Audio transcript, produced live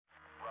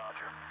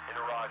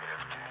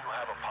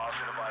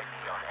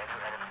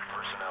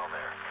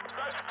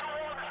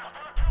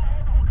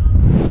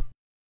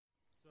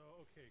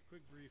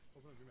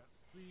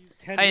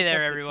Hey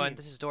there everyone,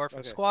 this is Dorf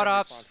from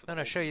SquadOps. I'm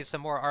going to show you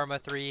some more Arma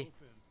 3.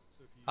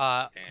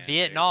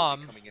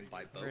 Vietnam.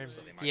 We're in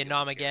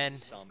Vietnam again.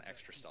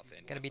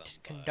 Going to be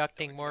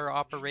conducting more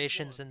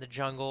operations in the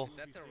jungle.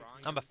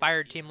 I'm a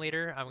fire team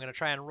leader. I'm going to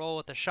try and roll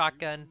with the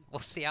shotgun. We'll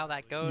see how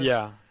that goes.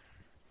 Yeah.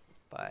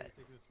 But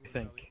I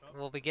think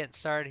we'll be getting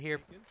started here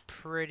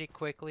pretty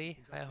quickly,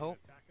 I hope.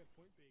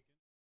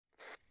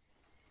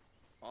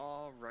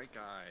 Alright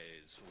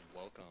guys,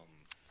 welcome.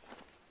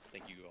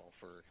 Thank you all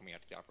for coming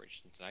out to the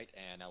operation tonight,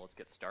 and now let's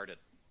get started.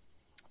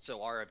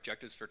 So our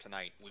objectives for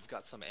tonight, we've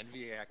got some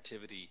NVA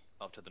activity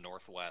up to the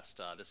northwest.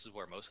 This is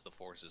where most of the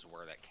forces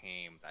were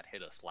that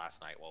hit us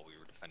last night while we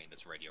were defending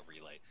this radio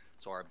relay.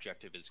 So our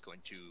objective is going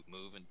to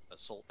move and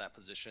assault that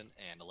position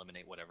and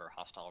eliminate whatever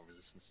hostile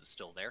resistance is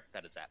still there.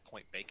 That is at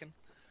Point Bacon.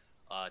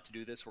 To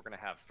do this, we're going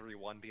to have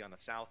 3-1 be on the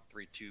south,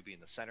 3-2 be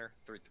in the center,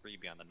 3-3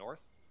 be on the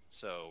north.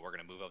 So we're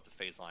going to move up to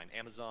phase line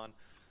Amazon,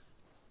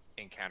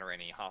 encounter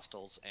any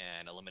hostiles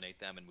and eliminate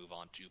them, and move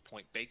on to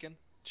Point Bacon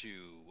to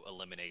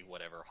eliminate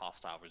whatever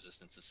hostile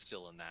resistance is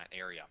still in that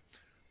area.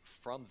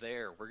 From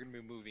there, we're going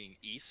to be moving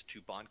east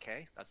to Bon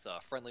K. That's a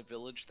friendly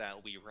village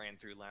that we ran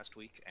through last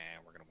week,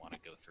 and we're going to want to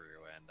go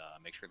through and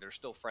make sure they're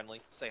still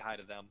friendly, say hi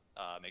to them,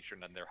 make sure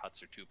none of their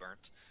huts are too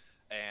burnt.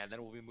 And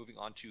then we'll be moving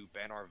on to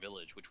Banar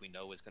Village, which we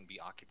know is going to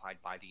be occupied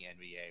by the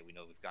NVA. We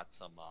know we've got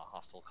some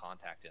hostile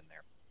contact in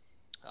there.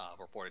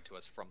 Reported to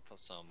us from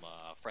some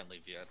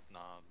friendly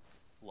Vietnam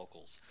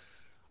locals.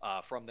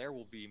 From there,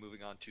 we'll be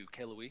moving on to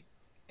Kelui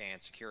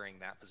and securing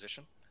that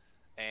position.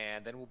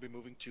 And then we'll be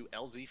moving to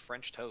LZ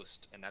French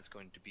Toast, and that's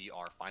going to be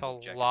our final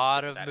objective. It's a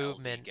lot of that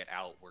movement. LZ get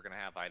out, we're going to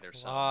have either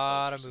some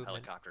boats or some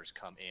helicopters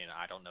come in.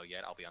 I don't know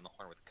yet. I'll be on the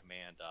horn with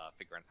command,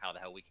 figuring how the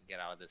hell we can get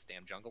out of this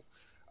damn jungle.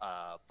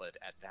 But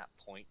at that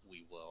point,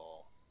 we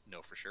will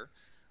know for sure.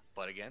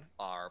 But again,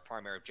 our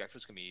primary objective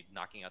is going to be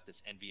knocking out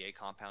this NVA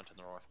compound to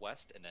the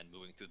northwest, and then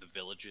moving through the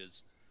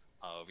villages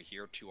over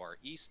here to our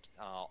east,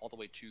 all the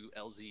way to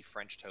LZ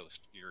French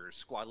Toast. Your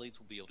squad leads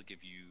will be able to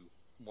give you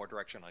more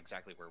direction on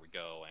exactly where we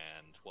go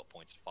and what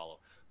points to follow.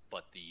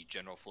 But the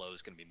general flow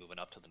is going to be moving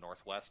up to the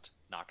northwest,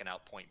 knocking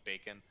out Point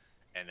Bacon,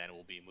 and then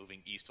we'll be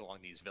moving east along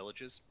these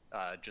villages.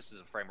 Just as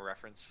a frame of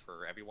reference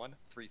for everyone,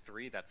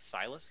 3-3, that's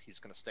Silas. He's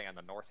going to stay on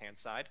the north-hand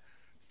side.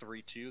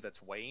 3-2,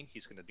 that's Wayne.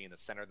 He's going to be in the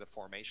center of the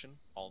formation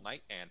all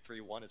night. And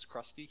 3-1 is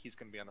Krusty. He's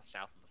going to be on the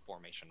south of the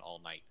formation all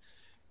night.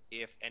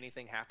 If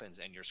anything happens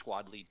and your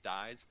squad lead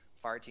dies,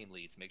 fire team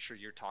leads, make sure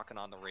you're talking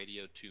on the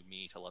radio to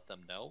me to let them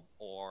know.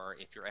 Or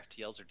if your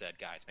FTLs are dead,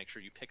 guys, make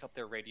sure you pick up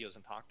their radios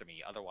and talk to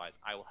me. Otherwise,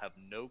 I will have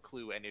no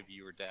clue any of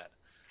you are dead.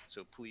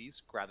 So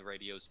please grab the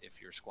radios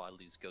if your squad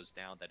leads goes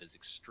down. That is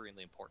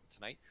extremely important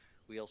tonight.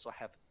 We also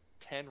have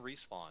 10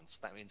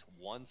 respawns. That means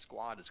one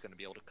squad is going to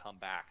be able to come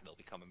back. They'll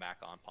be coming back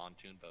on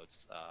pontoon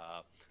boats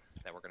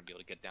that we're going to be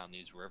able to get down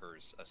these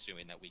rivers,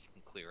 assuming that we can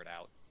clear it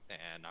out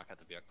and knock out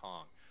the Viet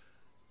Cong.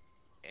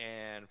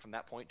 And from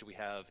that point, do we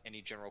have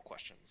any general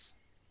questions?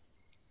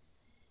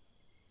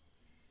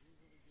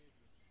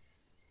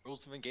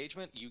 Rules of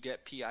engagement, you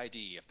get PID.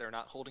 If they're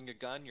not holding a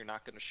gun, you're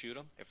not going to shoot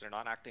them. If they're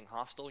not acting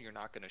hostile, you're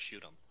not going to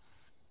shoot them.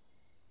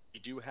 You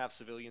do have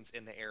civilians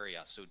in the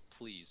area, so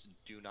please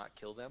do not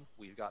kill them.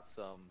 We've got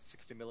some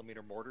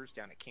 60mm mortars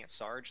down at Camp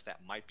Sarge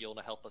that might be able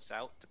to help us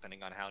out,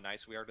 depending on how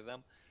nice we are to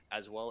them,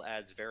 as well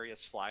as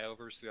various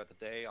flyovers throughout the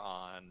day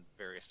on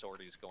various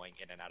sorties going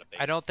in and out of base.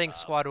 I don't think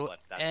Squad will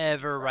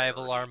ever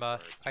rival Arma.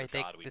 I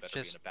think it's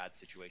just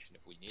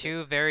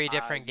two very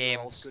different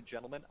games.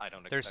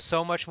 There's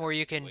so much more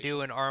you can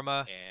do in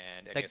Arma.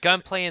 The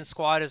gunplay in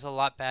Squad is a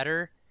lot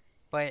better,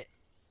 but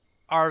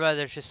Arma,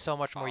 there's just so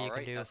much more you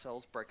can do. Alright,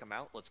 SLs, break them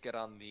out. Let's get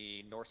on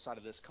the north side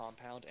of this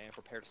compound and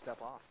prepare to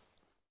step off.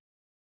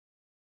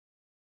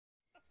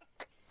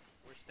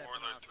 We're stepping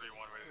off.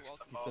 3-1 ready to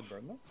step you off. said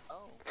burn them?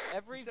 Oh.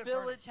 Every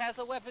village has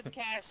a weapons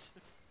cache.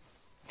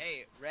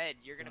 Hey, Red,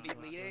 you're gonna be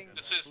leading.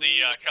 This is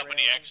the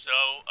Company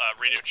XO,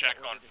 radio check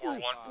on 4-1.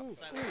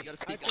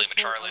 Lima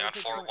Charlie on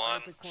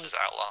 4-1, this is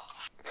Outlaw.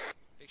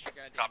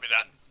 Copy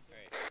that.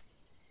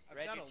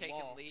 Red, you're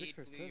taking lead,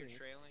 Blue, you're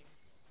trailing.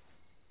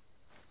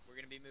 We're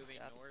gonna be moving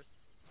north,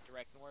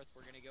 direct north.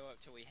 We're gonna go up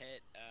till we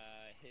hit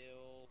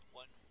hill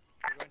 1.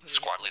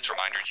 Squad leads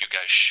reminder, you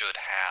guys should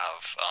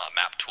have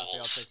map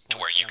tools to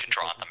where you can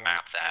draw on the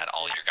map that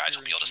all your guys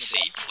will be able to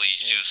see.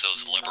 Please use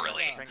those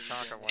liberally.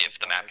 If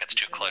the map gets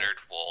too cluttered,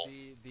 we'll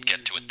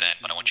get to it then,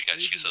 but I want you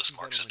guys to use those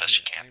marks as best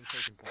you can.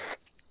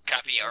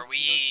 Copy, are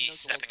we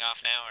stepping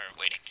off now or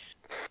waiting?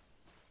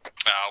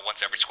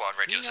 Once every squad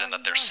radio's in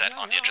that they're set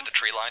on the edge of the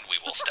tree line, we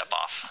will step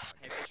off.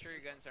 Hey, make sure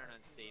your guns aren't on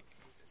safety.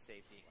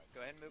 Go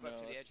ahead and move up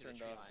to the edge of the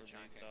tree line,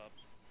 Chonka.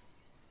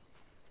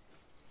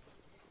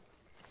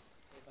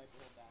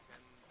 1,000mm.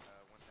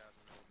 We're gonna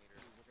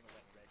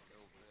let Red go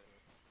over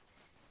this.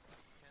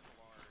 10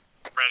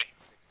 large. Ready.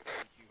 3-1,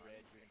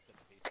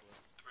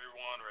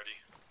 ready.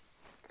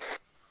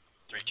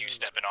 3-2,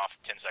 stepping off,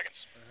 10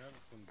 seconds.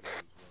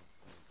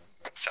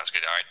 Sounds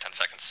good. Alright, 10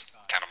 seconds.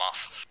 Count them off.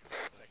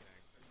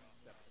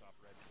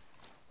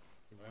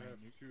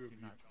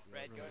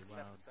 Red, go and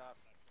step us off.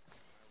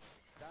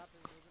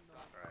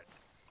 Alright.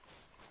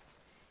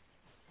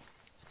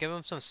 Let's give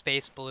him some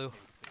space, Blue.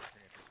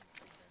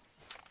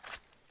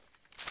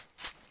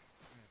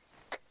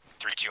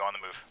 3-2 on the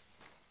move.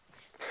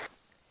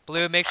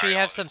 Blue, make sure you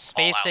have some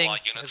spacing all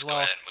units, as well.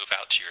 Go ahead and move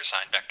out to your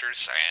assigned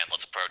vectors, and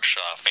let's approach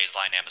phase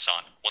line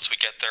Amazon. Once we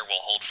get there,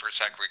 we'll hold for a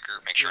sec,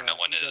 regroup, make sure no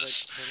one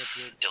is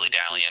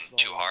dilly-dallying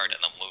too hard,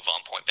 and then move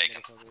on Point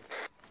Bacon.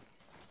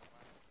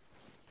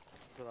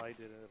 That's what I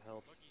did, and it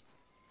helps.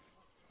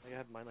 I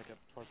had mine like a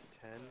 +10.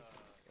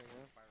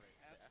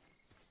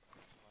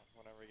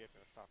 Whenever we get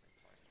to a stopping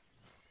point.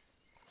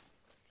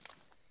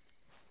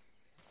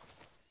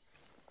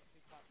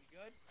 Copy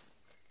good.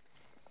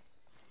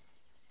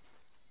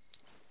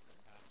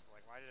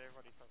 Like, why did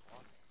everybody start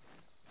walking?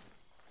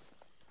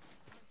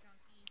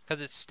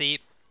 Because it's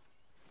steep.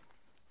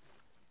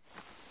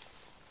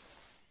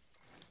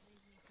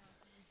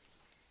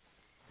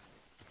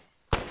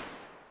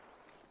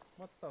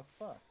 What the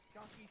fuck?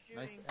 Chunky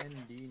Nice shooting.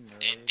 ND,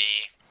 nerd. ND.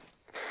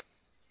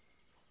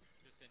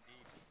 Just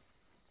indeed.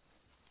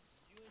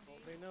 Well,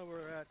 they know where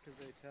we're at because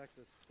they attacked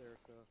us there,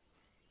 so.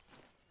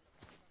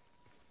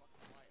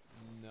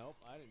 Nope,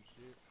 I didn't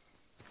shoot.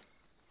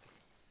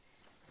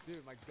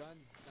 Dude, my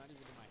gun's not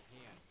even in my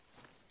hand.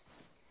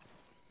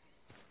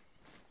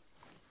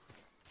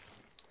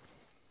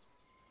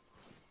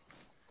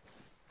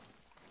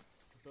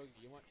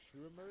 Bogey, you want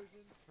true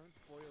immersion? Turn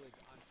foliage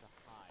onto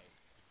high.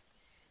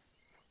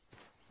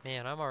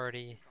 Man, I'm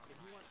already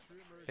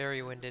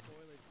very winded. Turn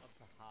foliage up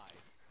to high.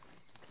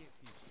 You can't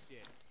see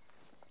shit.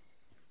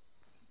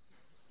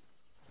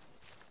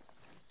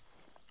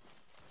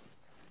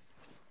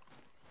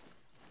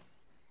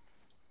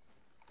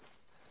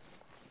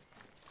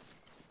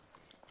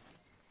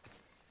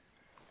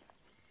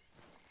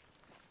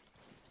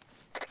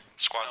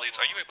 Squad leads,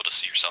 are you able to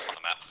see yourself on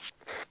the map?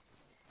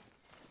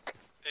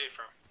 Hey,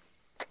 from.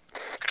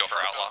 Go for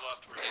Outlaw.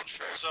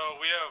 So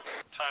we have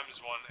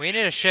 ×1. We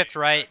need to shift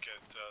right. At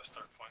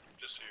start point,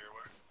 just so you're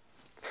aware.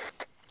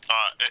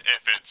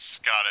 If it's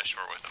Scottish,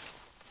 we're with him.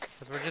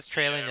 Because we're just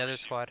trailing the other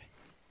squad.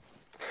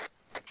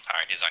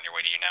 Alright, he's on your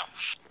way to you now.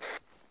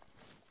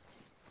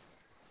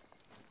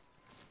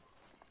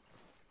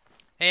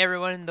 Hey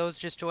everyone, those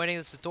just joining,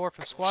 this is Dorf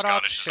from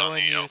SquadOps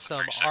showing you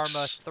some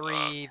Arma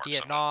 3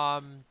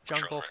 Vietnam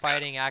jungle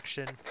fighting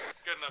action.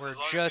 We're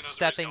just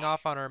stepping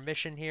off on our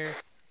mission here.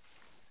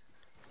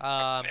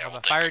 I'm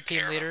a fire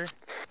team leader,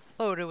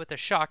 loaded with a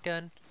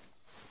shotgun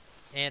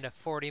and a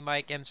 40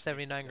 mic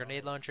M79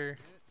 grenade launcher.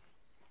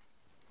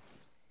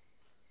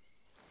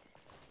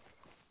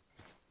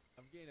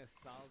 I'm getting a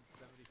solid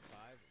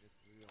 75. It's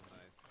real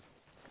nice.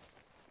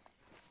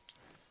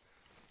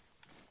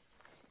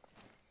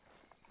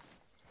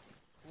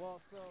 Well,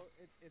 so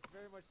it's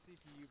very much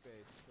CPU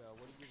based. So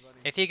what are you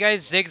running? If you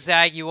guys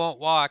zigzag, you won't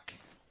walk.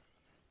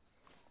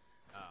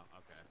 Oh,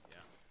 okay, yeah.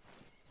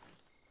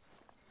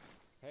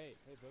 Hey,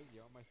 Bogey,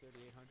 you want my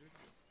 3800?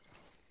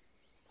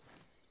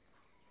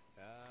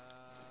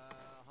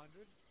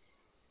 100?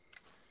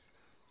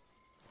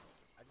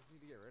 I just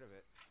need to get rid of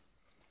it.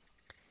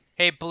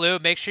 Hey Blue,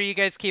 make sure you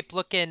guys keep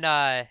looking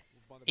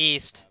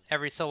east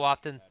every so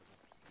often.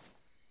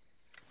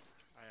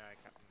 Aye,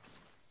 Captain.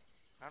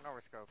 I don't know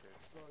where scope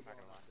is. I'm not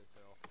gonna lie. This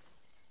hill.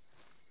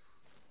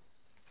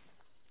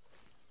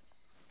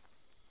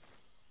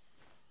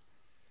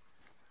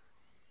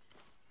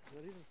 Is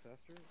that even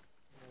faster?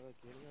 Am I like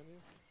gaining on you?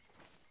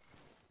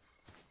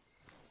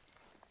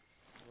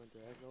 I went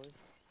diagonally.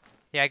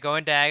 Yeah,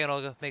 going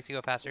diagonal makes you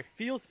go faster. It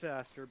feels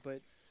faster, but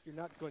you're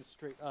not going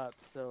straight up,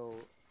 so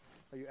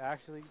are you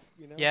actually,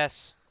 you know?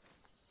 Yes.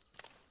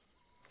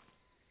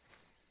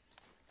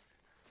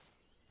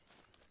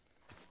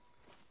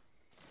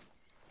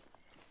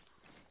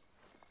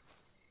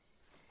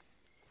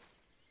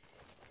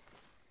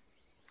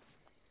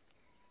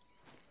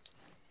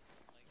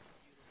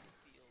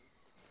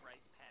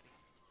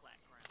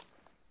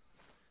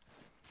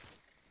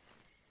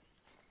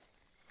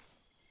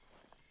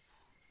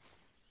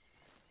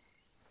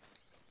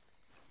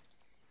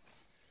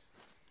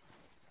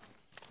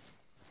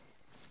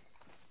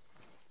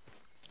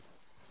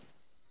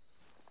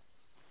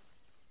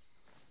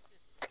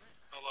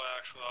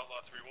 Actual Outlaw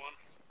 3-1.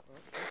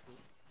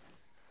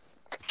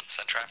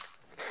 Send traffic.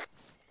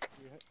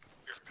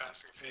 You're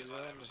passing phase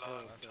line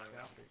Amazon.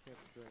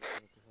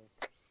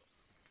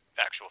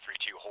 Actual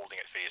 3-2 holding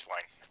at phase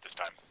line at this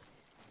time.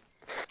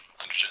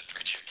 Understood.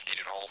 3-2,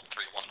 needed to hold.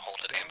 3-1,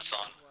 hold at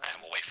Amazon, and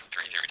we'll wait for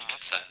 3-0 to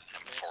get set,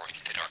 and before we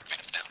continue our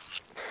advance down.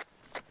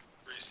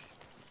 Breezy.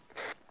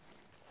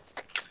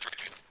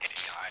 3-2,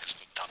 any eyes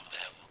from the top of the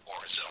hill, or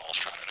is it all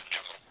shrouded in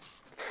jungle?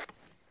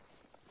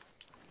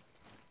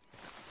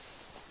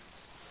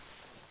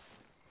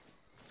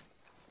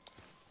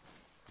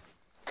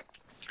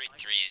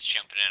 3 is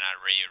jumping in out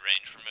of radio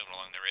range. We're moving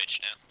along the ridge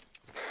now.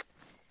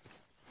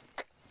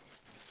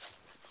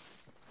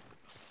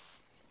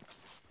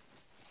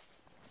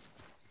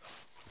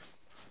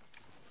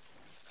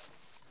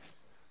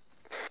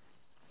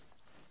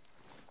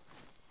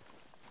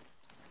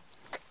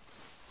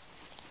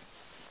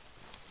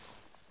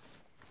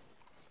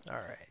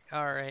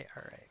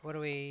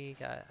 do we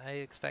got? I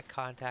expect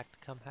contact to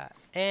come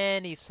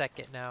any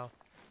second now.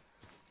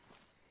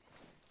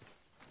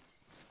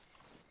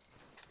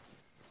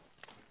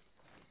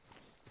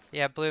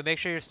 Yeah, Blue, make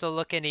sure you're still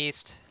looking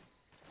east.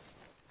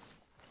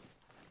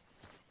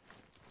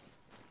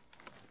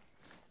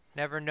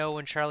 Never know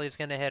when Charlie's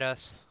gonna hit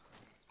us.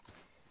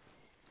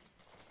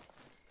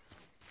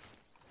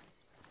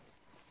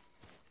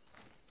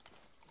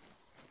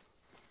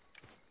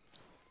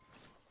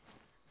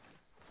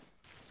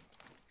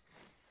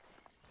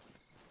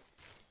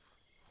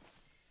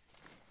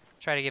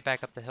 Try to get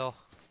back up the hill.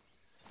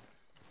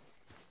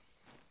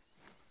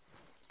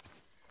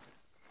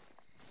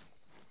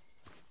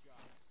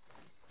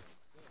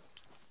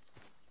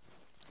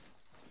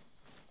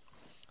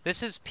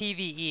 This is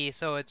PvE,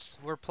 so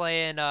we're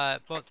playing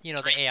both, you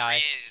know, the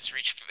AI.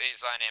 Reach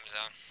baseline aim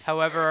zone.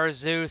 However, our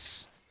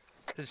Zeus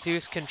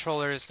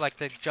controllers like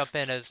to jump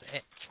in as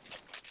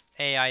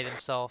AI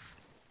themselves.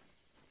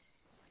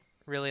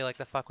 Really like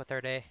to fuck with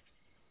their day.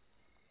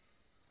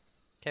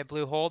 Okay,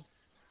 Blue, hold.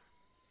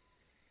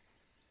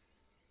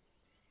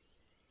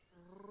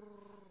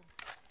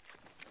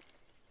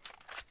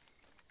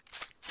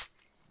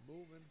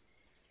 Moving.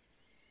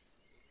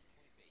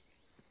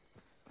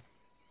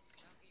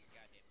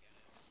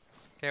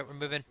 Okay, we're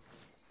moving.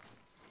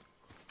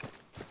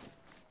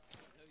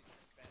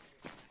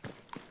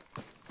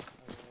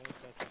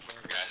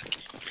 Guys,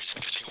 keep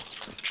researching what's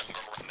in the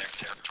jungle or in their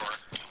territory.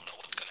 You don't know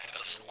what's gonna hit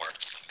us or where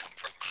it's gonna come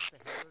from.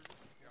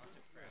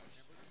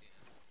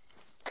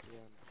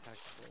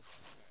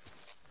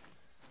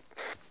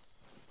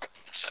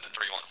 Send it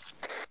 3-1.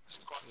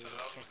 Squad set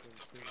up.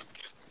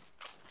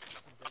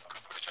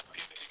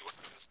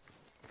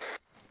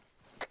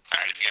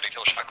 Alright, if you get a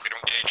kill shot, clear to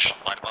engage.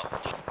 Line them up.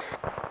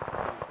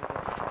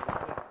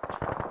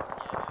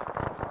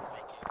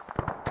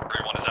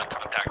 3-1 is at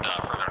contact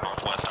further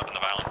northwest up in the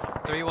valley.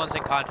 3-1's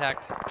in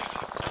contact.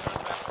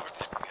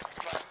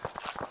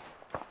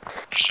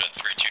 Understood.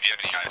 3-2, do you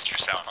have any eyes to your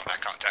south on that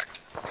contact?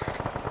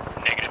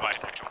 Negative eyes,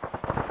 actual.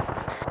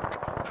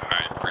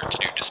 Alright, Group 2,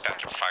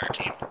 dispatch a fire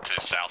team to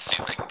the south, see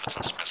if they can put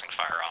some missing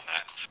fire on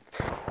that.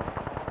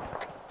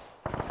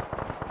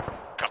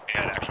 Copy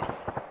that, actual.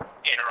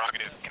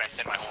 Interrogative, can I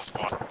send my whole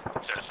squad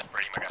instead of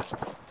separating my guys?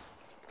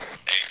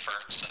 A,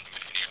 firm, send them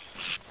if you need them.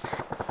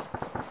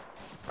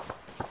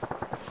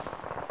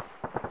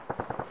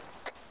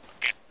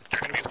 Okay,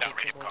 they're gonna be without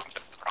radio comms,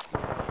 that's the problem.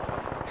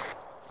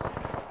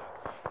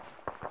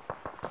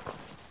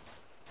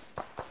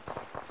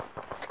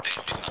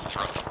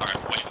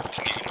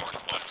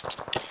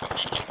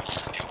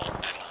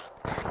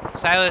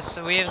 Silas,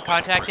 are we in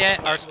contact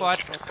yet? Our squad?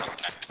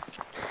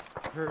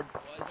 Heard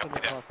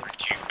someone talking.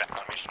 Back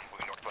on mission,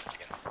 moving northwest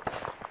again.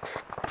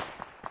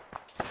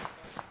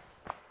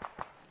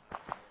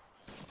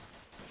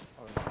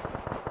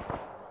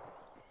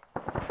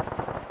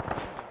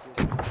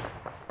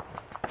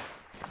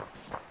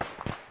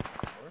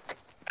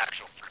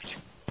 Actual 32.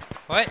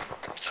 What?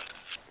 Send it.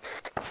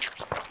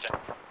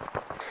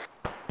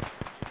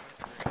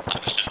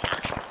 Understood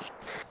direction.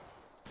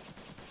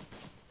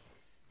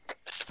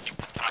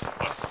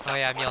 Oh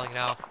yeah, I'm yelling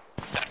now.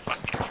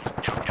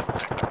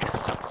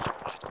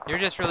 You're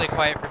just really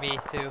quiet for me,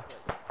 too.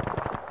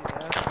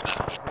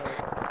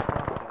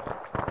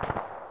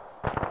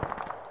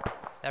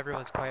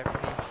 Everyone's quiet for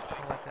me.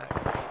 I like that.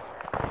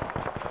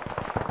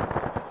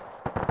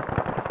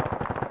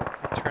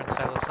 I turn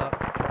Silas up.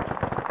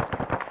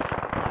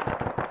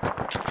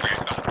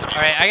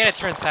 Alright, I gotta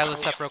turn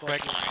Silas up real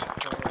quick.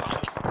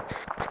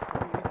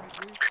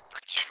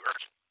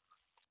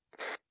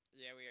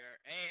 Yeah, we are.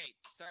 Hey,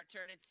 start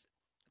turning.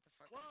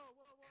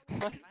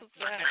 What the fuck? What was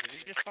that? Did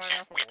you just fire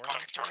off a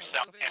warning?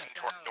 South and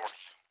north.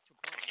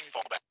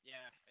 Fall back. Yeah,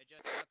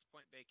 adjust south to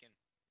Point Bacon.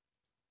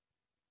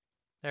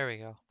 There we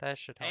go. That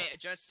should help. Hey,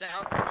 adjust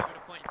south, we're moving to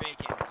Point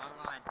Bacon.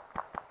 Online.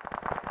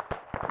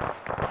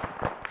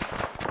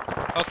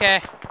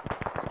 Okay.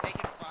 We're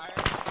taking fire.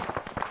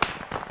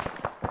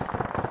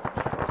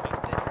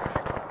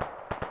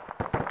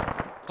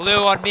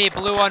 Blue on me,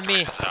 blue on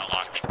me.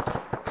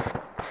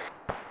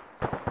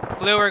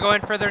 Blue, we're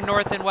going further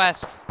north and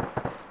west.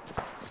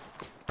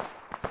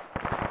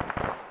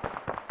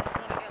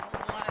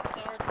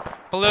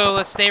 Blue,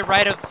 let's stay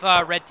right of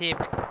red team.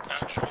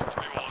 Actual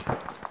 3-1.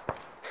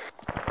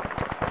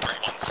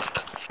 3-1, send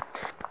it.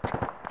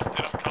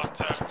 Set up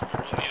contact. We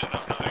will need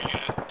another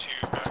unit to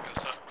back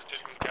us up. We're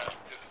taking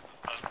casualties at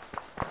this time.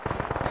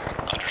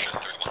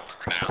 Understood 3-1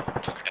 for now.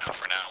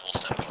 For now, we'll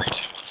send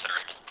 3-2 once they're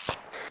able.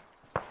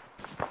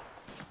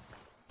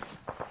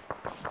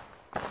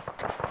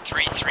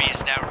 3-3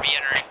 is now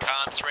re-entering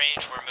comms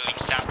range. We're moving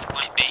south to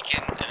Point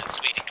Bacon and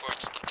sweeping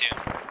towards Platoon.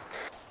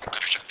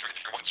 Understood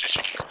 3-3, once you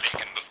secure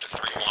Bacon, move to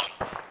 3-1.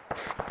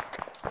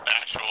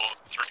 Actual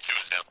 3-2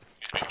 is down.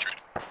 He's being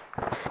treated.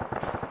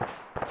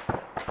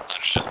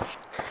 Understood.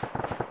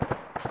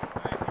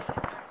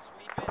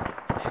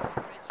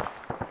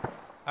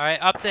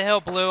 Alright, up the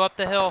hill, Blue, up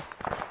the hill.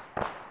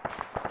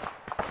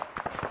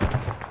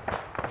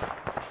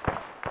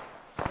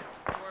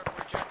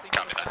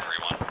 Copy that,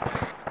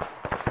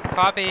 3-1.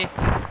 Copy. Oh,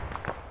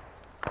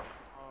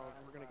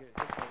 we're gonna get hit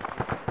by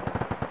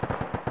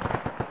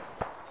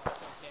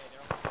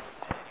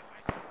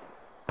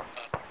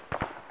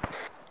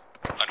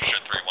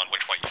Understood 3-1,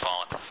 which way you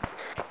falling?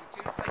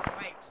 Choose like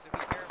Mike, so be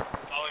careful.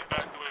 Falling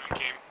back the way we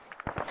came.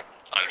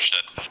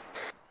 Understood.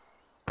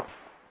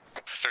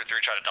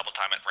 3-3, try to double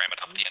time it, ram it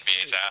up the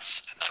NVA's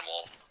ass, and then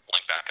we'll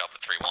link back up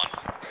at 3-1.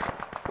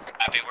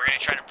 Copy, we're gonna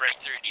try to break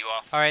through to you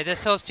all. Alright,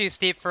 this hill's too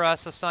steep for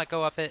us. Let's not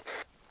go up it.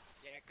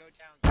 Yeah, go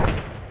down.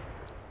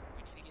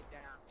 We need to get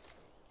down.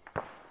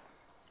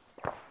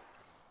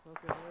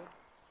 Look ahead.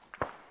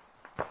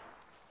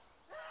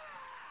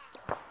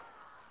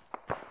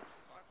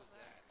 What was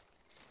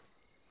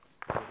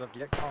that? There's a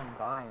Viet Cong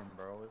dying,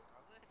 bro.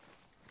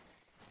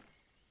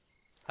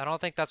 I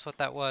don't think that's what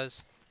that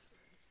was.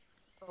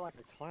 Like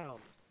a clown.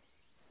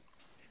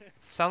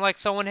 Sound like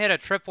someone hit a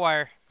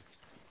tripwire.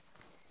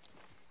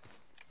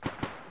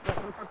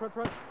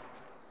 Front.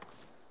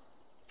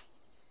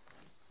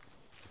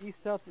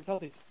 East, south,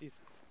 southeast, east.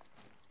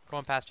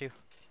 Going past you.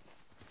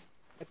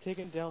 I've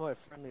taken down by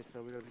friendly,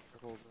 so we gotta be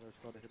careful when our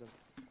squad to hit him.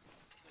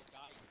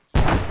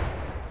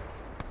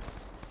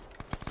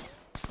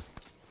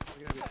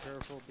 We gotta be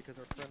careful because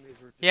our friendlies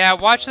were. Yeah,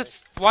 watch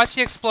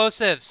the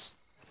explosives.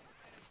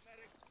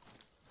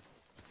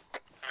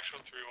 Actual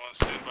 3-1,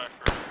 stand by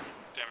for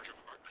damage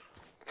report.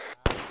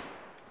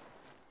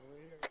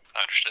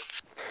 Understood.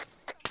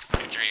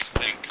 3-3 is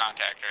putting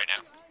contact right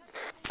now.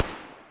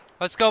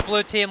 Let's go,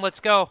 blue team. Let's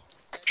go.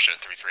 Understood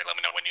 3-3, let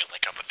me know when you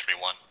link up with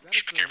 3-1.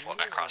 Just be careful of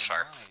that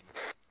crossfire.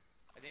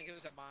 I think it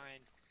was a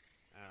mine.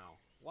 Ow.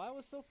 Why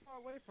was so far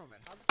away from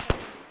it? How the fuck did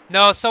it-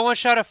 No, someone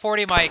shot a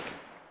 40 mic.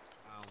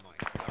 Oh my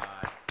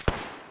god.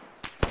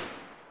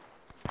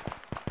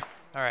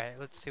 Alright,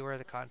 let's see where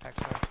the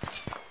contacts are.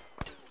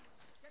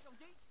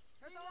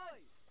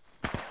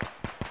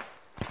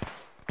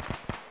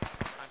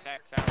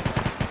 Contact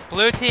south.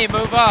 Blue team,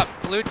 move up.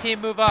 Blue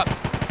team, move up.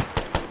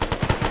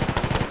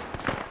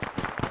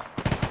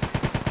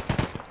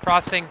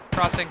 Crossing.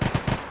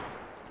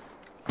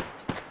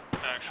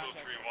 Actual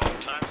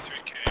 3-1 times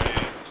 3K.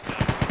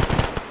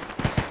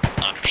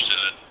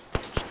 Understood.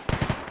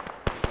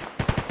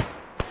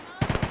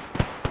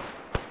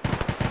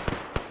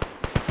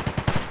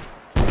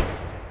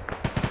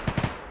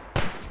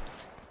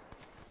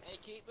 Hey,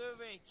 keep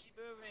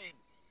moving.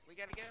 We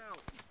gotta go.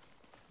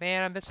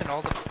 Man, I'm missing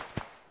all the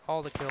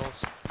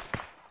kills.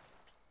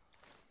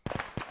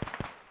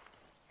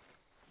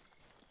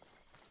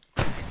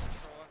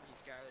 Control on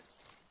these guys.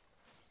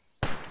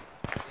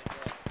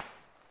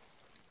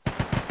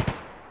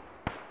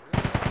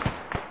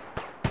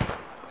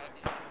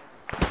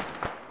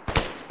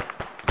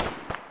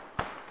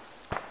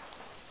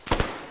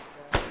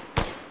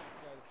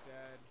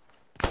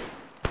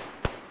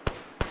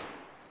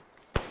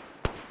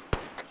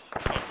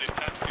 Update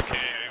times 2K.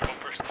 One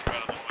person came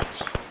out of the woods.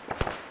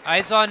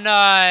 Eyes on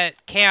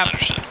camp.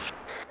 Understood.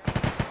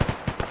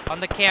 On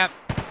the camp.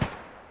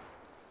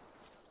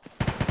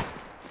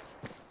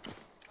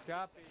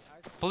 Copy.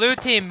 Blue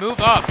team, move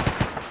up.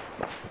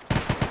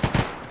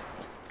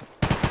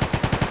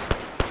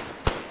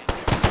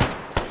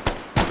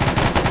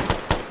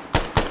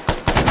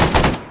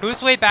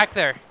 Who's way back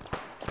there?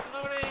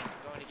 Loading.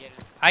 Going to get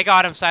it. I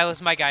got him,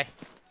 Silas, my guy.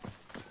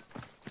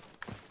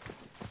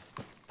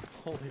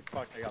 Holy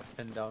fuck, I got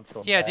pinned down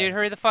so Yeah, bad. dude,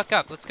 hurry the fuck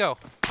up. Let's go.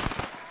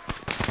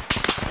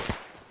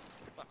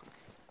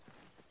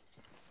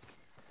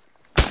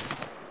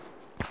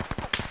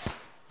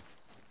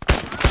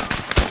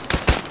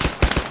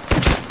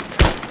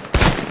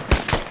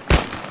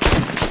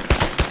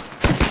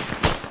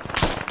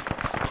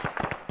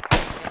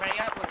 Everybody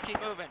up. Let's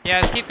keep moving. Yeah,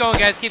 let's keep going,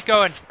 guys. Keep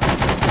going.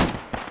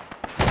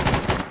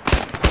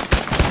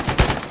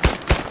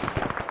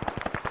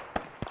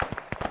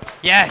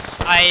 Yes,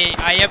 I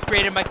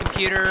upgraded my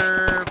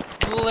computer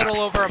a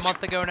little over a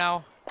month ago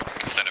now.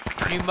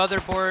 New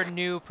motherboard,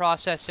 new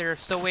processor.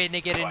 Still waiting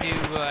to get a new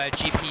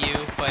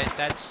GPU, but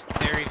that's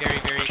very, very,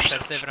 very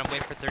expensive, and I'm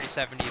waiting for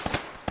 3070s.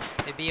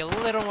 It'd be a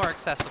little more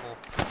accessible.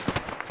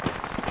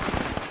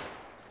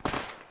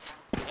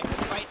 And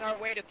we're fighting our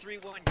way to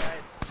 3-1,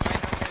 guys.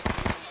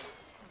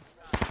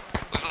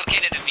 We've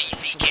located a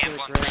VC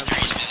camp on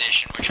 3-3's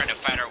position. We're trying to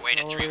fight our way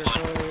to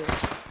 3-1.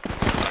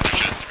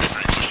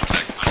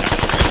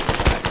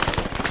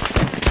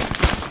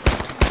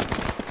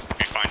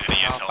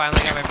 Oh,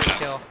 finally got my first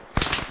kill.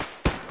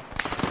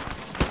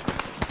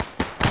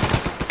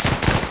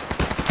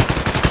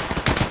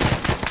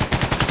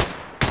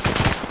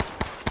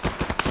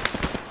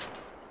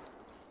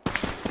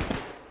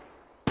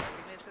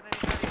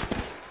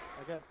 I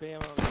got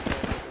BAM on the side.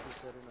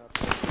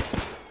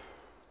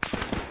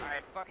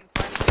 Alright, fucking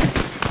fight.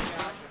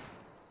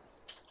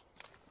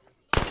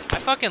 I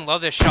fucking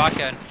love this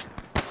shotgun.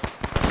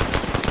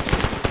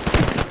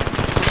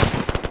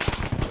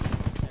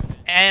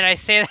 And I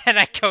say that and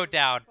I go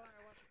down.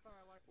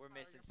 We're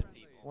missing some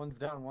people. One's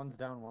down, one's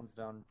down, one's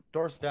down.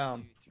 Door's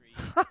down. 2,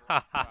 3,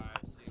 4, 5,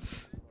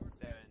 6,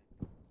 7,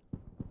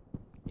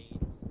 8.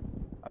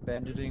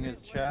 Abandoning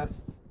his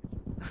chest.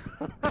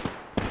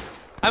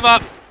 I'm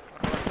up.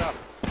 What's up?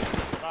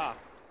 Ah.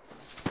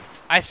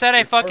 I said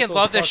I fucking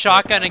love the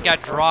shotgun and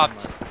got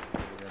dropped.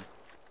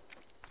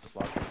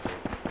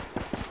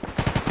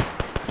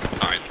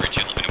 Alright, 3-2,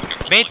 let me know when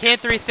you're Maintain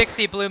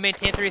 360, blue.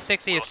 Maintain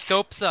 360. His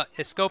scope's up.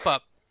 His scope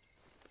up.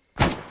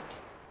 I'm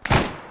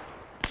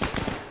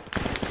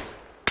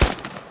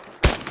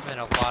in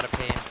a lot of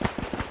pain.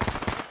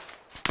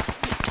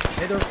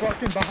 Hey, they're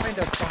fucking behind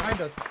us.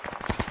 Behind us.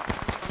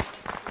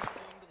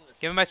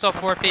 Giving myself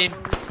morphine.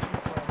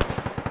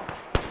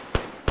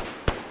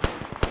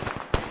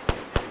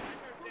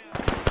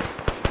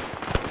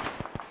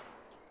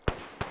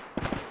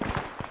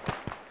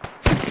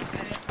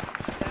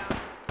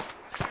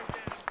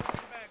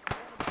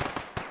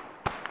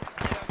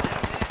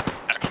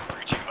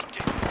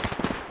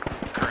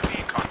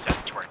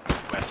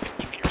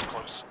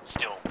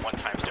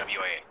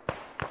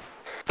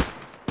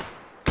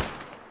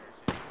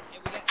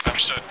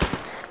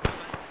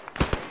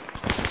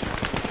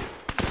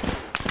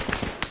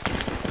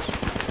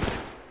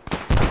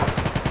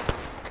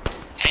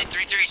 Hey,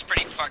 3-3's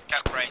pretty fucked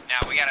up right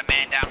now. We got a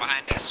man down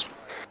behind us.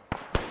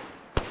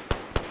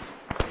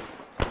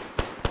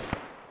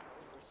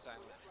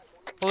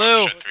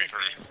 Blue.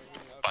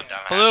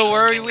 Blue,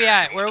 where are we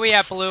at? Where are we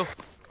at, Blue?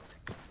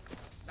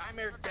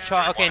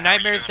 Okay,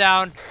 Nightmare's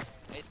down.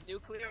 Is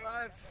Nuclear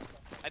alive?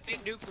 I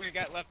think Nuclear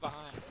got left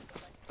behind.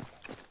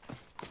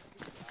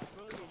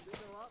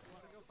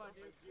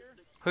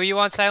 Who you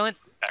want, Silent?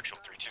 Actual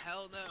 3-2.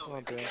 Hell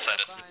no. Set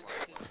it.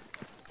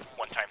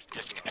 One time's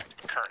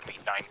disconnect. Currently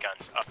 9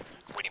 guns up,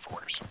 waiting for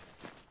orders.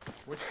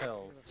 Which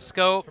hells?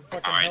 Scope.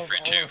 Alright, 3-2.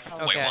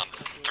 Wait, Okay. 1.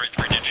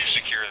 3-3, did you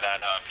secure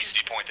that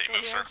PC point that you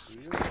moved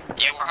through?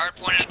 Yeah, we're hard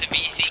pointed at the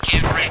VC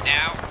camp right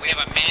now. We have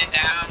a man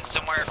down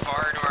somewhere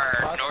far to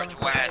our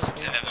northwest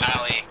in the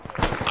valley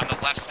on the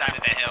left side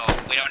of the hill.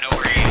 We don't know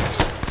where he is.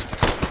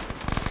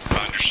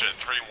 Understood.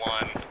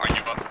 3-1. Are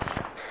you up?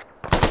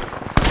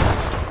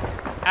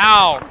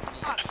 Ow!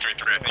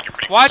 3-3, I think you're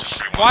pretty Watch,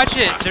 close. 3-1. watch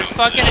it. There's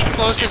fucking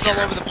explosives all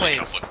over the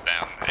place. Look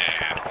down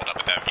and hold up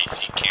at that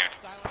VC camp.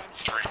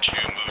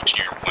 3-2, move to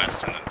your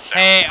west and then south.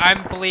 Hey,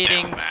 I'm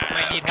bleeding. Down that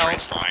Might need help.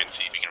 trace line,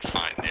 see if you can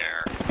find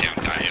their down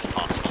guy if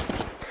possible.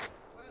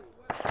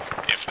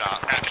 If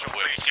not, actually,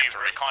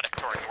 Reconnaissance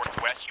to our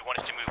northwest. You want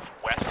us to move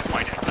west and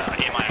find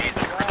MIA.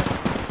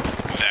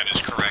 that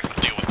is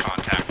correct. Deal with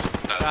contact.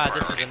 That's God,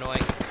 this is priority.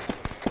 annoying.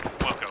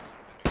 Welcome.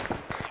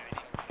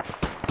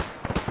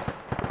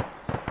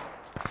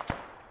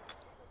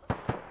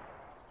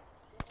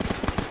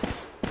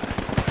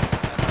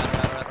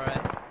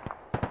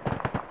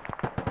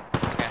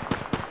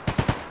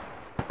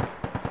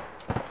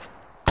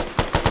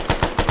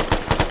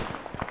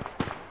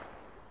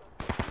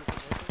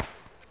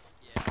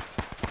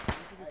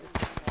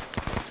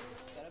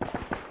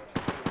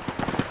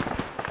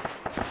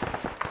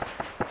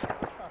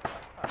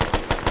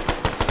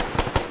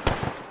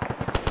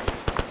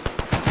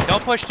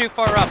 Don't push too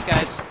far up,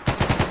 guys.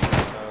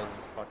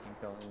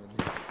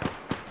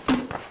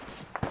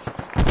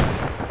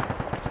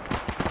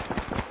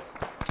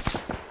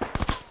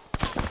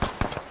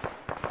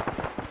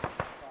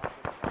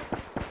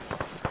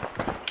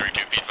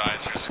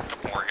 Advisors, a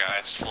couple more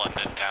guys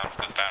flooded down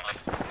from the valley.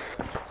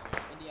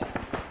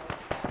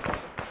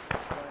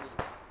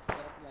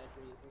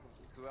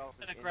 Who else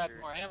is grab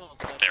more ammo?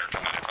 They're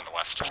coming in from the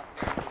west.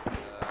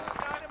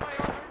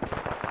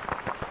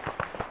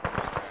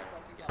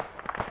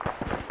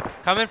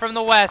 Coming from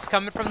the west,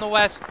 coming from the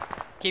west.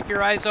 Keep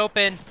your eyes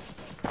open.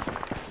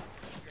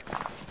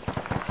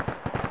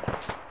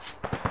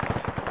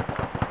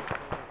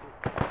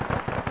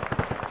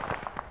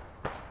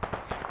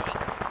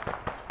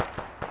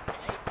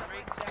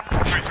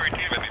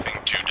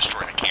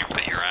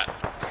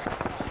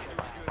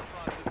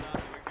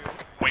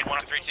 Wait, 1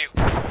 on 3-2.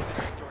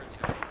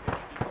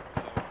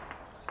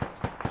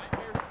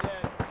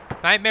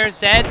 Nightmare's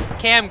dead.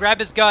 Cam, grab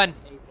his gun.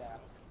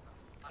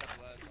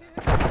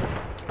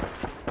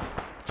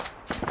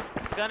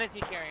 What gun is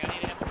he carrying? I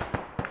need him.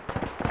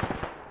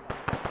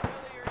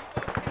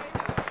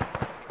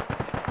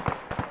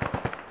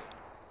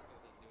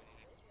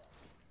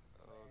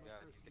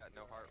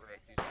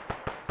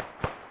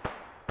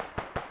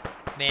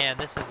 Man,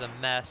 this is a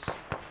mess.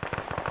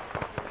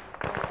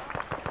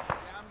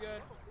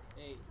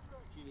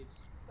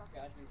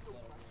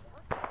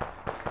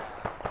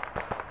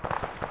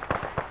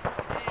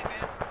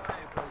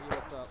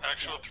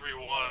 Actual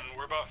 3-1,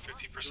 we're about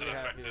 50%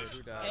 effective.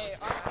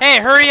 Hey,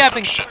 hurry up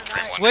and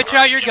switch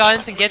out your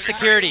guns and get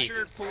security.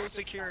 Unknown,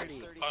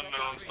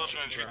 still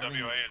trying to treat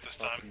WA at this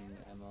time.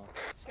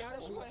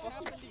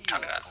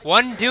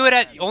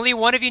 Only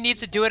one of you needs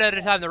to do it at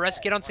a time. The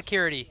rest get on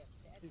security.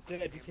 He's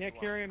dead. You can't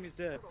carry him. He's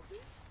dead.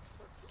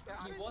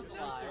 He was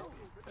alive.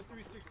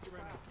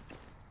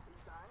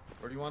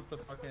 Where do you want the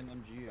fucking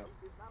MG up?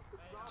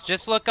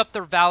 Just look up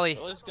the valley.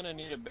 Just gonna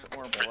need a bit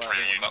more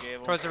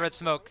blood. Towards the red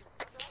smoke.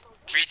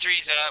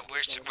 3-3's up.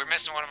 We're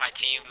missing one of my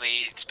team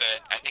leads, but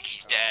I think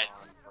he's dead.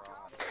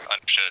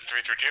 Understood.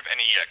 3-3, do you have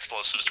any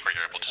explosives where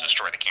you're able to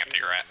destroy the camp that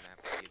you're at?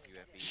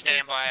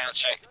 Stand by, I'll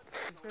check.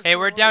 Hey,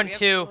 we're down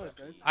 2.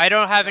 I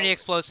don't have any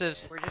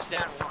explosives. We're just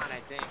down 1, I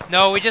think.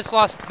 No, we just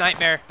lost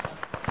Nightmare.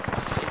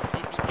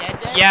 Is he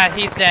dead? Yeah,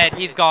 he's dead.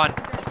 He's gone.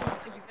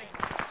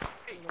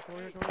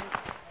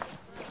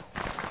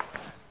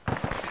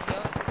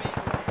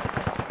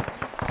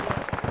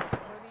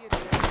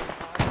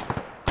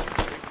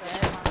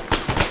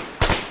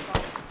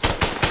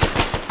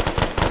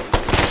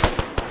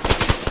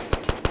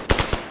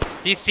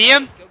 Do you see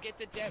him? Go get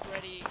the debt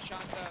ready,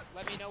 Shanta.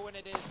 Let me know when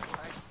it is.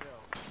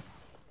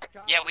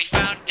 Yeah, we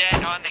found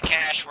debt on the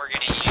cache we're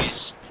gonna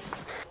use.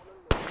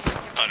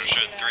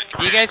 Understood. 3-3.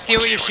 Do you guys see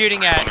what you're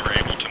shooting at? We're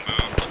able to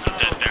move. Put the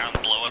dead down,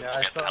 blow it,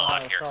 we'll get the hell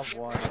out of here. I saw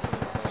one to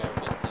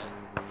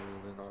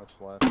the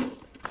northwest.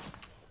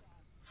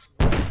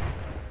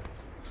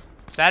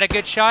 Is that a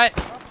good shot?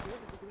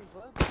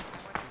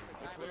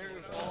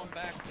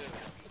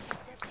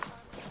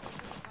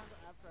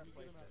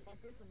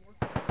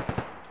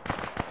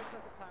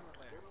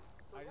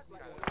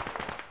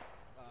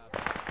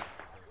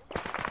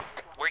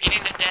 We're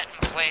getting the debt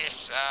in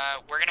place.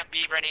 We're gonna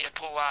be ready to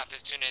pull off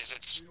as soon as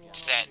it's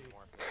set.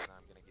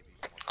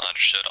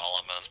 Understood. All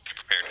unknowns, be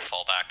prepared to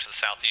fall back to the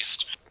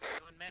southeast.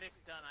 When medic's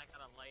done, I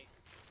got a light.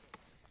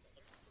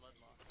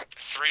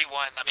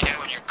 3-1, let me know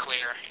when you're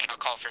clear, and I'll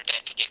call for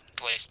debt to get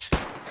placed.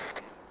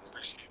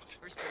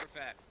 Where's Dorf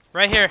at?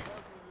 Right here.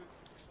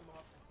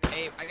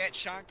 Hey, I got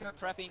Shanka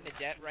prepping the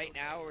debt right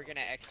now. We're gonna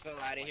exfil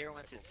out of here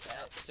once it's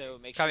set, so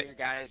make sure your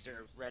guys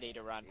are ready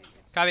to run.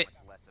 Copy.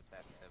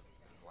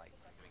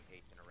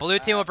 Blue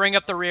team will bring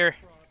up the rear.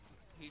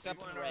 He's up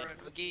in red.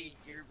 Boogie,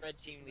 you're red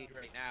team lead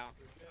right now.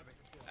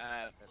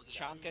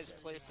 Shanka's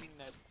placing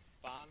the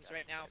bombs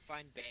right now.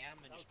 Find Bam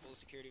and just pull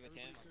security with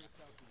him.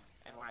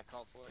 And when I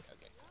call for it,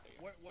 okay.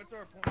 What's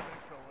our point of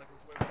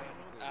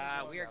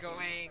exfil? We are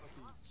going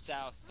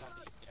south,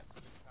 southeast.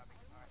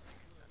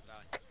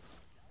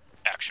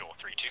 Actual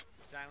 3-2.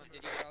 Silent,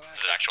 did you get all that?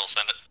 This is actual,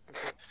 send it.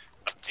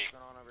 Update.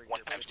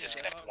 1 times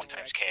disconnect, 1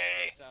 times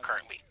KIA.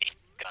 Currently 8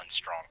 guns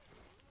strong.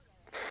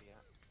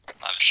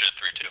 Understood.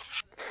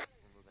 3-2.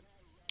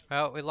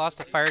 Well, we lost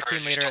a fire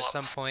team leader at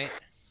some point.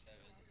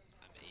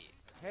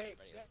 Hey,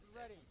 that's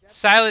ready.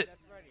 Silent.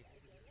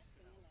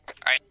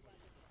 Alright.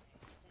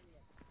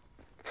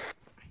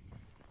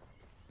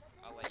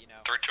 I'll let you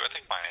know. 3-2, I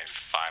think my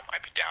 5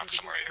 might be down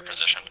somewhere in your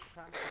position.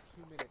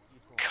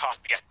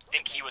 Copy, I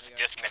think he was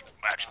disconnected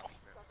from actual.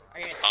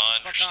 Okay,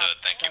 Understood,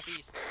 thank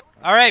you.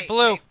 Alright,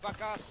 Blue. Hey,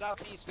 fuck off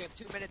southeast. We have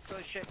 2 minutes till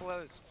the shit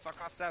blows.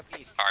 Fuck off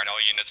southeast. Alright, all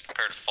units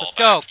prepare to fall Let's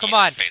back. go, come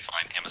on.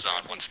 Baseline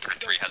Amazon, once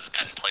 3-3 has a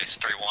 10 in place.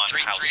 3-1,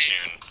 how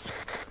soon?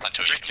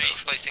 Until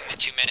 3-3's placing the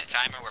 2-minute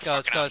timer. We're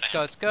Let's go,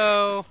 let's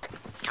go.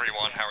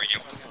 3-1, how are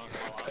you?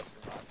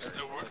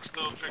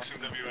 Still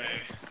fixing WA.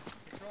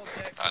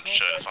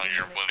 Understood, as long as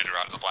you're moving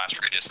around the blast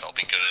radius, that'll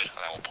be good. And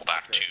then we'll pull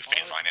back to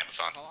phase line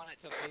Amazon. Call on it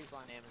till phase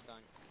line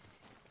Amazon.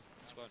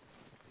 Squad.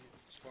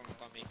 Just form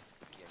up on me.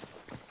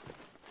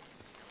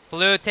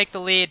 Blue, take the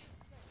lead.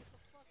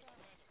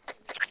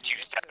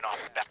 3-2, stepping off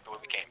back the way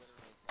we came.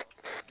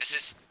 This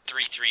is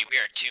 3-3. We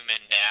are 2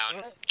 men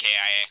down.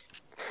 KIA.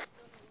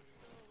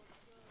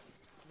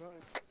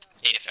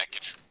 8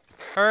 effective.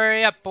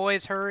 Hurry up,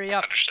 boys, hurry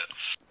up. Understood.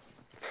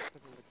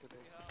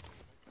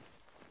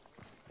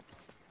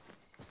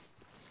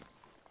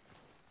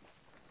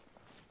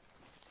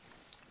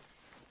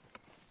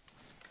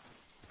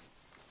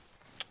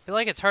 I feel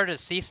like it's hard to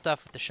see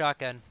stuff with the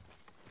shotgun.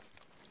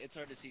 It's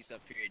hard to see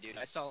stuff, period, dude.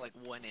 I saw like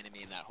one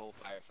enemy in that whole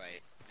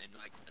firefight, and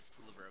like a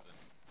sliver of him.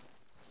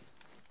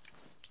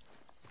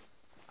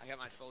 I got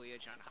my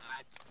foliage on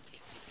high.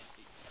 Can't see 10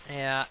 feet.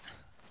 Yeah.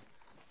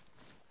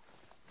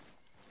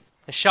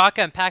 The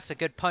shotgun packs a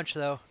good punch,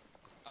 though.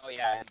 Oh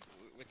yeah, and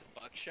with the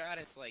buckshot,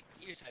 it's like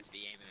you just have to be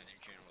aiming in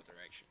their general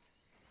direction.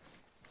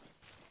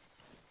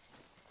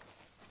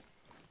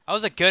 I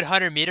was a good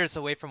 100 meters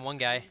away from one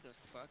guy. Who the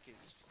fuck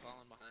is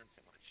falling behind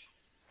so much?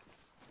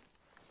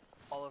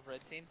 All of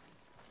red team.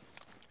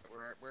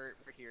 We're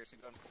here, so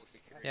go and pull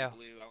security. Yeah.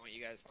 Blue, I want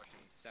you guys watching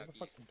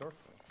southeast.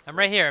 I'm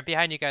right here,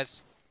 behind you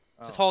guys.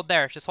 Oh. Just hold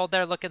there. Just hold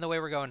there, looking the way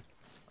we're going.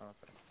 Oh,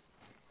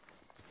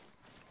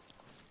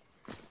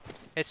 okay.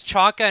 It's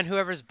Chonka and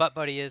whoever's butt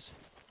buddy is.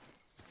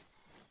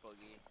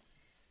 Boogie.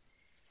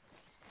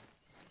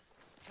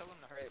 Tell them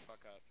to hurry the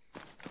fuck up.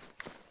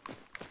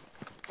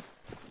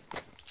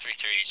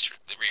 3-3's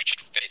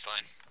reached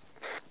baseline.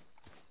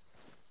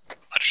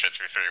 Understood,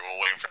 3-3. We're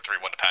waiting for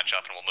 3-1 to patch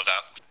up and we'll move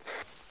out.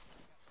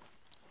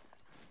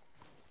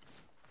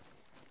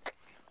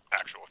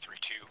 Actual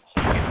 3-2.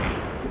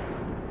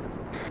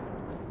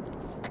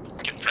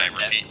 Confirm,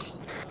 repeat.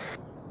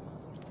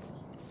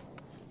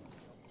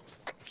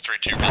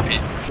 3-2,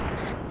 repeat.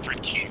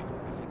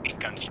 3-2. 8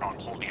 guns strong,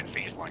 holding at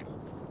phase line.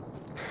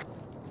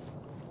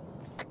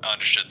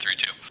 Understood,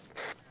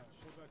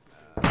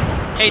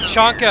 3-2. Hey,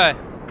 Chonka!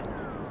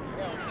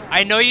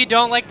 I know you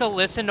don't like to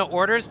listen to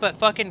orders, but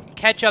fucking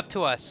catch up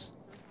to us.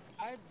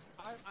 I'm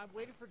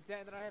waiting for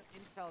Dan, and I have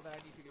intel that I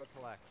need to go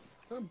collect.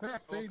 Come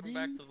back, baby.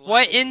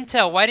 What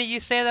intel? Why didn't you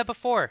say that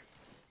before?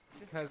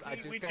 Because I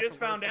just we got just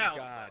the word found from out.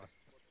 God.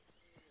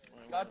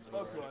 God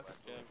spoke to us.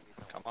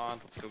 Come on,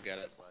 let's go get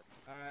it.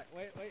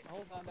 Alright, wait,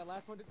 hold on. That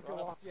last one didn't go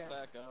off yet.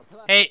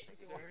 Hey,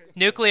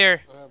 nuclear.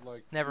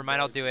 Never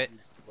mind, I'll do it.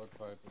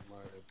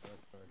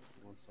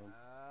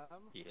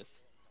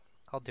 Yes.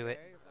 I'll do it.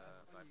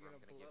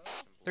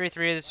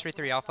 3-3, this is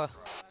 3-3 alpha.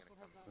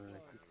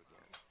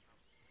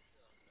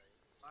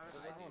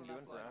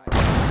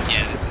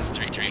 Yeah, this is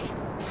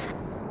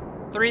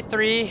 3-3.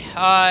 3-3,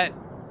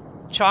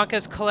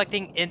 Chonka's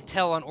collecting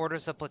intel on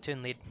orders of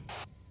platoon lead.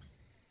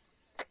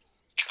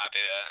 Copy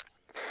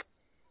that.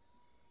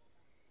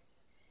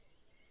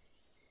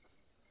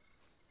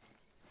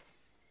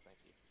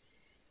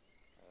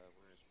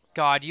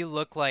 God, you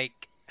look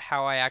like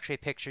how I actually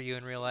picture you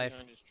in real life.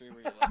 I'm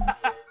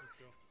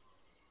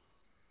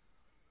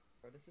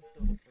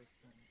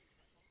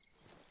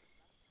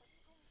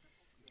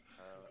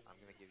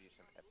gonna give you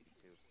some epi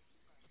too.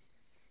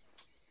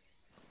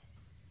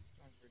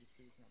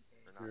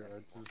 Here,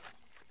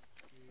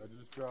 I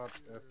just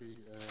dropped epi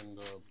and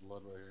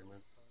blood right here,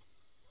 man.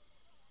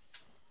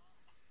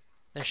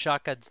 The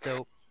shotgun's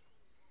dope.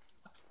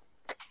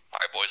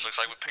 Alright boys, looks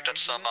like we picked up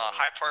some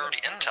high priority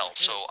intel,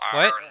 so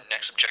our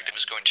next objective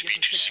is going to be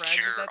to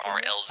secure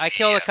our LZ I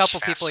killed a couple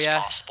as fast people, as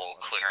yeah. possible,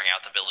 clearing out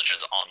the villages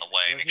on the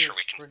way, make sure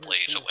we can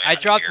blaze away. I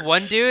dropped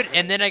one dude,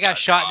 and then I got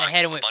shot in the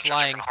head and went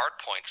flying. Hard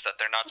points that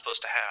they're not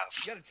supposed to have.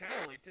 You got a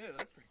channel lead too,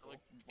 that's pretty cool.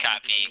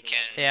 Copy,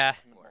 can... Yeah.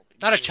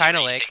 Not a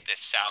China lake. Take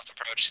this south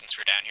approach since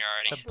we're down here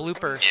already. The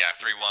blooper. Yeah,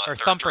 3-1. Or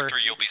thumper.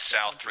 3-3, you'll be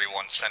south,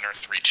 3-1 center,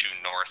 3-2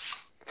 north.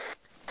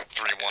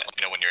 3-1, let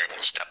me know when you're able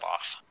to step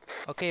off.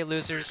 Okay,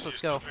 losers, let's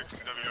go.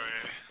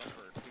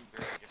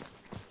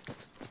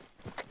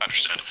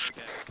 Understood.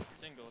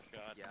 Single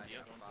shot.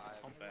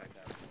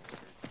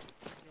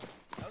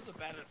 That was a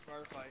badass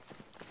firefight.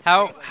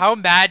 How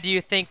mad do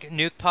you think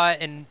Nukepot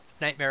and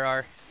Nightmare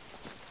are?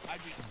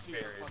 I'd be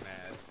super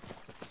mad.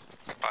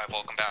 Alright,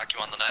 welcome back.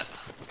 You on the net?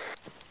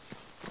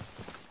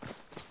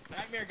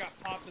 Nightmare got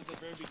popped at the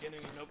very beginning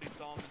and nobody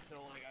saw him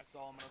until like I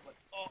saw him and I was like,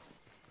 oh.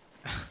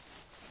 I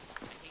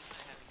hate not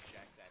having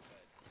checked that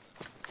hood.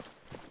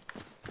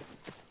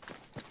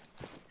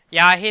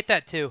 Yeah, I hate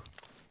that too.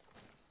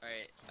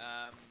 Alright,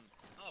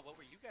 oh, what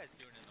were you guys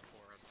doing in the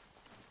forest?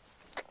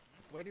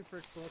 Waiting for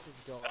explosives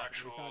to go off.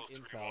 We found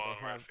intel.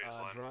 They have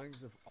drawings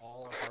of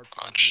all of our...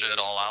 On shit,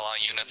 all ally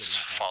units,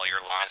 follow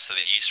your lines to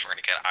the east. We're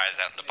gonna get eyes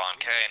out into Bon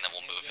K, and then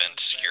we'll move in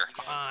to secure.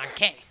 Bon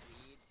K.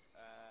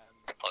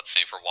 Let's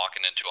see if we're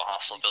walking into a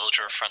hostile village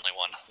or a friendly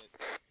one.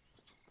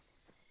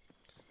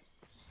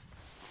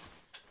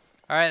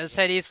 Alright, let's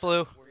head east,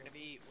 Blue. We're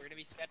gonna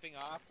be stepping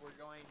off. We're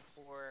going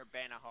for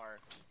Banahar.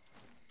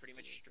 Pretty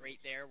much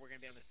straight there. We're gonna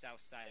be on the south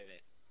side of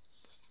it.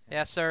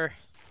 Yes, sir.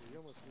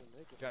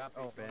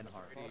 Oh,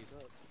 Banahar. Yeah.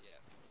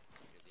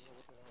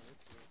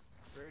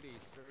 Straight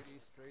east.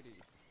 Hey,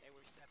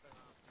 we're stepping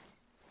off.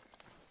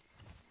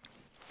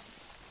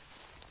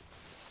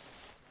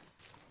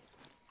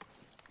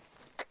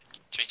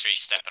 Three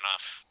stepping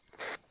off.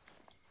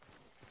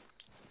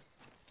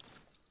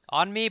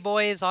 On me,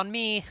 boys, on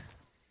me.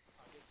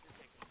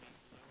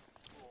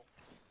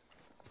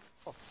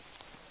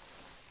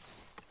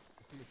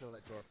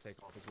 Let Dorf take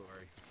all the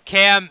glory.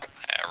 Cam.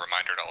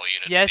 Reminder to all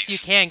units. Yes, you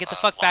can. Get the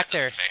fuck back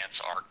there.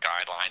 Advance our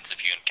guidelines.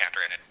 If you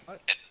encounter a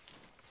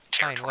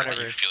territory that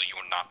you feel you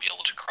will not be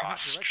able to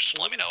cross, just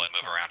let me know and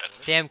move around it.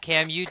 Damn,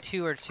 Cam, you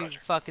two are too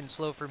fucking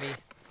slow for me.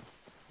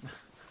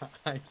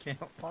 I can't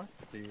walk,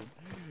 dude.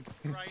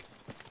 Right.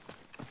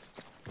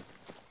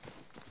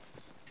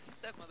 Who's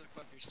that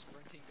motherfucker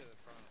sprinting to the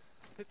front?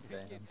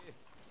 Damn.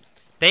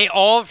 They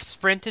all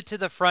sprinted to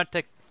the front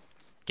to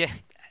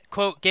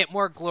get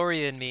more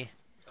glory than me.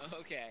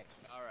 Okay,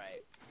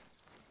 alright.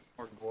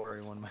 More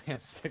glory when my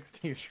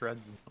M60 shreds.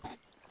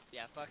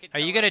 Yeah, fucking. Are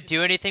you gonna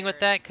do anything with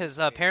that? Cause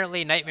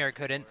apparently Nightmare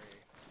couldn't.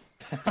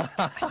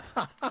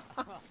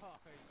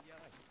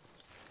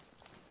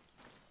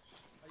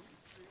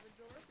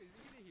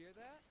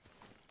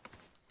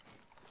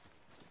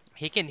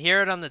 He can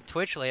hear it on the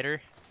Twitch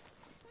later.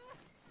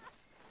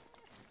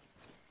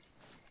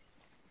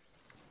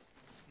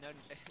 No,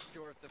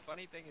 Dorf, the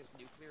funny thing is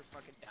Nuclear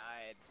fucking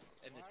died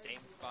in the same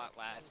spot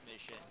last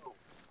mission.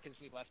 Because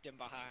we left him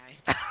behind.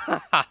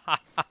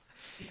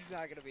 He's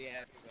not gonna be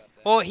happy about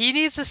that. Well, he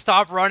needs to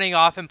stop running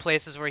off in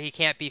places where he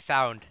can't be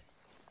found.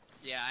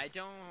 Yeah, I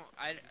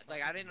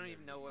didn't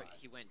even know what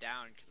he went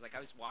down. Because, like, I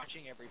was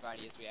watching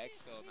everybody as we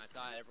exfilled, and I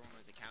thought everyone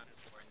was accounted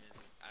for, and then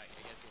I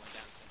guess he went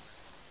down somewhere.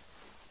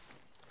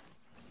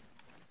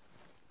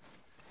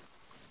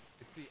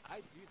 See, I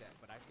do that,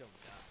 but I don't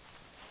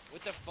die.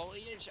 With the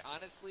foliage,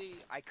 honestly,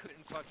 I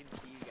couldn't fucking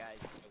see you guys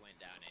if I went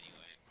down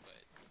anyway, but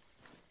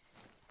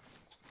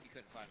you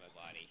couldn't find my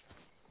body.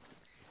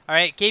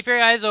 Alright, keep your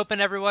eyes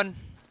open, everyone.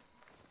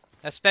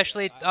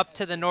 Especially up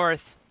to the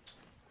north.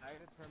 I had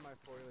to turn my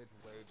foliage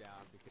way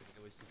down because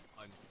it was just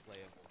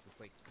unplayable. Just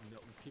like, no,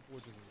 people were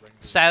just running.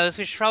 Silas,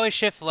 we should probably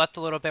shift left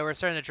a little bit. We're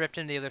starting to drift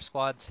into the other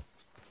squads.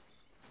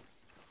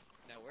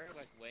 No, we're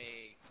like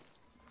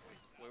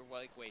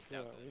way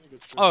south.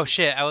 Oh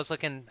shit, I was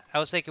thinking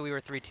we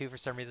were 3-2 for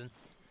some reason.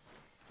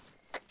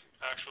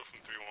 Actual from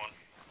 3-1.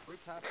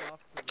 pass off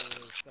to the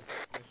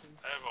separate mission?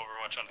 I have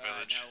Overwatch on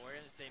Village. No, we're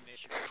in the same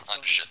mission.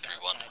 Understood,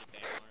 3-1.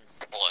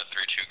 We'll let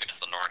 3-2 get to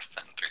the north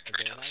and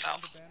 3-3 to the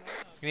south.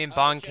 You mean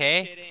Bon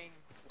K? Kidding.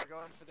 We're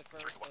going for the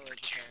first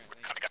village,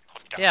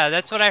 apparently. Yeah,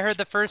 that's what I heard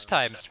the first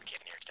time.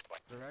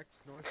 Direct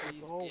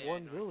northeast. Oh,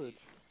 one village.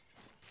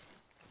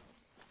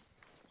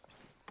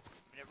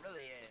 I mean, it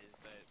really is,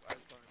 but I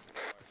was going for the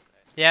far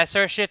side. Yeah,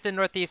 start shifting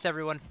northeast,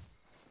 everyone.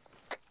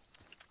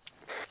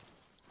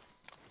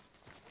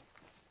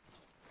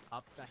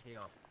 Up the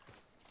hill.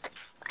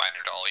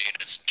 Reminder to all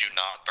units, do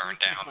not burn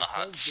down the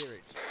huts.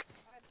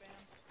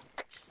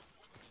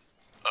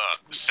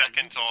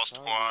 Second to all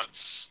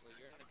squads.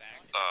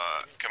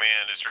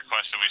 Command is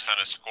requested we send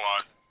a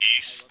squad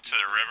east to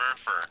the river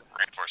for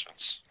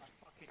reinforcements.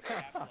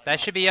 That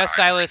should be us,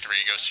 Silas. 3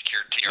 go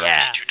secure TRC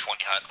Yeah.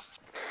 220 hut.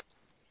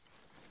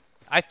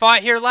 I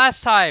fought here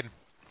last time.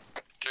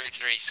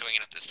 3-3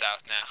 swinging to the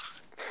south now.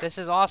 This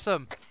is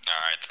awesome.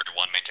 Alright,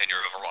 3-1, maintain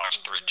your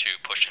overwatch.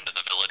 3-2, push into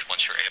the village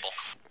once you're able.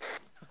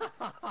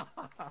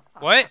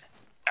 What?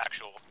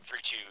 Actual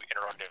 3-2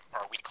 interrogative.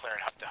 Are we clearing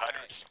hut to hut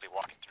or just simply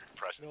walking through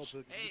presence?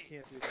 No, but you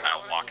can't do that.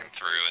 Not walking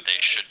through, they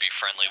should be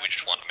friendly, we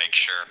just want to make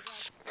sure.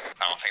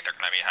 I don't think they're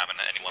going to be having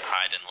anyone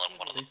hide in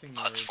one of the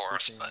huts for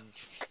us, but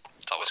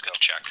it's always good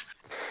to check.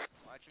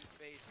 Watch your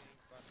spacing,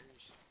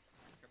 fuckers.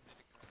 Coming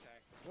into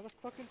contact. What a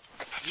fucking...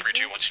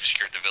 3-2, once you've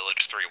secured the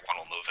village, 3-1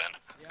 will move in.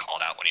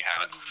 Call it out when you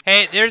have it.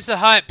 Hey, there's the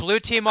hut. Blue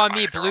team on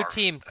me. Blue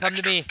team, come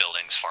to me.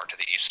 Buildings far to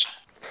the east.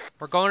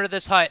 We're going to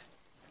this hut.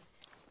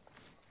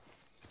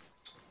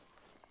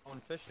 On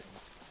fishing.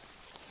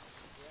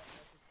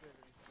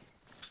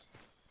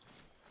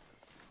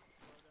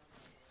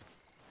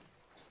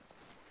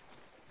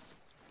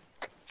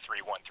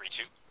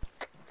 3-1-3-2.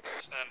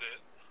 Send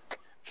it.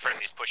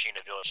 Friendly's pushing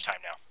into village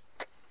time now.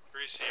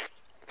 Received.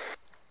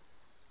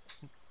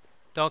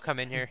 Don't come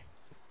in here.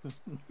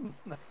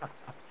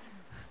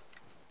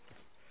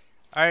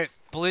 Alright,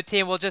 blue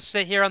team, we'll just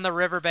sit here on the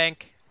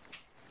riverbank.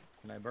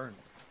 Can I burn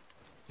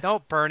it?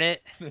 Don't burn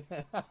it.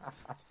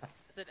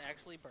 Does it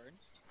actually burn?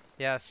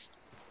 Yes.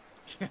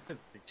 Yes,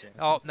 it can.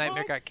 Oh,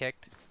 Nightmare got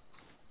kicked.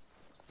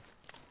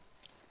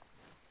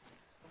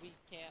 We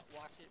can't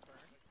watch it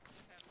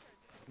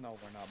burn. No,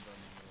 we're not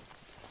burning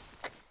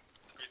it.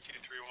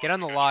 3-2-3-1. Get on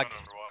the log.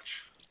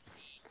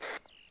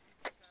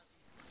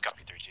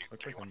 Copy 3-2.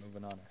 Looks like we're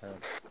moving on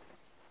ahead.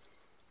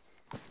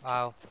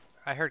 Wow.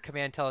 I heard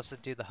command tell us to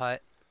do the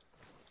hut.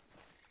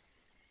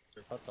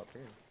 There's huts up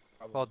here.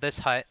 Probably. Well, this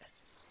hut.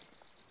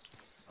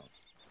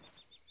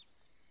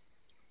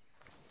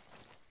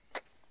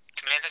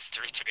 Command is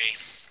 3-3.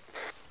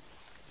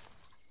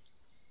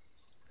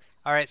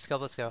 Alright,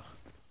 Scope, let's go.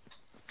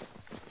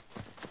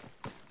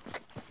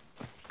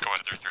 Go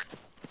ahead, 3-3.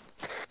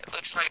 It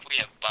looks like we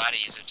have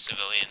bodies of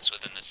civilians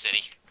within the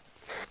city.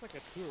 It's like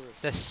a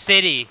tourist. The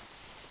city.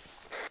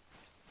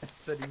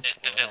 The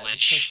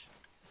village.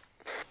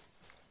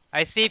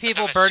 I see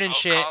people Some burning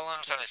smoke shit.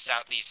 columns on the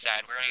southeast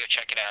side. We're gonna go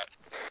check it out.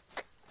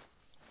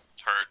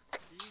 Heard.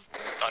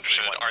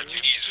 Understood. Are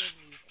these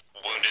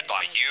wounded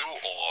by you,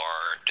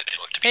 or did they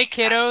look to be Hey,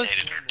 kiddos.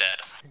 assassinated or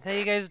dead? How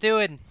you guys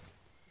doing?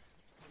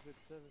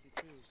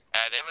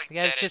 They look You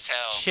guys dead just as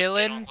hell.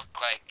 chilling? They don't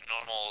look like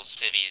normal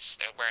cities.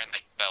 They're wearing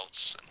like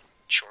belts and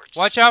shorts.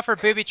 Watch out for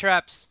booby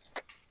traps.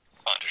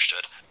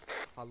 Understood.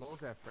 Hello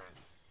there, friend.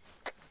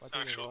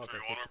 Actual 3-1,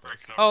 we're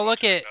breaking up. Oh,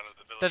 look at Out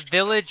of the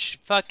village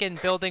fucking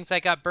buildings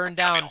that got burned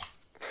down.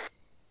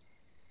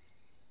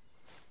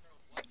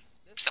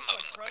 Some of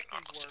them look like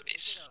normal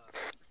cities.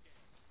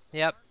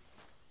 Yep.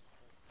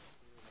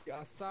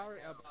 Yeah, sorry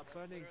about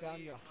burning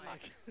down your hut.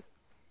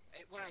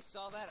 When I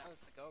saw that, I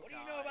was like, oh, What do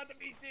you know about the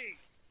BC?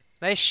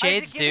 Nice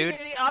shades, dude.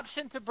 The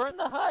option to burn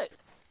the hut.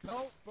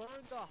 Don't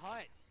burn the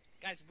hut.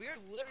 Guys, we're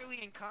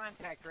literally in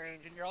contact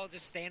range, and you're all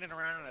just standing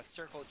around in a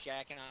circle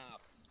jacking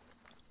off.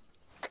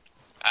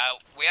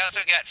 We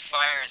also got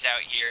fires out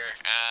here.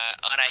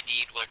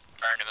 UnID'd would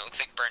burn them. It looks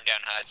like burned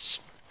down huts.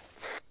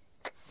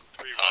 3-1.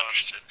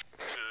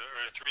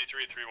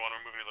 3-3-3-1,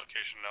 we're moving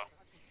location now.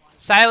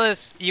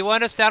 Silas, you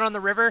want us down on the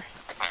river?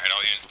 Alright,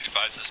 all units be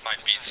advised, this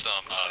might be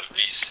some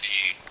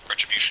VC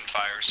retribution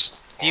fires.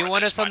 Do you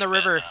want us on the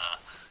river?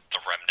 The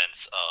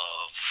remnants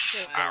of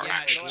our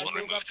actions when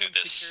we moved through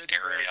this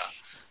area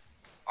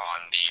on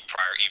the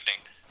prior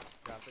evening.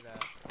 Copy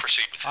that.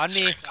 Proceed with On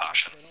me. extreme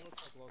caution. They don't look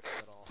like locals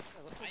at all.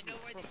 I know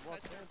why these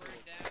huts are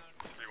burned down.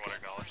 3-1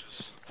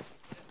 acknowledges.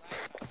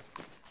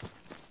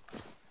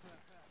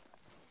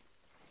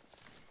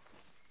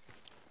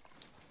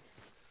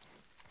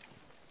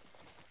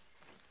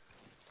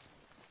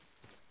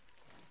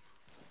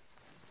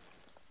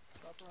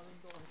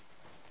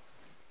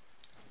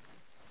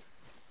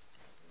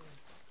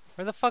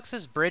 Where the fuck's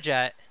this bridge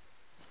at?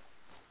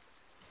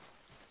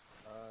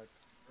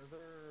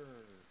 Further.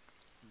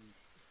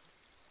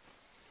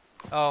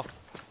 Oh,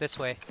 this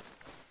way.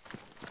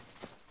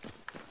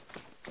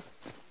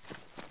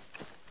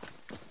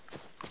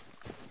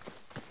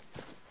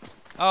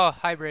 Oh,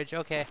 high bridge,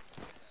 okay.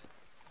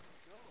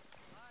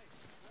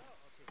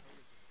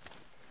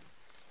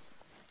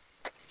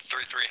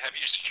 3-3, have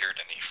you secured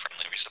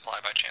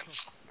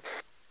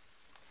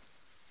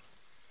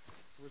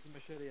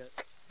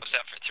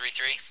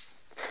 3-3.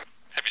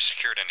 Have you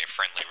secured any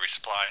friendly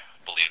resupply?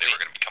 Believe they were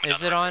going to be coming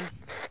Is it on?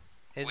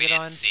 Is we it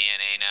didn't on? see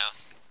NA now.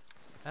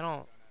 I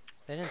don't.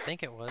 I didn't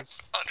think it was.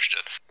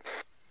 Understood.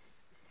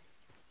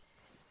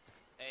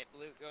 Hey,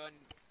 Blue, go and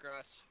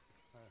cross.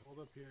 Alright, hold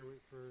up here,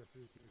 wait for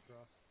 3-2 to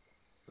cross.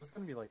 This is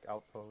gonna be like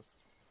outpost.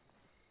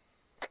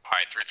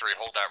 Alright, 3-3,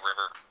 hold that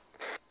river.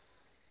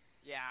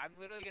 Yeah, I'm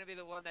literally gonna be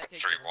the one that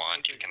takes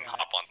 3-1, you can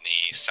hop on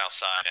the south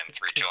side, and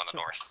 3-2 on the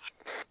north.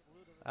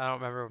 I don't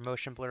remember what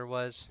motion blur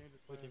was.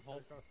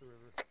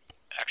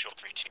 Actual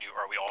 3-2,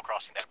 are we all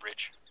crossing that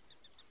bridge?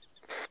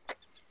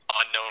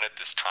 Unknown at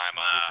this time.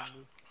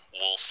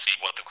 We'll see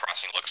what the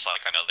crossing looks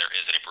like. I know there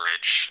is a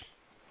bridge.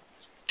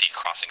 The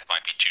crossings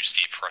might be too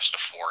steep for us to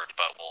ford,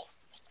 but we'll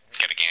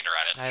get a gander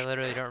at it. I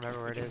literally don't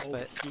remember where it is,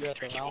 but...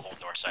 3-2 will hold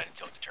north side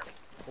until determined.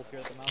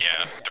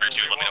 Yeah,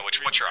 3-2, let me know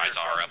what your eyes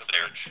are up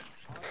there.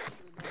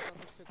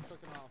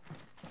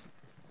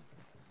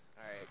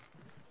 Alright.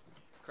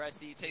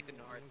 Krusty, you take the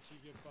north.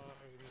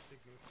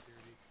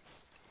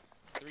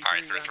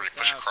 Alright, 3-3,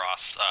 push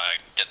across,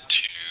 get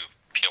to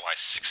POI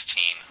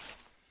 16.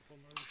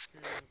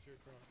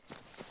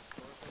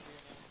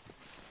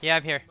 Yeah,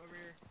 I'm here.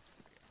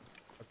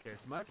 Okay,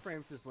 so my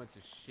frames just went to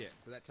shit,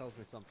 so that tells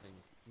me something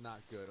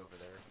not good over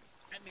there.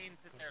 That means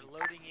that they're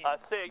loading in.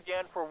 Say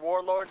again for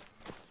Warlord.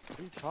 What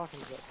are you talking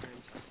about,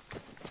 friends?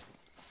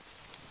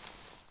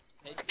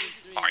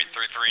 Alright,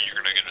 3-3, you're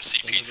gonna go to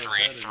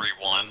CP3,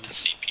 3-1 to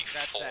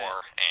CP4,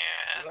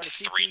 and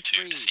 3-2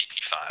 to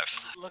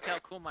CP5. Look how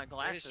cool my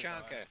glasses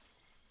are.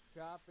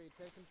 Copy,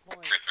 taking point.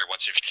 3-3,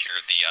 once you've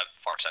secured the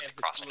far side of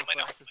the crossing, let me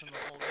know.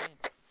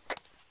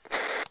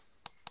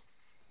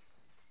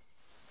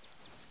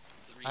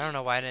 I don't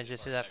know why I didn't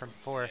just do that from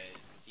before.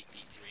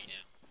 CP3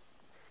 now.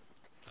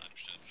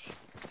 Understood.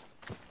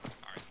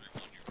 Alright,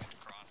 3-1, you're going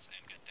to cross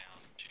and get down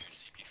to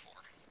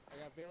CP4. I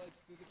got village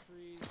through the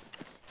trees.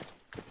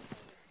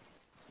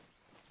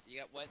 You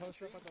got what? Post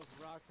up on those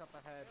rocks up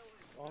ahead.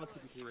 On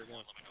CP3 right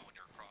now. Let me know when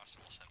you're across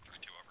and we'll send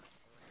 3-2 over.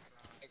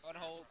 Hey, go and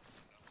hold.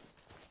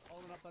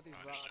 Holding up on these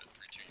rocks.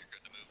 3-2, you're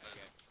good to move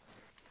then.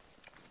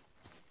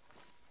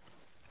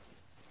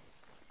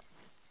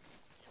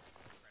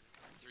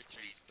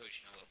 3-3 is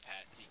pushing a little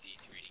past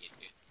CP3 to get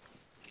good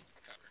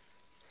cover.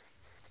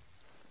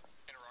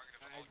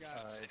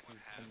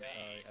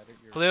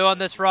 Blue on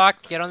this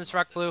rock. Get on this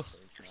rock, Blue. 3-3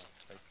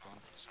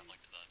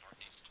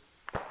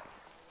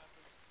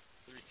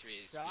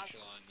 is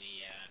visual on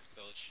the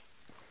village.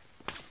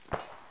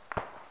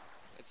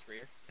 It's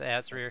rear. Yeah,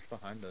 it's rear.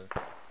 Behind us.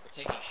 We're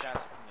taking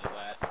shots from the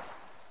west.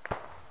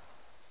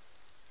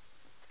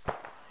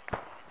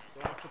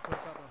 Don't have to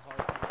push up on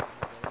hard.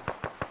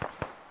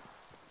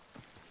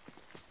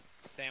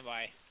 Stand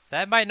by.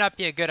 That might not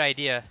be a good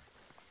idea.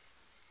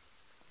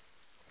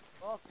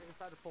 Well, if they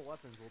decide to pull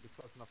weapons, we'll be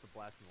close enough to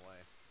blast them away.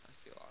 I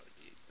see a lot of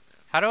these in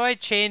there. How do I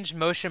change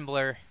motion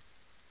blur?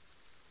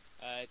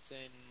 It's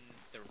in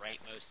the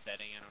rightmost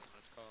setting. I don't know what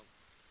it's called.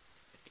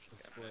 I think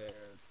Square,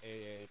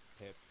 AA,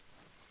 hip.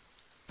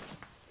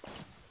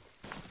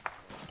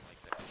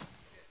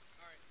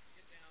 Alright,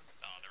 get down.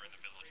 Oh, they're in the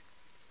village.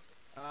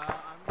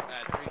 I'm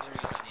gonna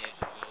 3-3 is on the edge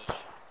of the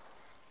village.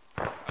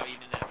 Oh,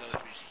 even that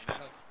village we just came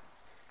out of?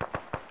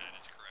 That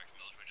is correct.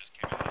 Village we just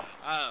came out of.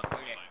 Oh,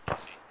 okay.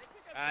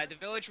 The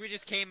village we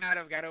just came out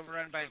of got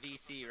overrun by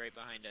VC right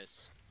behind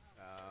us.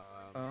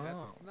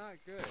 That's not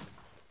good.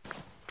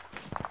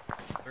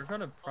 They're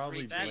gonna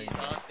probably blame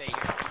so I'll stay here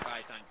and keep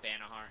eyes on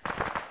Banahar.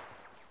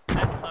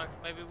 That sucks.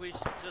 Maybe we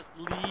should just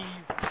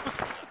leave.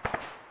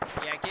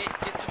 Yeah,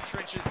 get some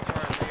trenches to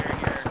our rear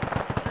here.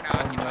 We're gonna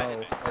occupy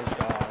this position. Oh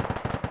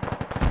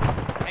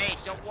god. Hey,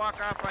 don't walk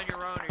off on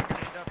your own or you're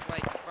gonna end up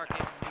like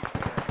fucking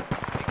nuclear.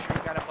 Make sure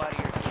you got a buddy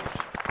or two.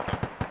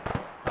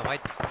 Oh, my...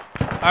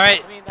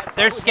 Alright,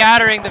 they're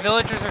scattering. The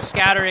villagers are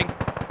scattering.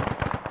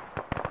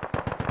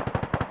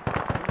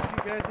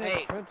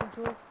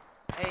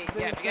 Hey,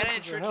 yeah, if you got an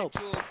entrenching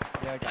tool,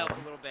 help a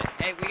little bit.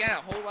 Hey, we got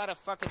a whole lot of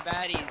fucking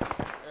baddies,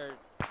 or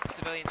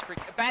civilians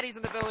baddies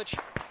in the village.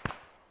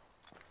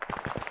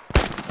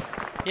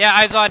 Yeah,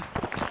 eyes on.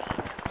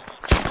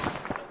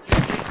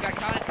 He's got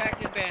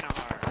contact in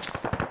Banahar.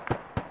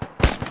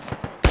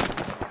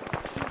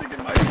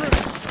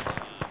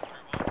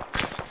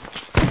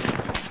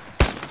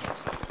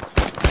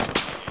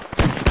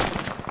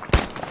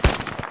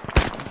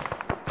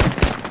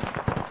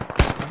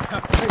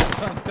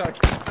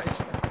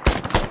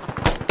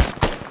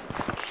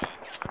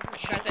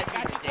 Shut that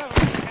dude to dicks.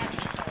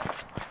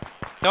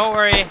 Don't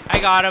worry, I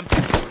got him.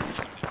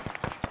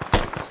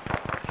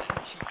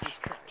 Jesus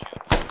Christ.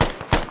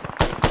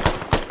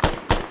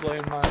 Play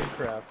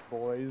Minecraft,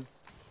 boys.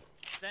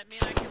 Does that mean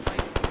I can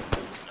like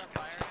build stuff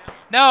higher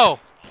No!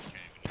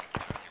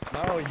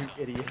 now? No, you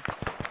idiots.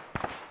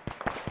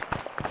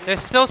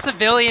 There's still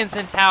civilians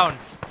in town.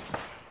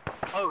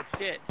 Oh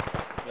shit.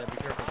 Yeah, be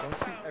careful. Don't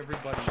shoot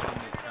everybody in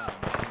the town.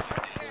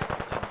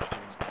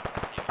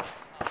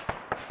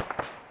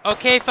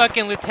 Okay,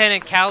 fucking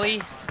Lieutenant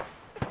Callie.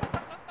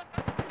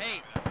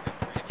 Hey,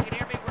 if you can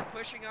hear me, we're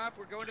pushing off.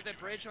 We're going to the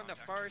bridge on the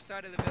far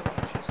side of the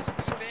village. Just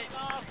speed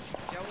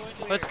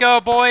Let's go,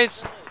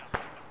 boys.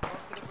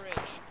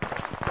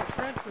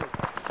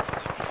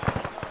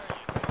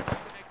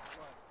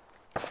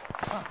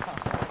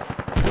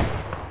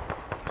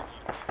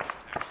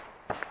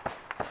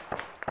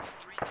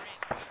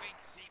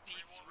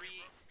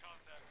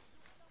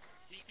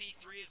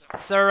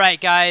 It's alright,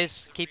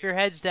 guys. Keep your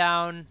heads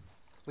down.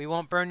 We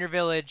won't burn your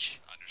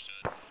village.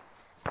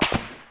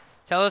 Understood.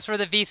 Tell us where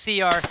the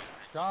VC are.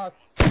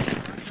 Shots.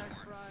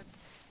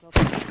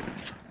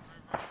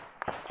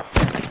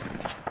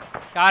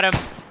 Got him.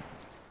 There's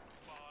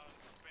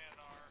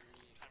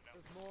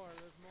more.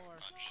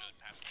 Understood.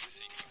 Pass the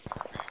CP4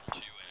 for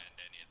you and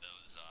any of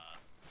those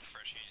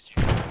freshies you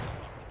can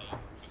come off the boat.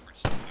 Over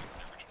to the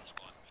original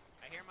squad.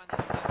 I hear him on the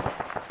other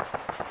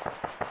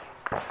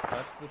side.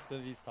 That's the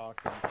city's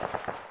talking.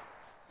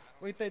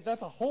 Wait,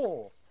 that's a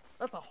hole.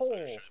 That's a hole.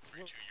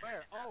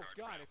 Where? Oh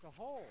god, it's a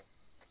hole.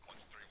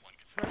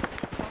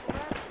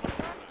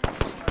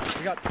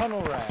 We got tunnel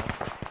rats.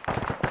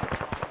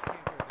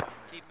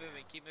 Keep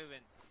moving.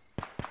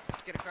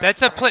 Let's get across.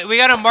 That's a we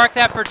gotta mark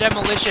that for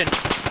demolition.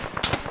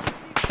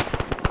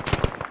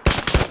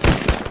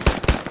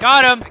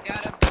 Got him. I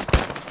got him.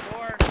 There's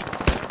more.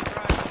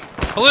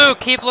 Blue,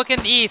 keep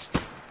looking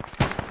east.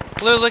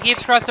 Blue, look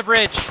east across the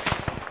bridge.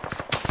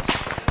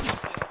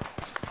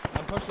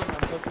 I'm pushing.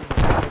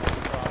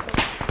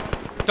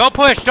 Don't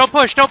push. Don't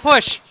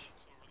push.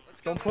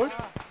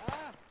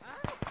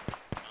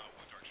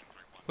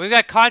 We've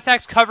got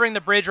contacts covering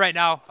the bridge right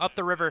now, up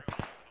the river.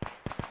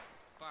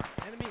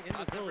 Enemy in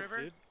the village,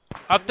 dude.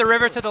 Up the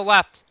river to the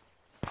left.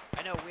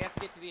 I know, we have to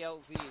get to the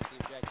LZ, is the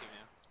objective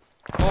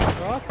now.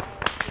 Cross.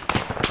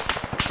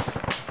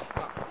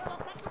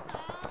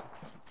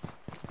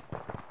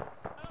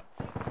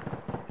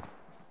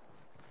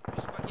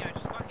 Just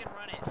fucking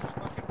run it.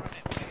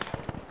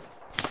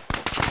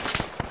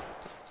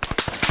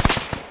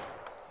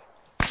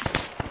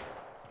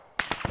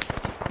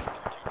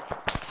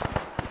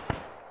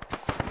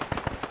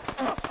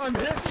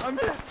 I'm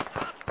hit.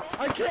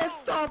 I can't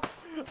stop.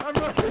 I'm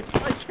running.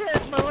 I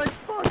can't. My leg's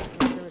fucked.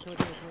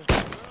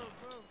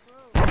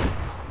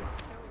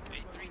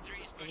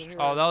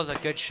 Oh, that was a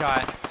good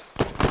shot.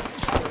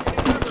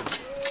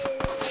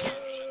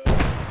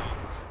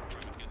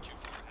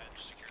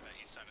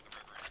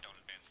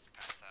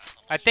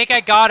 I think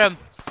I got him.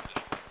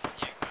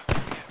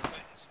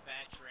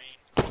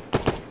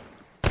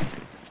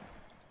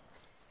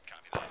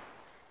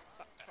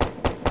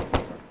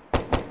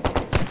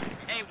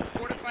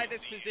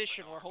 This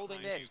position. We're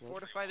holding this.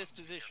 Fortify this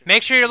position.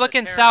 Make sure you're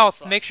looking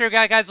south. Make sure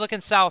guys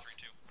looking south.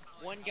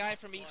 One guy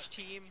from each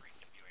team.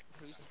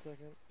 Who's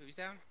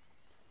down?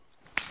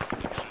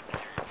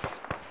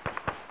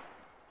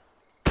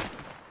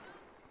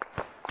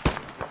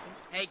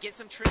 Hey, get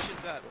some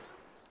trenches up.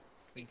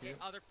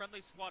 Other friendly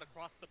squad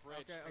across the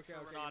bridge. Okay.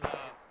 We're not,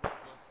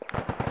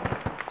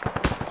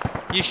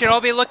 You should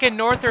all be looking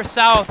north or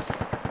south.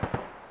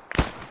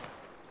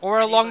 Or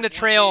along the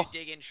trail.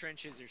 Dig in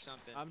trenches or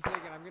something. I'm gonna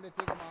dig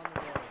them on the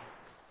road.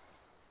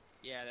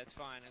 Yeah, that's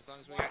fine, as long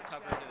as we got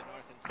cover to the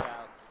north and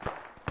south.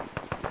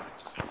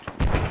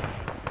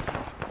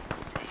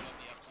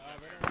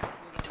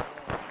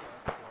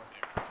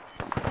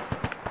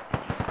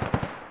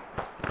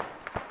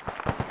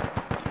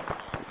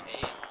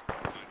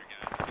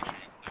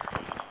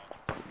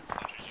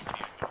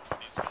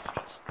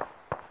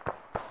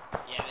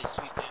 Yeah, they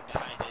sweep in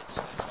behind us,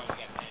 that's why we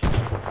got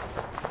managed.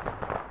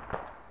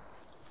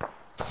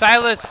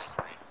 Silas.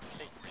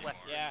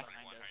 Yeah.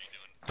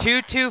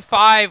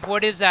 225,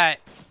 what is that?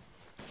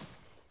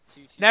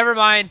 Never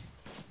mind.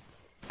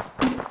 The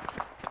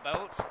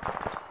boat?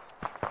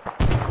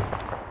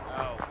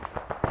 Oh.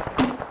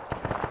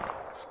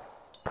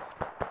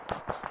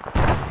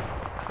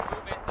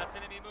 That's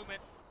enemy movement.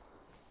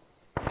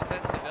 Is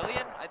that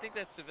civilian? I think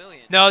that's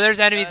civilian. No, there's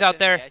enemies out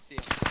there. I see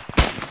him.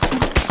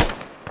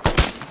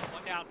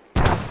 One down.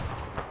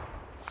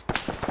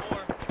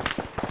 4.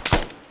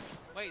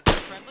 Wait, is that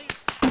friendly?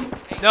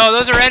 Hey, No,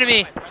 those are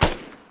enemy.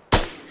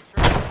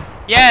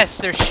 Yes,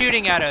 they're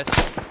shooting at us.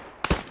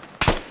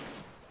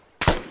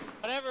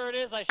 Whatever it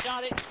is, I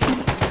shot it.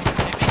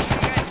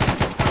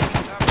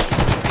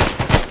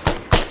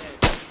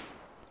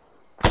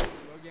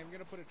 I'm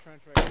gonna put a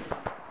trench right here.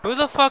 Who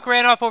the fuck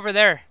ran off over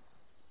there?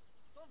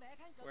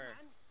 Where?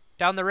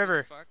 Down the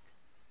river. Fuck?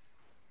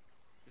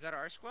 Is that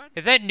our squad?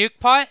 Is that Nuke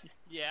Pot?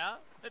 Yeah,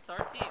 it's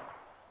our team.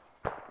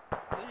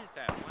 Who is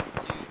that? 1,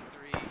 2,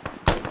 3.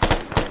 5,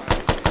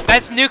 6,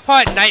 That's 7, Nuke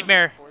Pot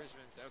Nightmare.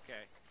 Reinforcements, okay.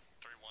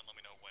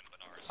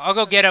 I'll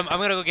go get him. I'm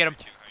gonna go get him.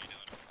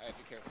 Alright,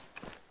 be careful.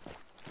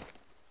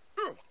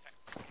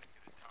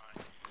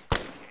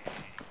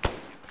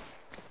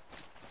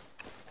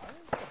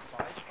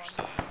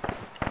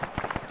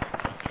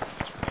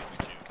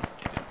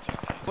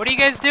 What are you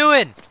guys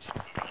doing?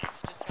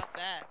 Just got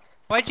back.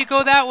 Why'd you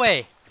go that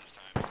way?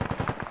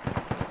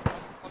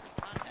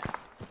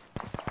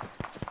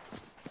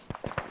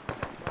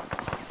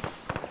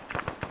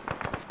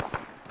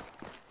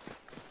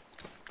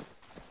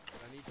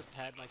 I need to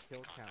pad my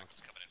kill count.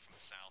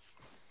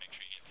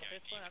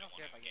 this point, I don't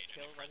care if I get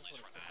killed. I just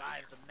want to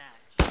survive the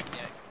match.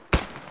 Yeah.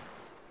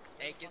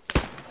 Hey, get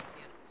some.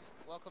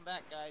 Welcome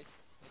back, guys.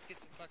 Let's get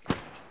some fucking matches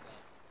up.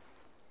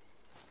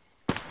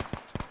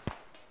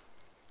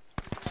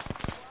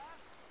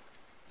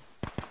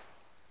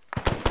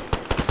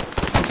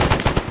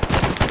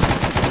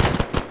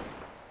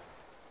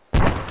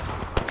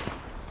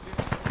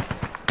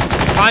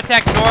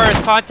 Contact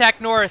north,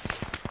 contact north.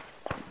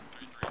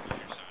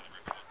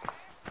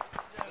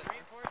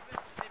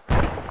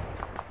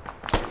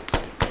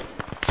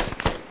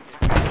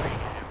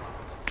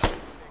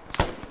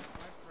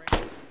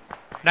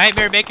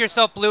 Nightmare, make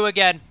yourself blue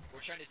again. We're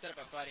trying to set up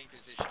a fighting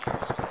position here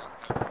so we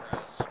don't cover for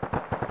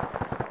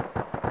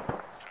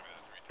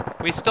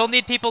us. We still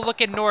need people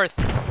looking north.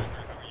 Yeah,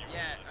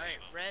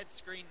 alright, red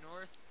screen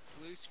north,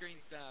 blue screen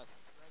south.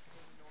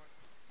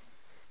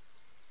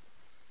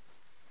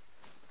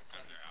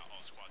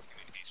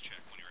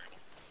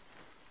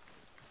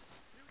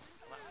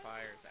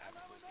 Fire is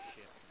absolutely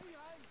shit.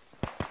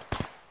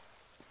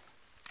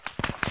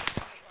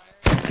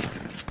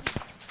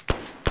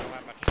 Don't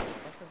have much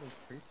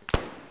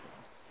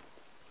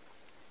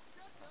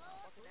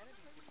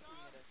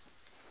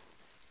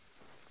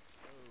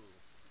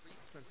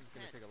This is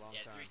gonna take a long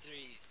time. 3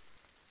 threes.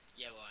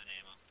 Yellow on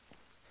ammo.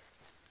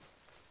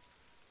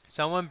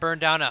 Someone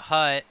burned down a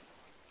hut.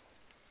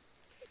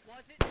 It might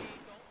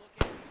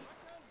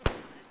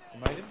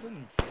have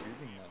been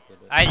shooting that,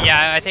 did it?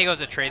 Yeah, I think it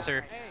was a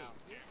tracer. Hey,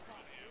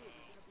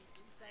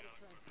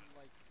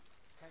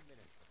 10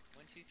 minutes.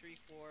 1, 2, 3,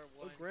 4,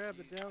 1. Oh, grab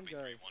the down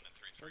guy.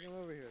 Bring him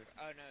over here.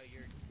 Oh no,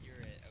 you're it.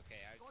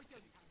 Okay, I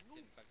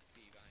didn't fucking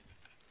see you behind me.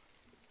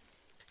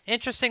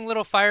 Interesting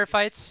little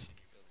firefights.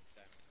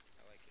 I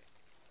like it.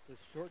 The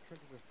short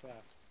trenches are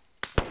fast.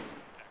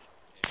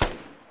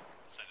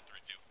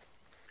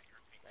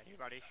 Is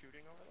anybody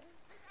shooting over there?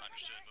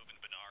 Understood. Moving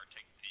to Bernard,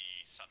 take the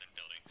southern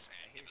buildings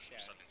and give them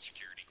southern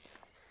security.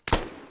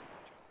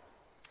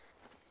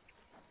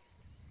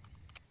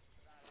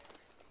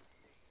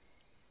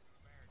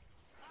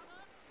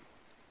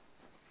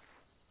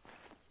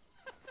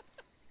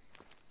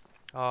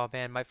 Oh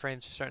man, my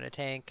frames are starting to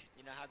tank.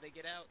 You know how they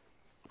get out?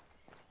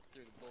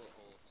 Through the bullet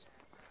holes.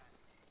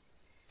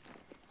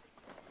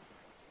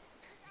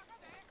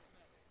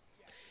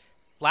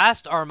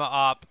 Last Arma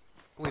op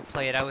we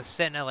played, I was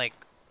sitting at like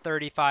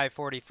 35,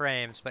 40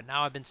 frames, but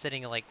now I've been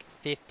sitting at like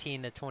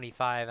 15 to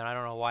 25, and I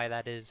don't know why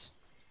that is.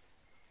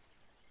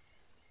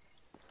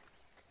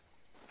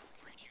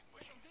 We're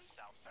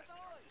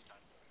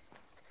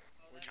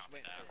just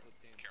waiting for a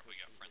platoon. Careful, we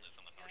got friendlies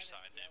on the north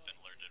side. They've been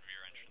alerted of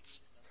your entrance.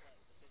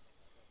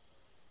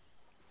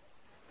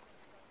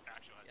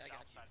 Actually, the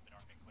south side's been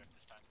arming clear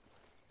this time.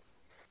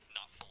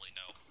 Not fully,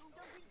 no.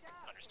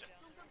 Understood.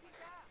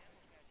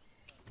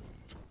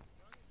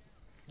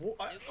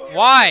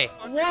 Why?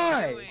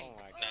 Why?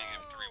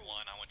 Negative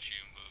 3-1, I want you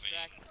moving,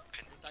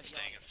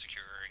 staying and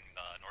securing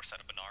the north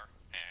side of Benar,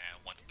 and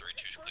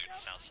 1-3-2 is clear to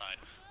the south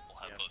side. We'll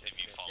have both of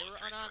you follow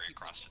 3-3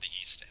 across to the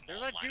east, and There's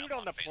we'll a line dude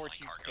up on the phase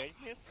porch, line you cargo.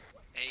 genius.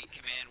 Hey,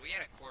 command, we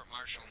had a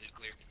court-martial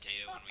nuclear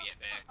potato when we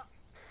get back.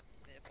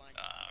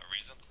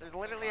 Reason? There's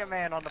literally a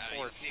man on the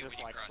You'll porch see it just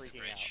when you like cross the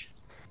freaking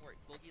out.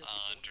 bridge.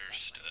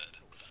 Understood.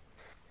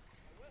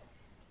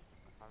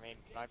 I mean,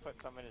 can I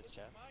put some in his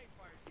chest?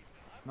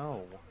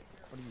 No.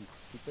 What are you,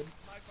 stupid?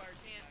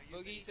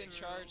 Boogie's in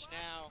charge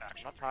now.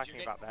 I'm not talking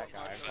about that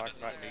guy, I'm talking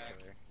about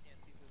nuclear.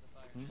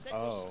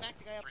 Oh. I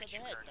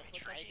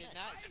did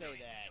not say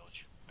that.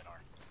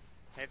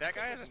 Hey, that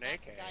guy has an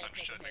AK.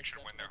 Understood. Make sure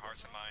to win their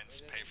hearts and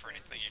minds. Pay for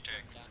anything you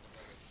take.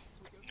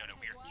 No,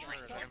 we're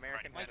An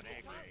American has an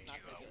AK.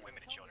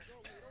 Women and children.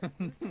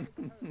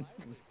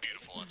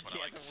 Beautiful, that's what I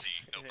like to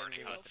see. No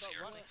burning huts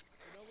here.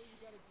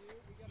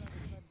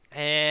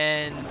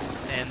 And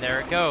there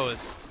it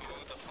goes.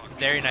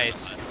 Very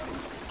nice.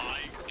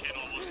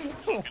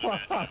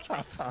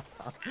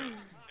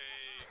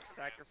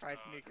 Sacrifice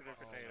nuclear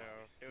potato.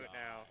 Do it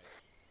now.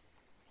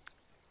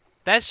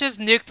 That's just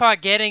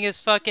Nukepot getting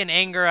his fucking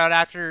anger out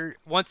after,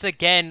 once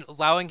again,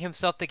 allowing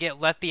himself to get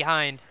left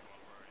behind.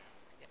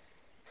 Yes.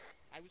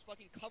 I was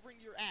fucking covering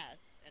your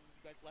ass, and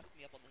you guys left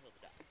me up on the hill to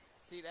die.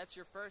 See, that's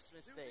your first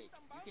mistake.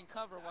 You can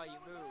cover while you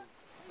move,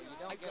 but you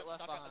don't get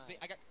left behind.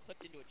 I got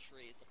clipped into a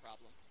tree is the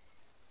problem.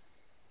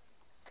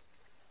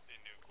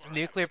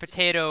 Nuclear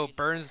potato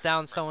burns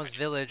down someone's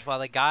village while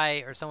the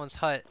guy, or someone's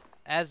hut,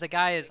 as the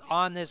guy is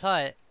on this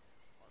hut. I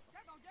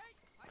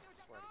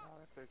swear to God,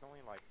 if there's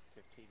only like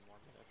 15 more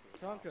minutes of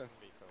this, Tonka. I'm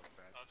gonna be so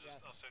upset. I'll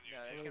send you.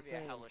 No, there's gonna be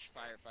a hellish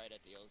firefight at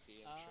the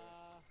LZ, I'm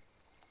sure.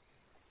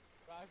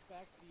 Drive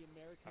back the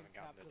American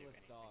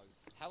capitalist dogs.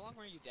 How long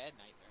were you dead,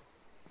 Nightmare?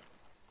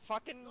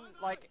 Fucking,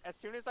 like, as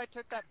soon as I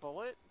took that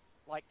bullet,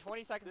 like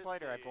 20 seconds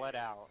later I bled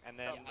out, and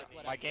then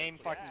my game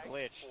fucking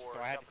glitched,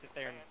 so I had to sit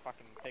there and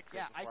fucking fix it.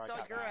 Yeah, I before saw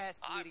got your back. ass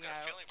bleeding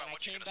out, and I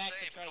came back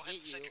to try to get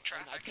you, and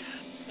I took 2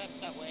 steps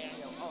that way, and I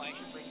go, oh, I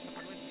should bring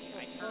someone with me.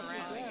 I turn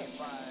around and get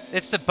by.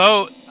 It's the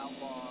boat.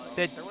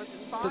 There was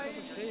 5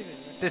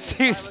 This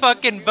dude's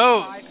fucking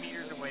boat. 5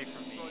 meters away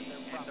from me,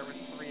 and there was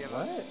 3 of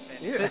us just What?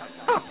 standing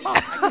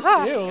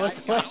Ew,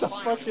 what the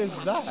fuck is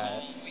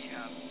that?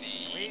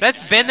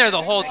 That's been there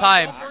the whole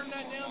time.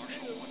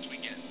 Once we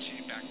get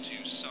back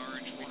to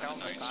Sarge, we'll have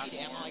a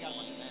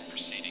nice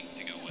proceeding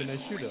to go Can I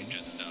shoot him?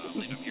 just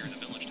leave him here in the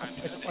village time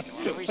to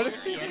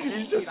stay.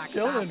 He's just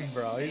chilling,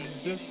 bro.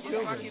 He's just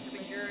chilling. Fucking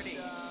security.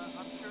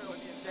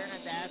 Staring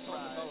at the asshole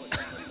of the boat.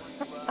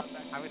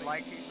 I would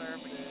like to, sir,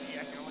 but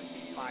I can only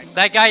see 5.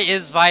 That guy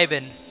is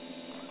vibing.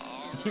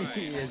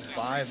 He is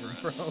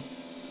vibing, bro.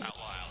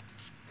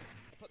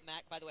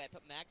 By the way, I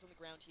put mags on the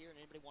ground here, and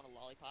anybody want a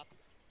lollipop?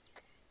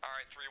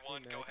 Alright,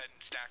 3-1, go ahead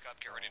and stack up,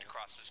 get ready to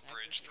cross this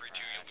bridge.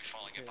 3-2, you'll be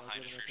falling in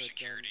behind us for your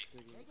security.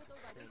 3-3,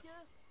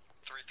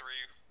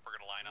 we're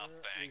gonna line up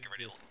and get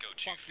ready to go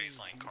to phase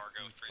line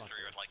cargo. 3-3,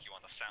 I'd like you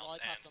on the south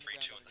end,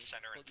 3-2 in the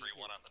center, and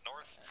 3-1 on the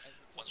north.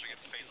 Once we get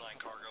to phase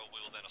line cargo, we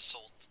will then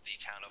assault the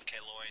town of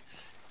Kaloy.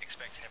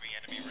 Expect heavy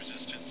enemy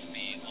resistance.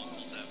 The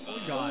locals have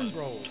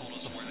told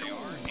us where they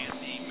are, and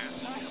the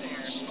massive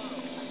pillars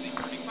from the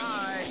burning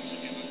village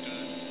give a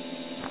good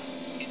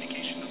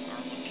indication of our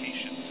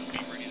location, so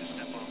be ready to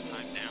step off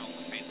time now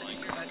for phase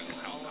line cargo.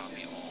 I'll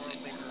copy all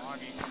in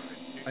order.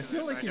 I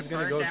feel like he's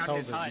gonna go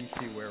tell the DC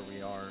where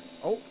we are.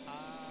 Oh.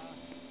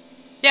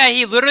 Yeah,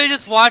 he literally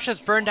just watched us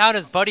burn down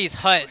his buddy's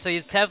hut, so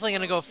he's definitely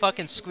gonna go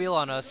fucking squeal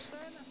on us.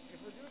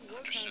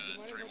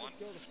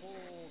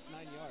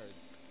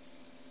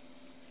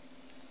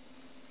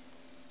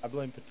 I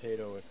blame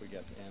Potato if we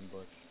get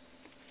ambushed.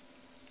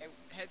 Hey,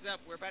 heads up,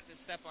 we're about to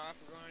step off.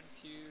 We're going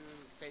to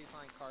phase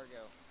line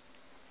cargo.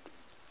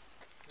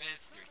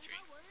 Miss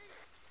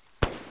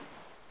 3-3.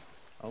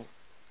 Oh.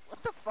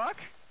 What the fuck?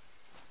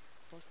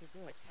 I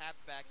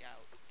tabbed back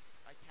out.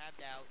 I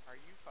tabbed out. Are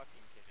you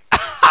fucking kidding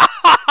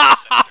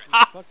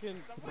Fucking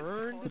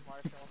burned.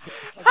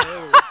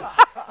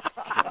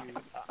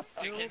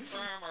 To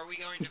confirm, are we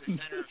going to the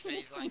center of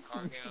phase line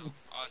cargo?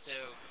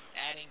 Also,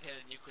 adding to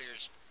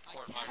nuclear's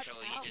court-martial,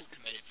 he just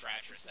committed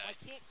fratricide. I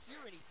can't hear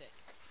anything.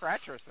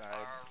 Fratricide?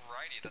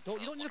 Alrighty, that's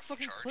You don't need to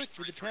fucking click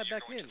with the tab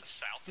back in.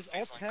 Just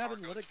alt tab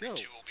and let it go.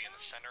 3-2 will be in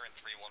the center, and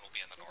 3-1 will be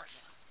in the north.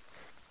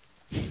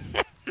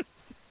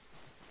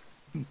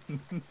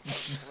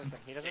 Listen,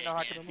 he doesn't know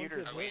how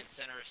computers Are we in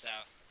center or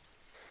south?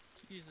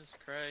 Jesus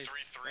Christ.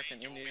 3-3,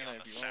 Fucking Indiana,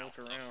 if you wanna look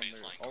around,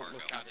 their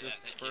outlook is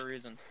just for a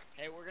reason.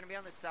 Hey, we're gonna be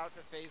on the south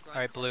of phase line.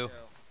 Alright, Blue.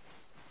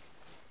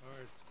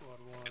 Alright, squad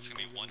 1. It's gonna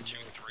be 1, 2,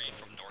 3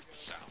 from north to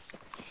south.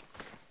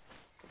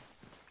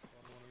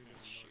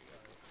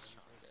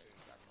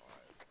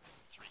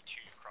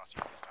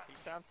 He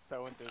sounds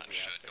so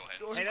enthusiastic.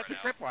 Hey, that's a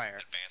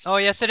tripwire. Oh,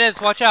 yes it is.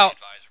 Watch out.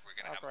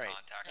 Oh, great.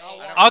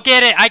 I'll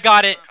get it. I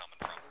got it.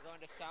 We're going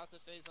to south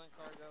of phase line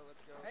cargo.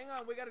 Let's go. Hang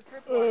on, we got a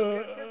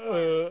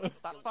tripwire.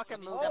 Stop fucking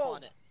moving. Step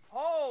on it.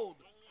 Hold!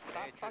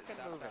 Stop fucking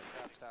moving.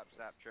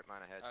 Stop. Trip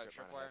mine ahead.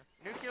 Tripwire.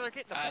 Nuclear,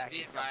 get in the back.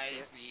 Be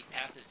advised, the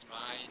path is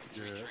mine.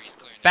 3-3 is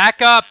clearing.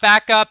 Back up.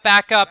 Back up.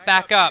 Back up.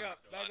 Back up.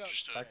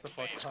 Back the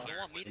fuck up. Am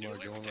I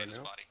going right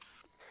now?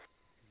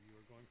 You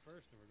are going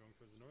first, and we're going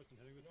towards the north and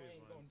heading to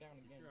phase line.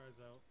 Keep your eyes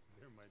out.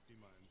 There might be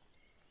mines.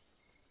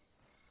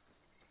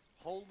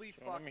 Holy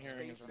fuck,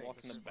 Stacy.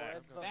 Walk in the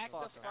back. Back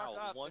the fuck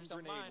up. One There's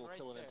a grenade mine will right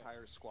kill an there.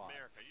 entire squad.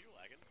 America, you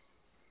lagging?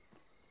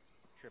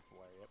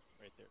 Tripwire, yep,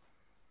 right there.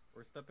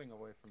 We're stepping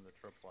away from the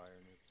tripwire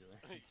nuclear.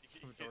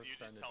 You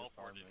just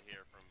teleported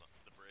here from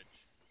the bridge.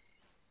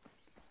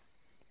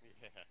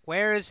 Yeah.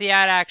 Where is the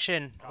ad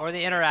action or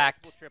the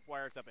interact?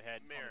 Tripwires up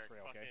ahead. Merrick,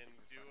 fucking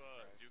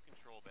do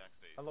control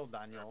backstage. Hello,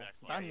 Daniel.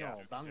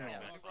 Daniel.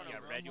 Yeah,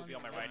 Red, you'll be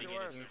on my right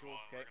again as usual.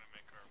 Okay.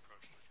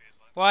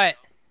 What?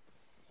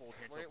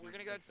 We're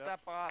gonna go and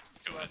step off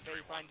to a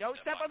phase line. Don't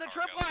step on the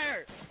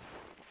tripwire!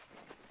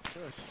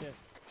 Oh shit.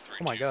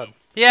 Oh my god.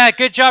 Yeah,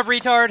 good job,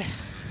 retard.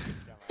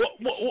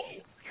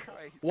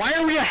 Why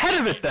are we ahead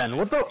of it then?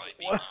 What the?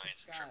 What?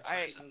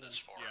 Alright.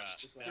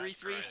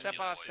 3-3, step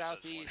off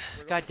southeast.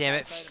 God damn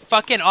it.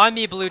 Fucking on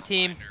me, blue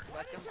team.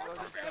 Let them blow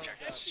themselves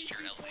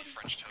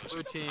up.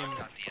 Blue team.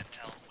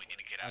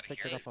 I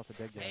picked it up off the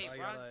dead guy.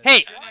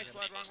 Hey! My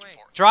squad, wrong way.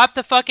 Drop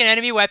the fucking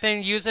enemy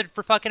weapon, use it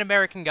for fucking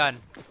American gun.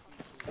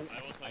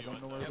 I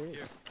don't know where it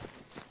is.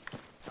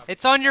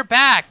 It's on your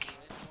back!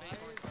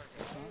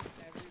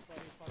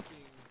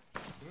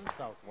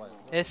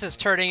 This is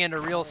turning into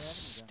real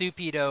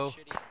stupido.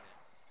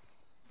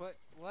 But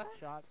what?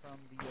 Shot from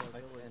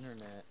the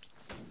internet.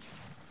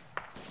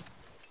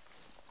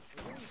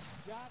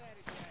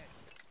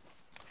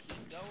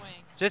 Keep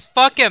going. Just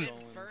fuck him!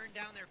 Burn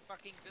down their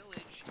fucking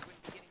village. You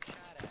wouldn't be getting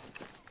shot at.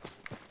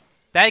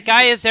 That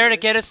guy is there to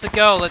get us to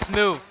go. Let's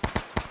move.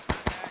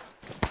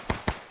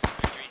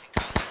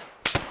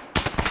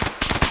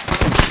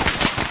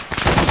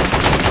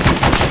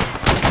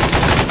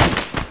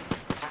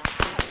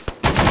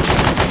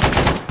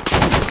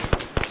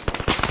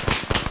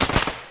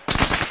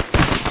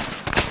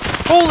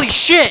 Holy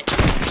shit! Oh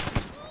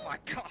my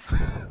god.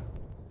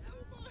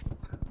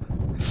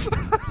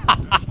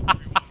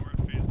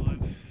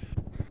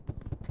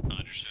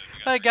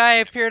 That guy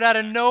appeared out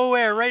of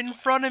nowhere right in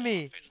front of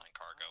me.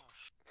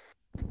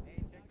 Make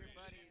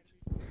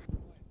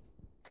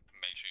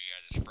sure you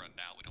guys are spreading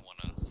out. We don't want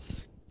to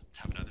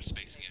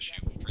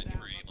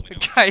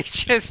guy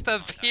just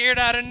appeared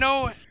out of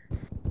nowhere.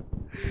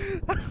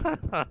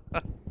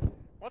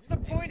 What's the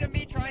point of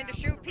me trying to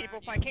shoot people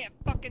if I can't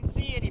fucking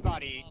see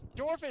anybody?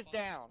 Dorf is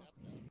down.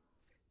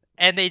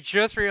 And they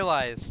just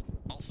realized.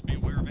 Also be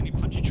aware of any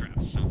punchy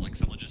traps. Sounds like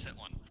someone just hit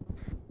one.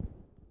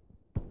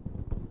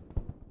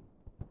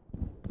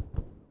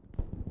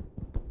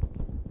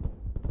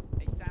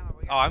 Hey, Silent,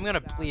 we Oh, I'm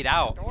gonna bleed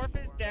out. Dorf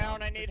is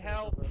down. I need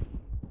help.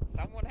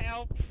 Someone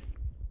help.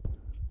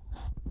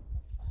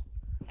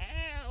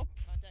 Help.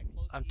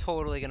 I'm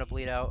totally gonna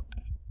bleed out.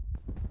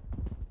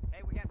 Hey,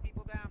 we got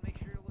people down. Make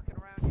sure you're looking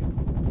around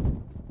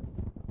you.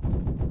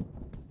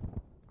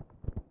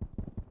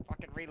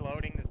 Fucking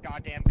reloading this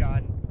goddamn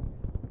gun.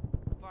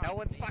 No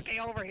one's fucking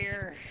over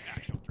here.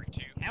 Actual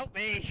 3-2. Help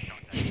me.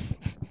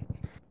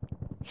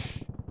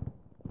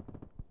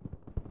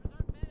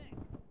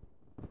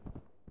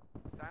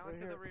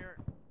 Silence in the rear.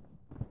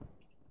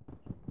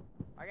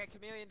 I got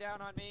Chameleon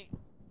down on me.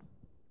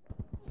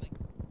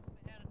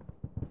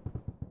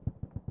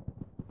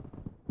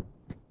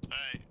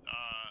 Hey,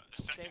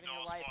 Saving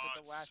your life with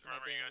the last of my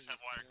remember you guys have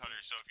wire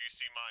cutters, so if you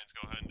see mines,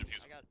 go ahead and defuse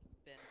them. I got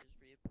bandages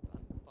for you. I'm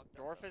fucked up.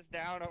 Dorf is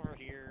down over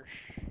here.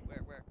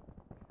 Where?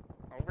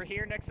 Over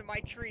here next to my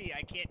tree.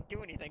 I can't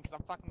do anything because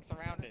I'm fucking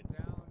surrounded.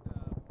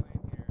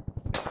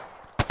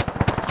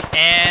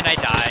 And I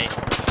died.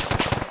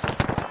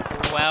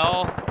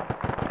 Well,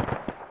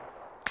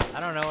 I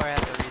don't know where I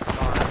have to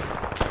respawn.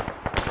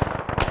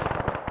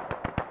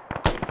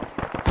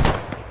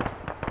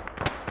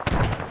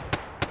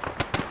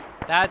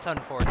 That's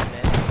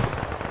unfortunate.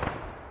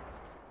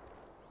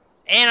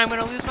 And I'm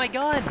gonna lose my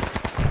gun!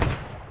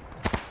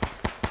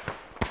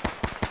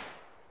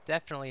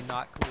 Definitely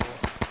not cool.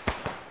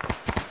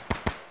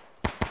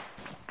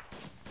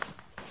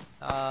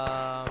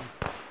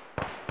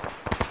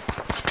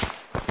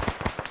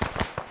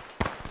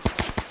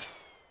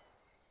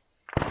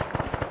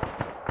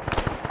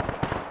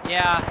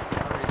 Yeah,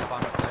 I'll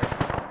respawn up there.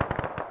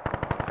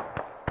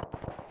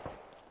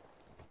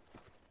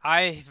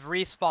 I've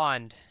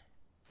respawned.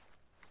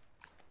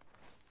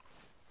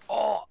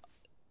 Oh,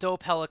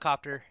 dope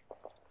helicopter.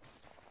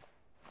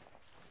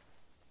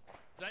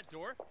 Is that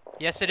Dorf?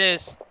 Yes, it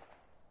is.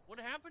 What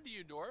happened to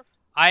you, Dorf?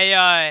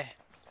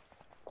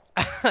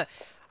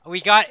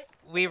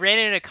 We ran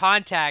into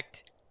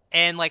contact,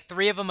 and like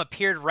 3 of them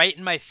appeared right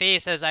in my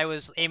face as I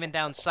was aiming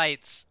down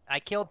sights.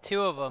 I killed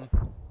 2 of them.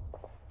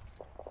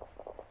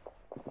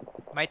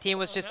 My team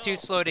was just too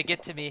slow to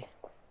get to me.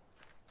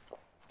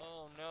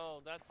 Oh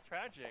no, that's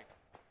tragic.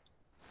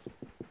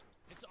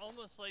 It's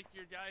almost like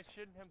your guys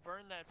shouldn't have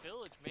burned that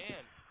village,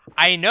 man.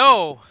 I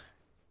know!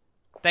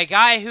 The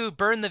guy who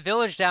burned the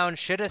village down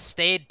should have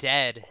stayed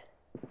dead.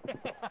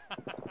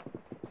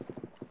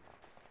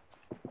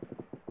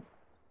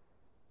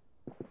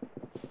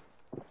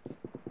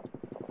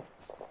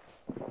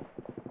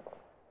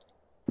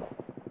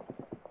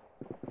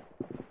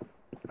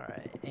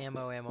 Alright,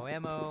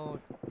 ammo.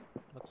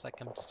 Looks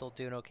like I'm still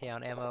doing okay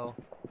on ammo.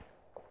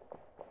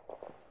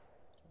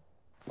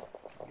 Could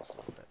use a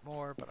little bit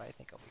more, but I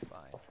think I'll be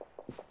fine.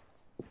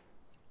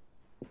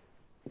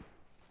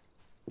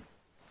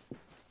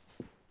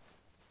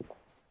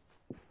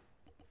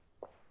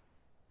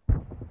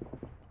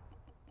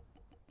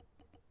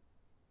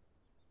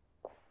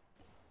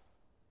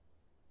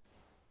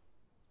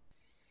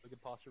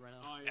 Good posture right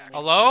now. Oh, yeah.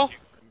 Hello?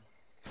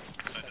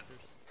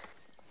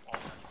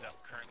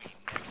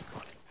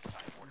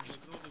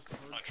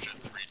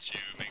 Understood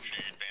 3-2, make sure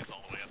you advance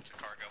all the way up to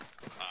cargo.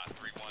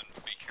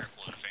 3-1, be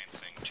careful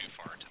advancing too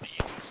far to the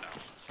east and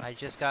south. I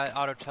just got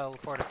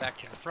auto-teleported back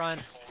to the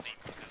front.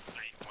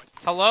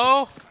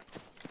 Hello?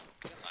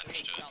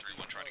 Understood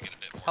 3-1, try to get a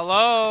bit more.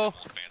 Hello?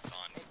 Advance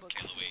on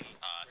K-Louis. 3-3,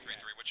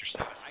 what's your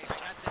status? I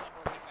got this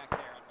working back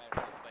there on my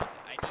right, but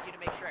I need you to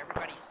make sure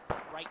everybody's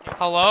right next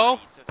Hello?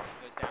 to the body, so if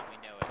something goes down, we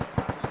know it.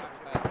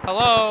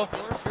 Hello?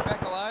 You're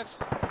back alive?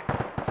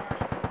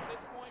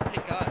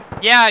 Thank God.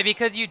 Yeah,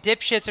 because you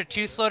dipshits are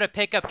too slow to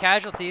pick up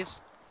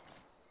casualties.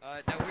 No,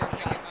 we were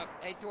shooting up.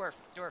 Hey, Dorf.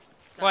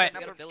 What? We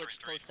got a village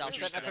close south.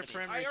 Set up a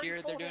perimeter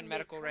here. They're doing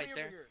medical right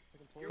there.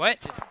 What?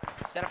 Just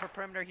set up a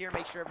perimeter here.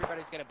 Make sure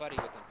everybody's got a buddy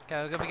with them.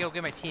 Okay, let me go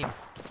get my team.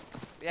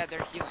 Yeah,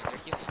 they're healing.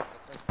 That's right.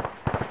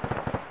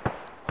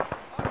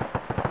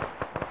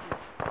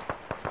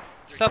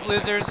 Sup,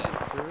 losers? Sir,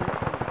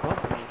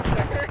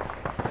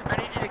 I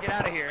need you to get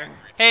out of here.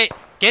 Hey,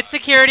 get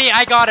security.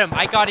 I got him.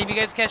 You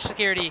guys catch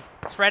security.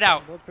 Spread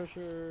out. Blood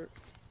pressure,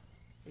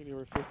 maybe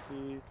over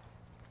 50.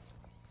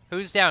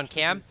 Who's down,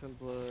 Cam? Some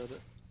blood.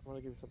 I want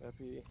to give you some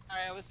epi.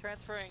 Alright, I was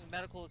transferring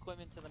medical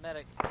equipment to the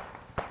medic.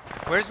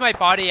 Where's my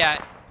body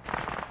at?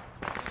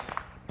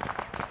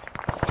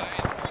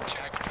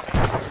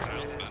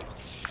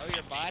 Oh,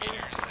 your body?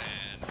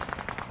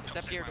 It's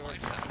up here, Dorf.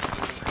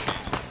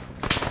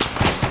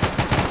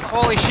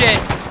 Holy shit!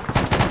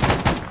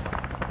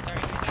 Sorry,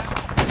 who's that?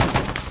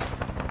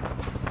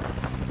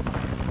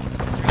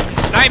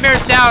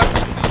 Nightmare's down!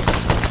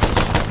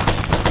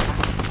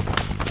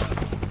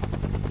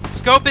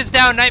 Scope is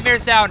down,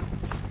 Nightmare's down!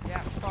 Yeah,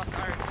 fuck,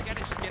 alright, we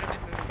gotta just get him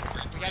and move.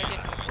 We gotta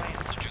get to the plane.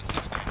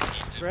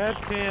 Grab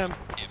Cam.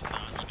 If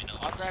not, let me know.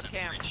 I'll grab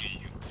Cam.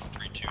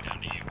 3-2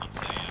 down to you once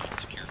they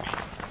secure me.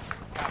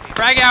 Copy.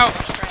 Frag out!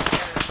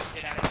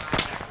 Get out of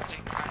contact. We're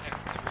taking contact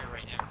from the rear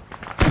right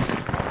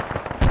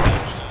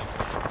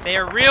now. They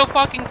are real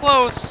fucking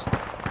close. Yeah,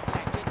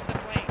 get to the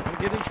plane. I'm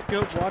getting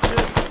scope, watch it.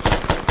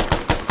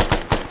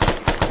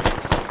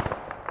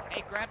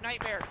 Hey, grab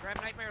Nightmare.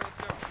 Grab Nightmare, let's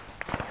go.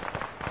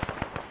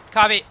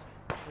 Copy.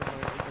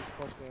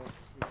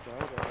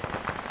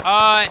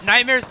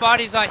 Nightmare's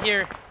body's not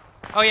here.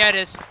 Oh yeah, it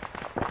is.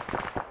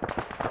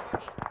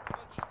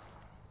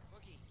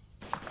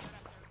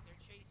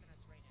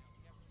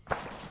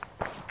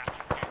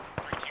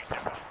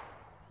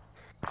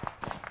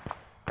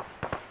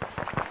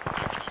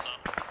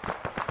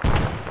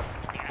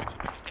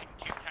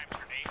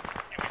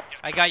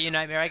 I got you,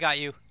 Nightmare. I got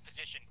you.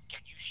 Position. Can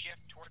you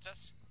shift towards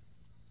us?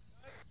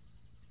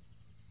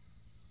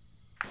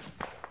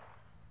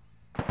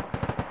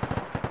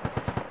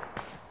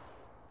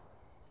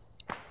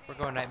 We're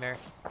going Nightmare.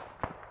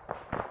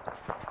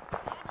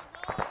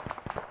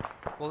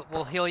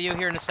 We'll heal you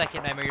here in a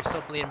second, Nightmare. You're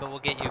still bleeding, but we'll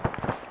get you.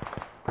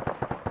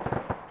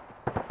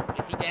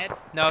 Is he dead?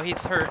 No,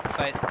 he's hurt,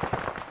 but...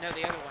 No,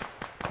 the other one.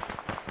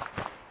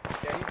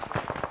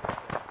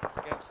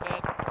 Scope's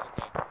dead?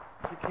 Okay.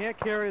 If you can't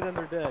carry them,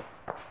 they're dead.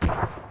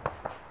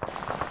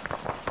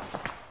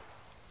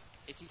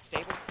 Is he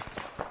stable?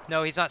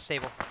 No, he's not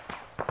stable.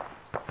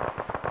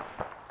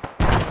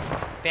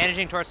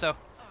 Bandaging torso.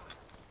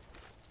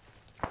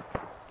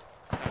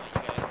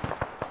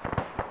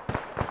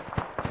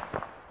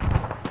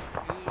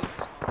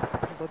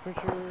 Blood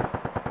pressure.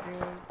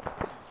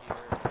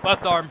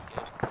 Left arm.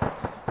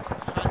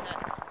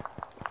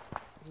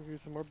 Give you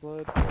some more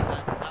blood.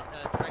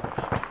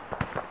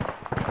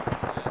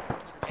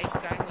 Hey,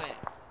 Silent.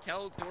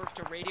 Tell Dorf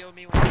to radio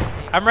me when they're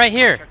stable. I'm right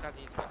here. Check on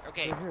these guys.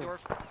 Okay,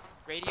 Dorf,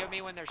 radio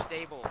me when they're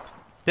stable.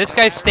 This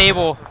guy's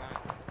stable.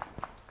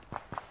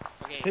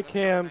 Okay, Take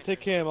Cam, take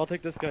Cam. I'll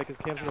take this guy because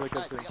Cam's really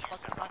good soon.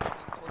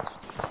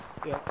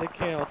 Yeah, take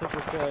Cam. I'll take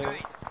this guy.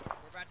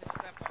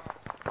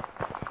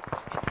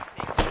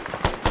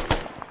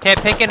 Okay,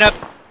 picking up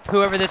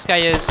whoever this guy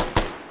is.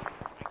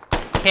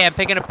 Cam,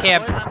 picking up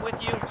Cam. I'm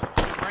with you.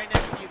 I'm right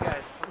next to you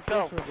guys. Let's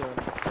go.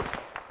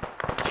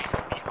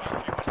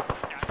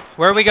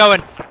 Where are we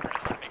going?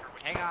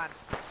 Hang on.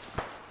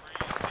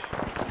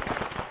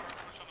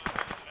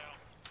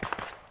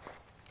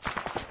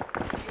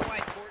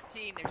 POI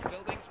 14, there's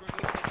buildings, we're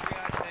moving to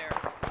triage there.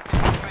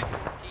 POI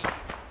 14.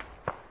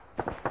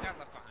 Got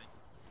left behind.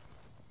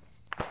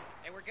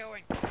 Hey, we're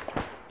going.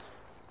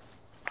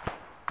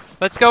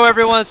 Let's go,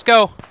 everyone. Let's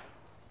go.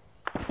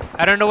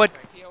 I don't know what...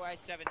 POI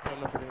 17.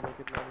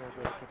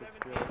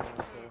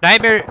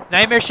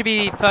 Nightmare should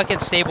be fucking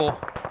stable.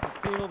 He's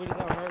stable, but he's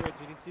not heart rate,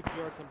 so you need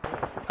CPR at some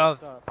point. Oh.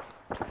 Stop.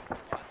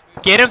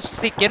 Get him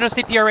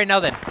CPR right now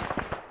then.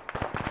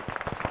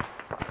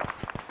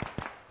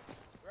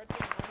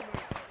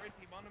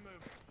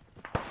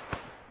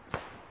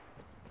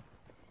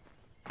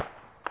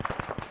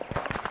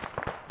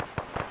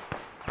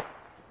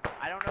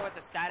 I don't know what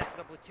the status of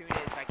the platoon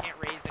is. I can't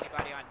raise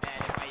anybody on net.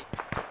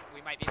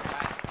 We might be the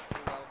last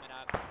full element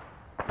up.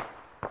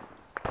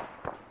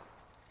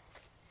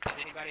 Is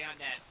anybody on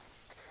net?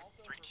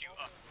 3-2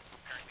 up.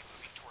 Apparently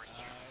moving towards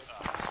you.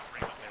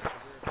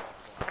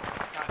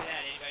 Copy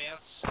that. Anybody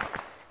else?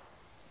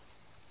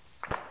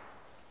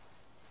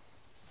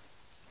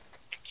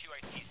 And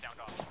QIT sound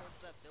off.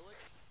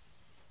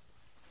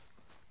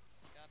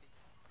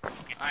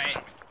 Alright.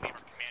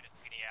 Command is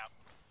leading out.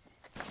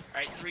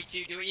 Alright,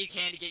 3-2, do what you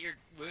can to get your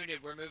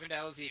wounded. We're moving to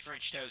LZ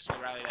French Toast.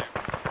 We'll rally there.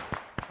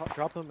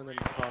 Drop him and then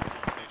cross.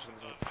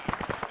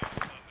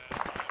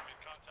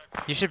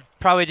 You should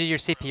probably do your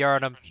CPR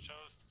on him.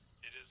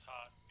 It is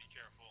hot. Be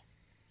careful.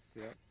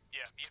 Yeah.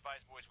 Yeah, be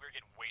advised, boys. We're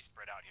getting way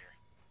spread out here.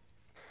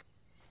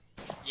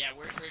 Yeah,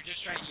 we're just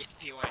trying to get to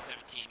POI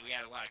 17. We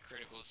got a lot of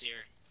criticals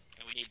here,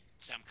 and we need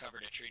some cover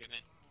to treat them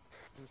in.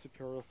 Let me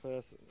CPR real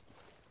fast.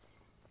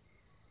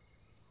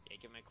 Yeah,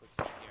 give him a quick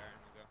CPR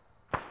and we'll go.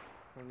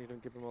 I need to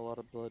give him a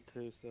lot of blood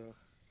too, so.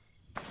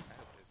 I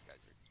hope those guys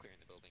are clearing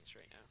the buildings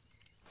right now.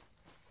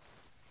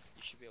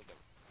 You should be able to.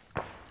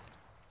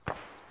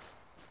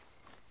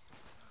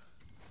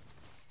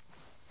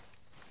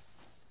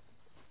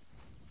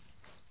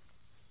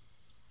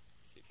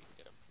 See if you can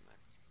get them from there.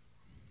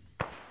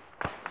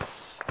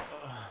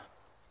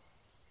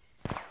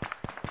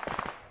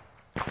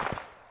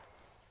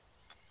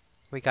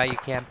 We got you,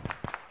 Cam.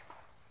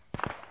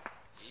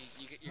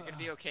 You're gonna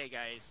be okay,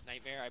 guys.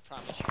 Nightmare, I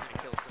promise you're gonna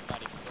kill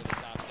somebody before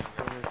this op's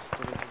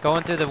over.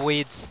 Going through the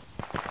weeds.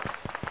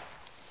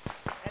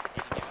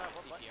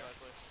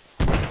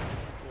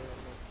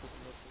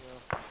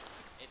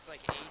 It's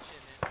like H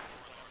and then...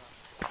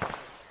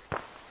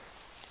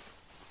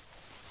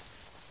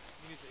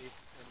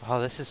 Oh,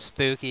 this is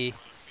spooky.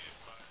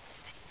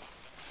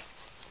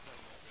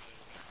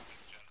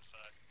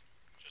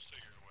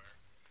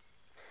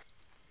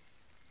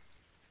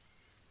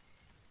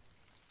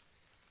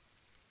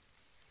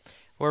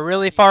 We're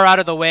really far out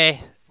of the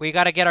way. We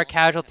gotta get our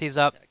casualties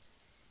up.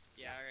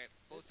 Yeah, alright.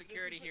 Full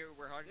security.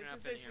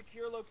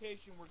 secure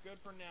location. We're good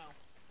for now.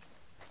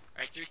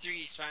 Alright,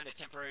 3-3's found a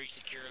temporary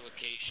secure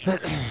location.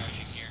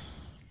 Here.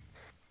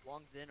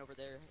 Long Vin over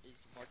there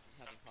is marked as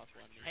having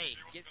possible enemies. Hey,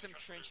 get some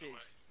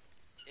trenches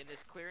in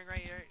this clearing right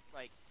here.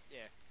 Like,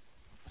 yeah.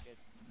 Good.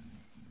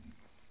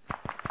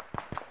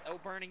 Oh,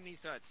 burning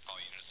these huts. Oh,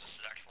 units, this is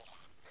actual.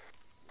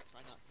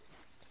 Try not to.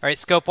 Alright,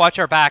 Scope, watch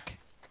our back.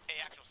 Hey,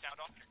 actual sound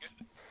off, you're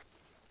good.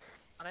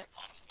 On it.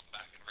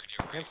 Back in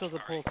radio. That shows a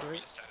pulse,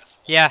 right?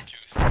 Yeah.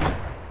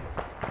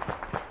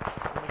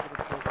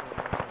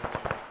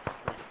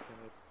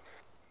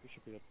 We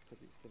should be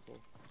pretty simple.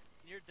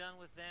 When you're done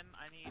with them,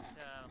 I need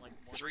like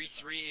more.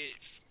 3-3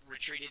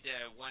 retreated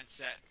to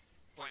 1.17.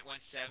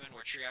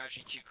 We're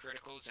triaging 2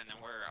 criticals, and then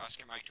we're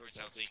Oscar Mike towards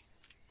LZ.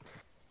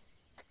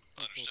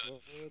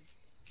 Understood.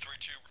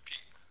 3-2,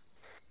 repeat.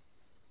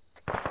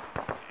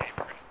 Hey,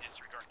 we're gonna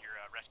disregard your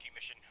rescue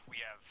mission. We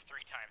have 3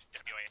 times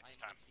WA at this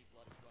time.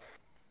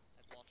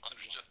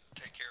 Understood.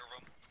 Take care of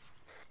them.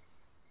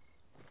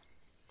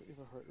 You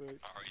have a heart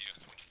rate. Alright,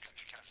 units, when you got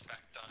your cast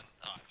back done,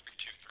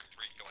 3-2,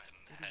 3-3, go ahead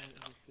and head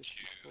up to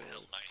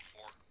Hill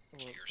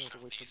 94. Gear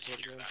southeast,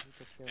 secure that.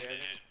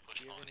 And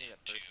push on into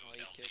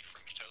LZ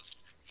French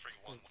Toast.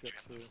 3-1, once you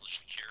have the village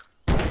secure.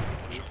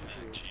 Push on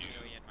into...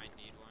 might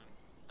need one.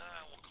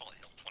 We'll call it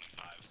Hill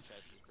 25.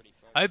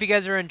 I hope you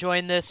guys are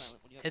enjoying this.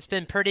 It's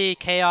been pretty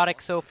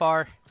chaotic so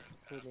far.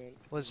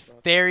 Was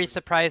very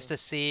surprised to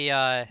see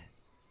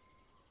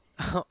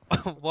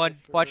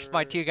watch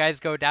my 2 guys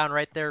go down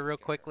right there real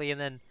quickly and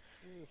then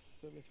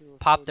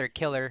pop their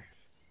killer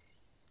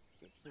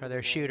or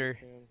their shooter.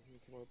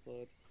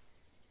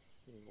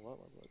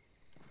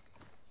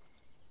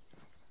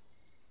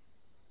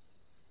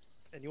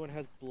 Anyone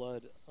has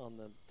blood on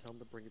them, tell them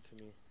to bring it to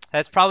me.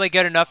 That's probably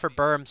good enough for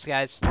berms,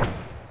 guys.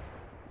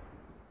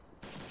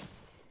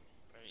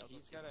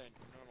 He's got a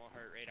normal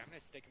heart rate. I'm gonna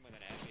stick him with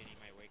an Epi and he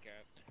might wake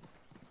up.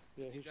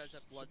 Yeah, you guys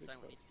have blood,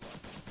 silent needs blood.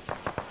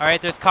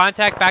 Alright, there's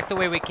contact back the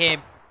way we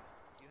came.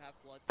 You have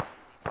blood, silent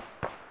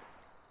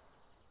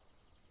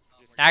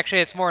needs blood.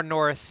 Actually, it's more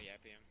north.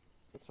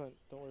 That's fine,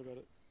 don't worry about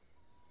it.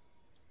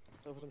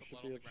 Both of them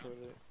should be up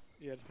shortly.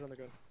 Yeah, just put on the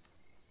gun.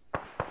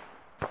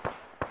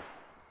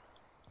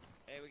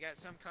 Hey, we got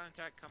some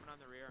contact coming on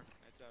the rear.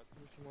 That's up.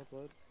 Some more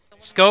blood.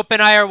 Scope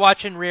and I are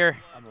watching rear.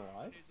 I'm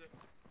alive?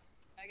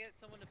 Can I get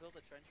someone to build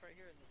a trench right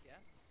here in this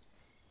gap?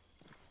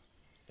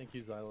 Thank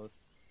you, Xylus.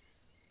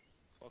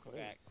 Welcome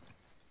back.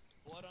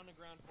 Blood on the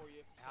ground for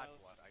you.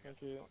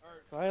 Thank you.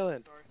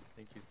 Silent.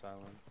 Thank you,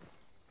 Silent.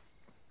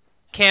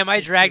 Cam, I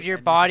dragged your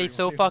body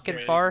so fucking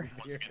far.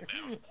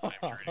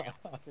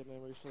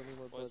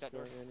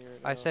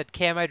 I said,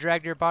 Cam, I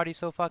dragged your body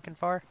so fucking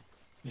far.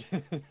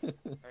 Alright,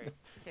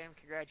 Cam,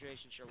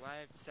 congratulations, you're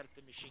live. Set up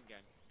the machine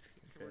gun.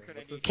 We're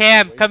gonna need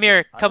Cam, come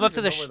here. Come up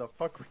to the where the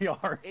fuck we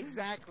are.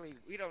 Exactly.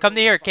 We don't Come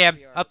know here, where the fuck Cam.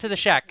 we are. Up to the We're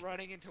just shack.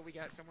 running until we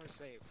got somewhere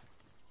safe.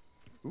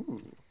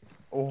 Ooh.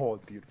 Oh,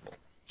 beautiful.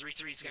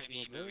 3-3's gonna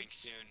be moving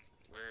soon.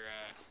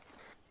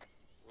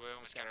 We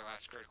almost got our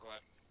last critical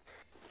up.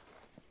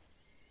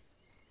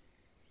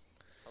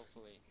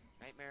 Hopefully.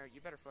 Nightmare,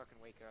 you better fucking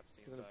wake up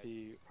soon, It's gonna bud.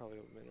 be probably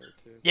a minute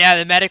or 2. Yeah,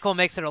 the medical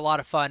makes it a lot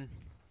of fun.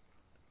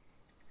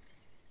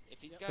 If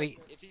he's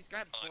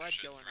got blood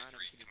going on him,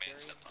 can you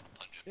carry him?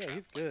 Yeah,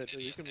 he's good.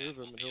 You can move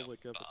him and he'll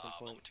wake up at some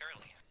point.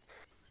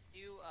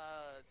 You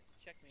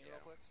check me real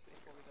quick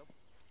before we go.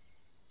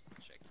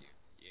 Check you.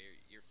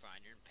 You're fine.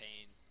 You're in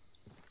pain.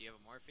 Do you have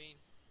a morphine?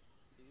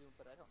 Do you?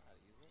 But I don't know how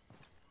to use it.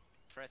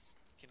 Press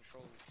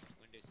Control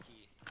Windows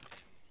key and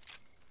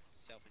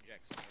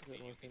self-inject some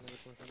morphine.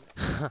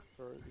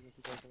 Or you can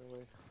keep walking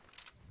away.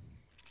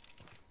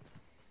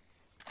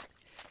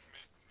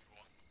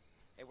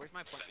 Hey, where's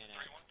my point man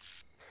at?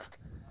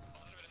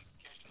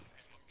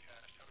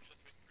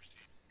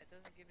 It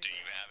doesn't give me. Do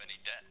you have any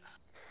debt?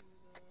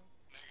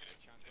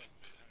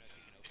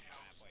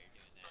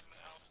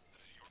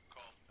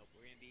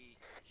 We're gonna be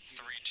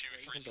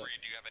 3-2, 3-3.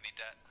 Do you have any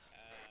debt?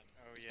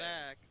 He's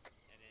back.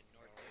 And then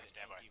north to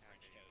LZ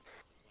French Toast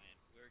is the plan.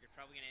 We're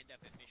probably gonna end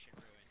up at Mission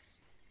Ruins.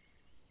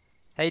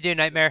 How you doing,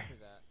 Nightmare?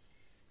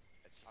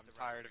 I'm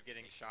tired of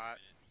getting shot.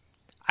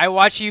 I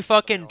watch you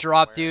fucking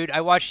drop, dude.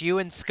 I watch you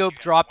and Scope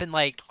drop in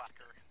like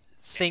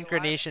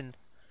synchronization.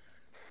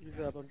 He's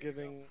up. I'm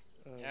giving.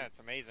 Yeah, it's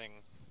amazing.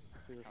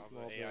 How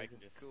the AI can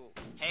just... Cool.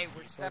 Hey,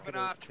 we're stepping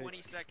off 20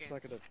 seconds. It's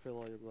not gonna fill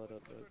all your blood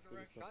up, but it's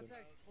 30 seconds.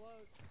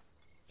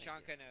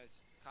 Chanka knows.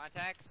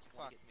 Contacts?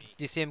 Fuck me.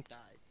 Do you see him?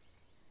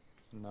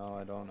 No,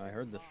 I don't. I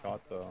heard the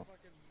shot though.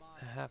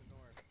 3-3,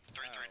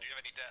 do you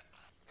have any debt?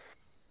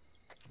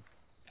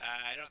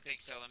 I don't think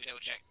so. Let me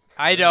double check.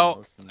 I don't.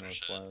 Most in the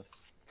Northwest.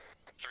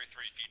 3-3,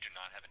 if you do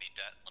not have any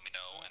debt, let me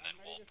know, and then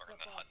we'll burn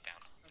the hut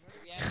down.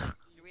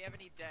 Do we have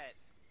any debt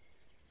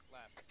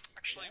left?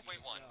 Actually, wait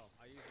one.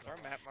 Is our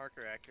map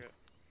marker accurate?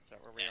 Is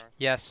that where we are?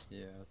 Yes.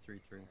 Yeah, 3-3.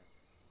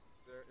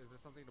 Is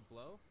there something to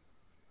blow?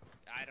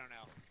 I don't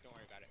know. Don't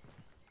worry about it.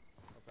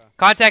 Okay.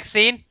 Contact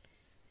scene.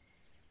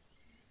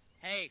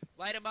 Hey,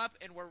 light him up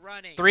and we're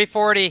running.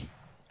 340. Go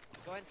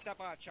ahead and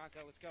step off,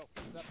 Chanka. Let's go.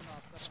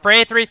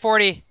 Spray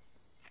 340.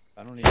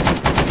 I don't need.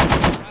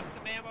 Grab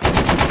some ammo.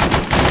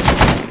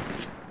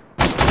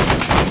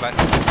 But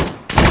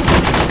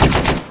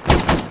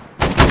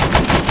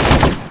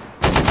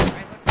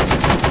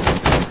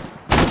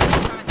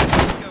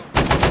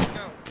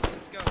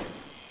Let's go.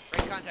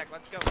 Break contact,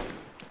 let's go.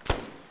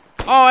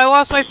 oh, I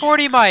lost my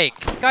 40 mic.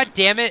 God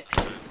damn it.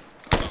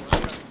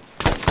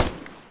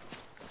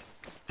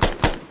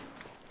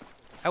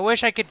 I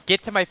wish I could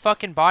get to my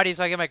fucking body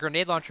so I get my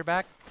grenade launcher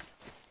back.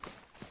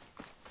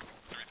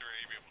 3-3, be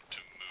able to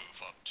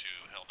move up to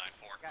Hill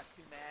 9-4. Got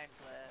 2 mags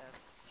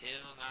left.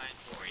 Hill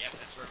 9-4, yep,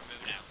 that's where we're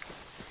moving out.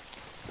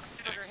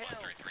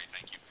 Excellent, 3-3,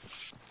 thank you.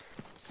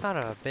 Son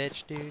of a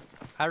bitch, dude.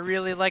 I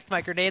really liked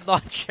my grenade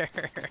launcher.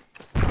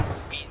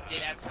 We did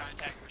have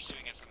contact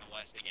pursuing us on the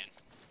west again.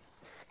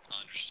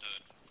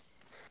 Understood.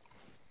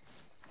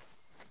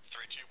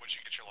 3-2, once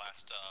you get your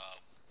last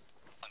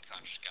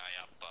unconscious guy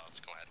up,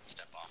 let's go ahead and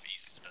step off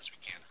east as best we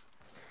can.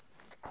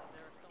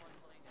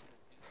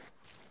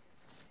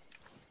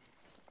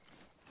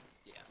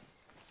 Yeah.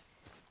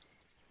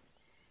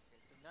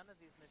 Okay, so none of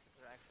these missions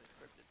are actually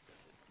scripted.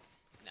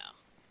 No.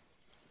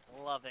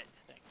 Love it.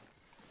 Thanks.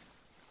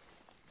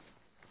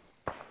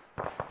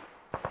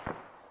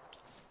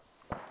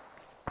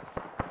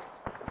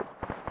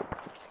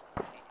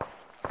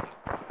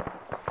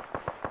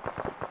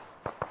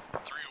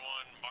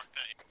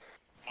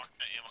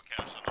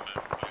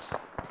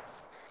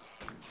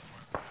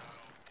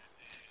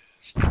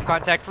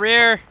 Contact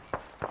rear.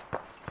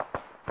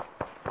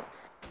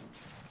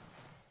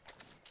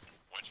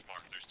 Which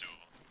mark? There's 2 of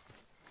them.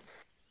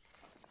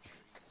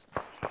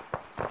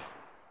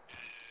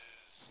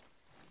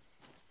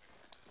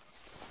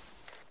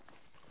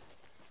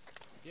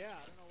 Yeah, I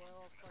don't know where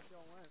all the fuck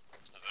y'all went.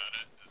 Is that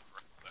it? Is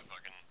that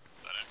fucking,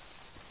 is that it?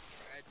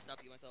 Alright, stop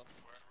you myself.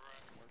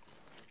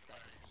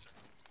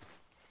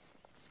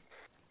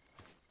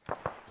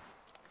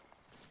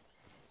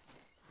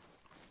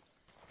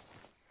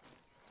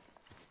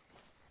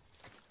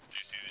 Do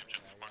you see the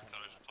objective mark that I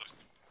just placed?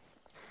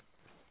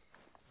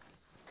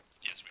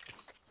 Yes, we do.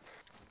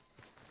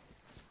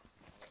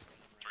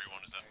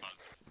 3-1, is that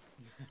positive?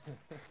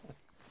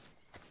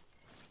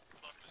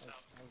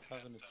 I was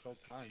having a chill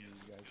time with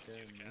you guys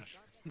sharing me.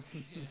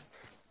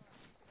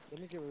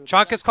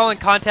 Chonka's calling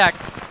contact.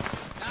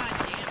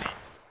 God damn it.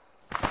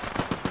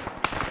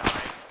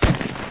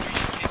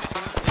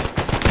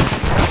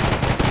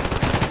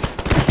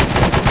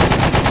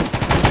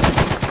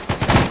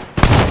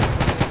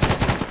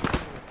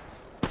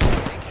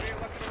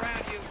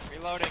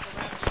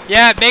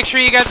 Yeah, make sure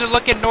you guys are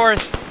looking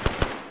north.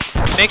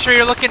 Make sure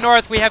you're looking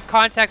north. We have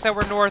contacts that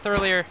were north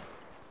earlier.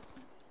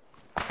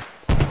 3-3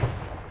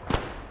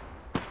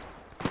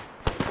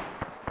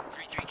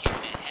 came to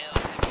Hill,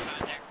 have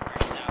contact from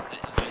our south at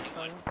Hill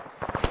 91.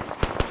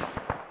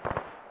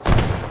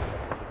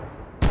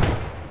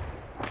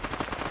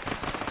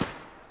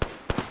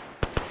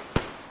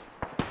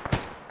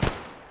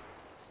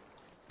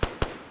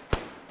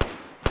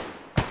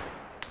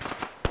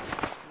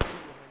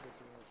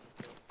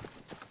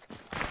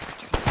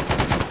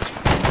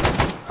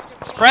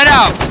 Spread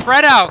out,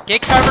 spread out.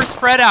 Get cover,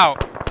 spread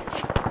out.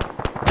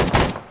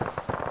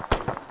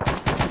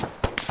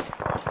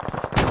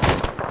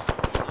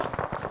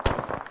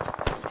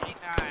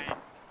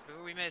 Who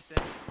are we missing?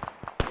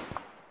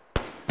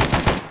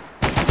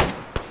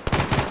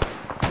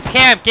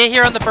 Cam, get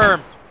here on the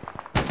berm.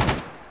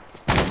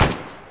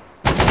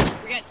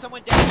 We got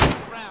someone down to the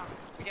ground.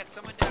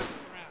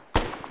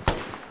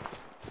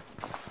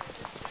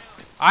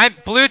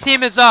 Blue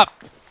team is up.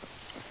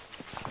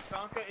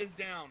 Chonka is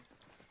down.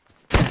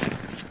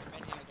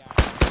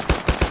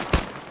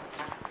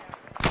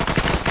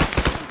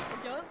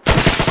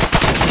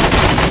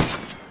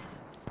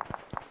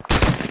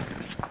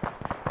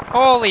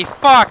 Holy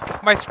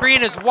fuck, my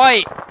screen is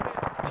white.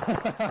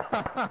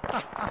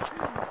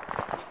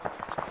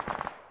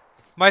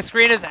 My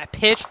screen is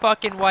pitch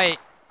fucking white.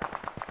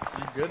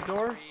 You good,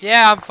 Dorf?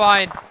 Yeah, I'm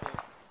fine.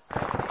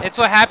 It's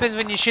what happens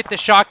when you shoot the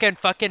shotgun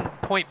fucking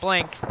point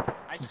blank.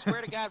 I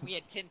swear to God, we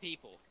had 10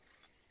 people.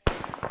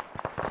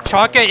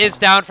 Chonka is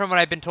down from what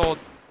I've been told.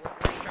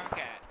 Where's Chonka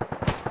at?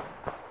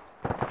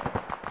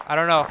 I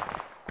don't know.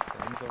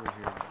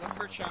 Look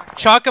for Chonka.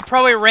 Chonka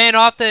probably ran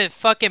off the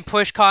fucking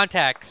push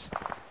contacts.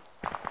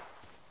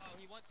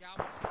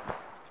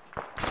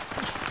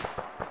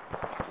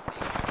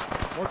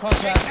 More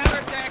contact.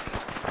 Counterattack.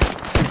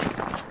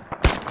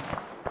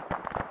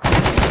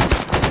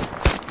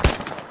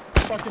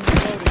 Fucking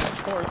reloading,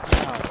 of course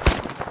now.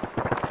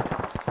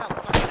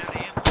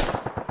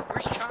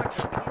 Where's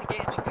Chonka? We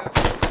need to get him and go.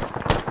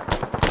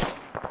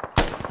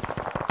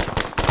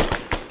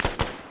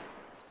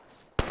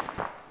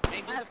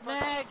 Hey, last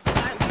mag!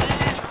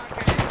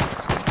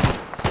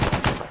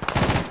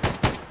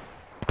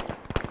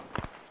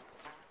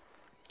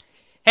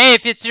 Hey,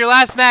 if it's your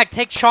last mag,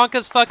 take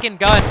Chonka's fucking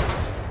gun.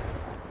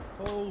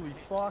 Holy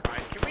fuck.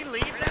 Can we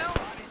leave now?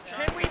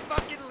 Can we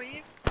fucking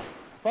leave?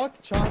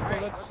 Fuck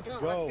Chonka, let's Let's go.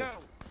 go. Let's go.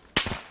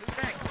 Who's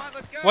that? Come on,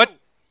 let's go.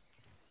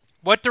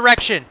 What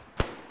direction?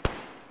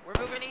 We're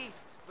moving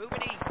east.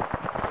 Moving east.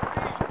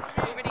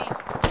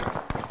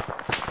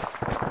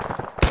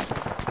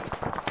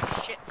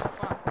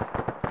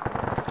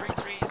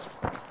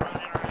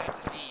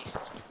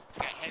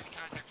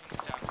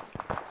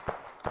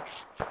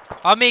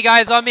 On me,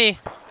 guys, on me.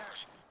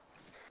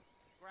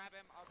 Grab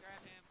him, I'll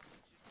grab him.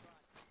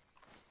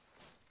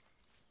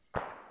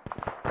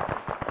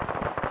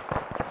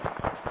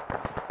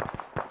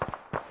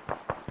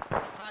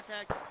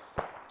 Contact.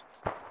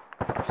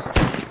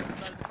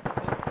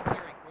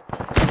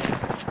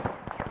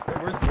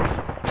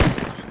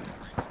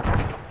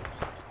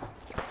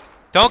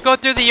 Don't go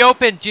through the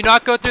open. Do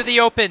not go through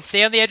the open.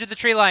 Stay on the edge of the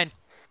tree line.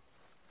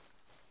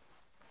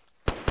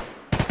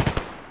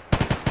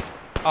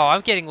 Oh,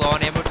 I'm getting low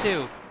on ammo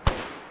too.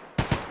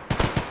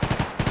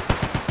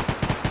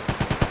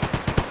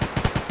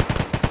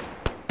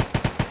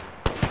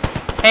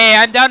 Hey,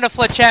 I'm down to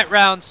flechette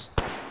rounds.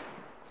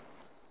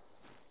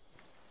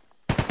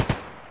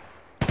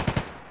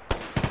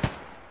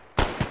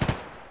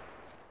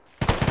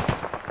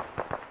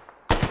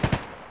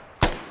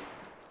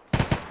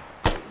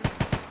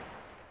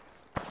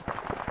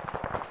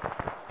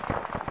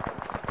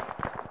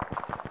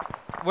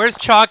 Where's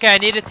Chaka? I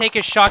need to take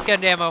his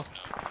shotgun ammo.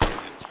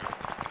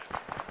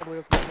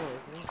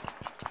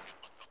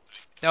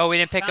 No, we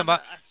didn't pick him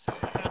up.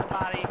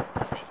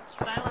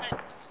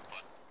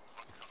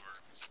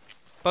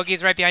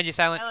 Boogie's right behind you,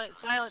 Silent.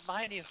 Silent,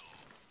 behind you.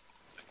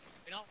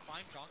 You don't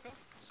find Chonka?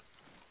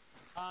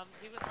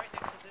 He was right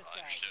next to this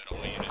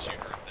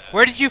guy.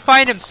 Where did you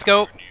find him,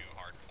 Scope?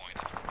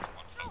 I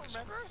don't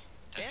remember.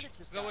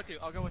 Bandits I'll go with you.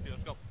 I'll go with you.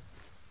 Let's go.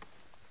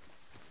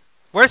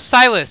 Where's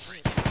Silas?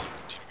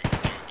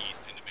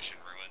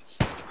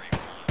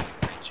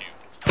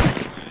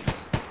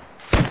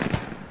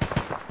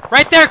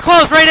 Right there,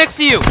 close, right next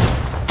to you.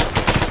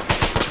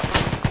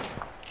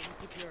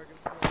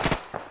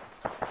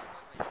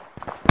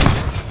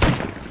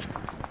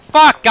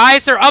 Fuck,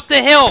 guys, they're up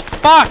the hill.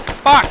 Fuck,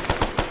 fuck.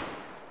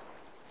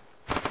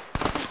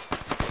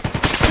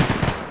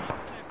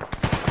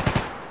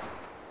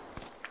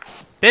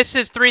 This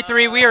is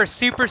 3-3. We are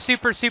super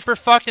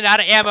fucked and out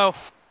of ammo.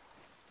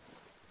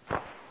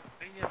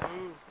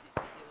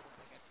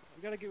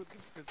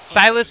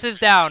 Silas is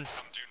down.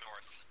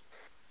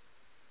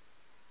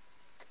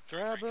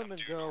 Grab him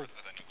and go.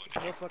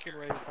 No fucking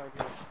way to fight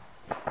here.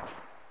 We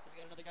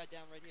got another guy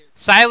down right here.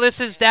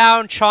 Silas is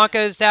down, Chonka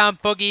is down,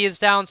 Boogie is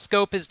down,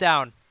 Scope is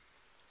down.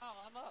 Oh,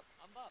 I'm up.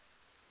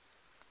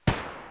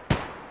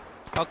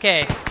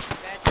 Okay.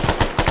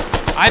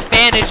 I'm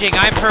bandaging,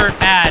 I'm hurt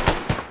bad.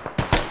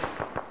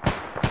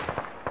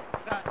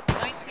 Got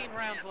 19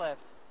 rounds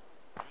left.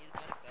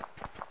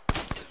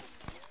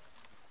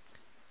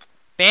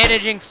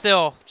 Bandaging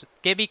still. Just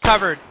get me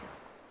covered.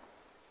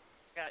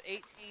 Got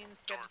 18,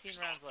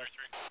 17 rounds left.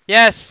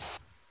 Yes.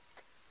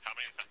 How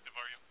many effective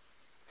are you?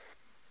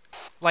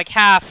 Like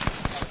half.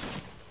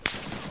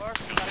 Dorf,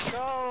 you gotta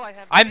go. I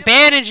have I'm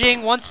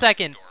bandaging, 1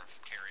 second.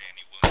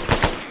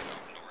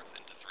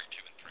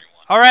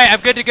 Alright,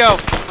 I'm good to go.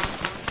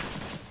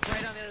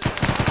 right on the other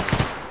side.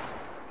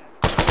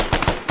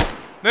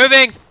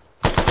 Moving.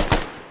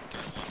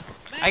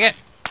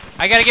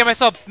 I gotta get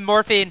myself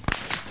morphine.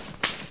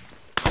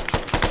 I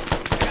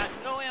got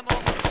no ammo.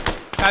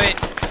 Copy.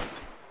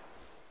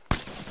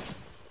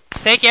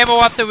 Take ammo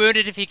off the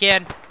wounded if you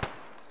can.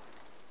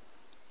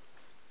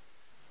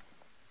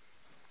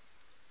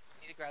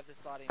 Need to grab this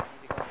body. I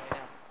need to go right now.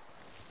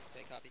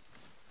 Okay, copy.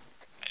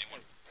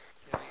 Anyone?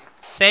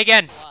 Say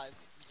again. Alive.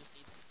 He just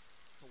needs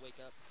to wake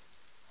up.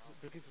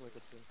 Boogie's wake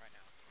up soon. Right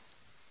now.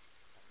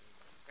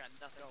 Got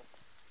nothing.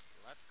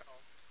 Let's go.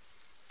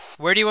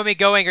 Where do you want me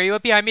going? Are you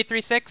up behind me,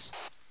 3-6?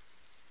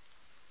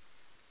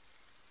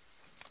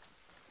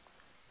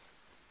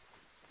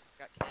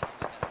 Got cam on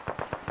my back.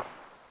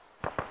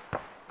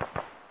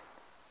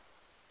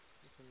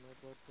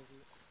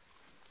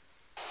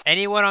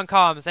 Anyone on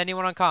comms?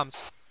 Anyone on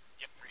comms?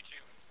 Yep,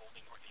 3-2,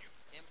 holding north of you.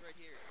 Cam's right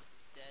here.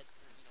 Dead.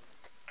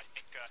 I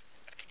think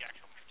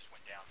actual man just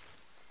went down.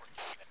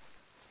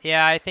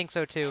 Yeah, I think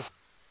so too.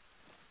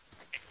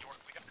 Hey, Dorf,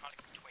 we got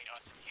contact between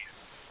us and you.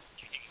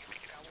 Do you think you can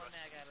make it out to us?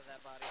 Mag out of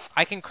that body.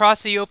 I can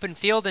cross the open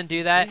field and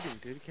do that. Bleeding,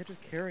 dude. You can't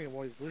just carry him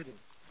while he's bleeding.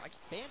 I can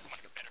bandage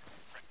him.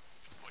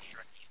 Push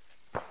directly.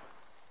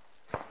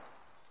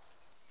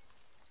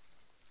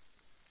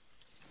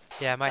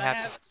 Yeah, I might have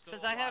to.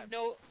 Since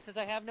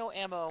I have no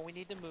ammo, we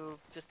need to move.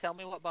 Just tell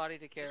me what body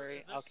to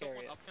carry. I'll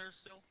carry it. Up there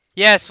still?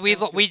 Yes,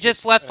 we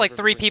just left like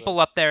 3 people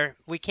up there.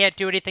 We can't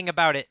do anything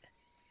about it.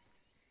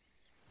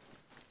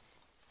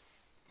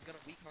 He's got a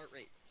weak heart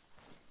rate.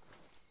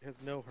 He has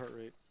no heart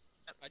rate.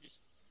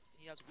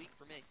 He has weak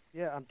for me.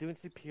 Yeah, I'm doing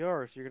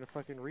CPR, so you're gonna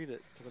fucking read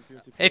it. 'Cause I'm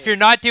doing CPR. If you're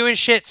not doing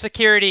shit,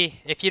 security.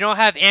 If you don't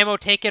have ammo,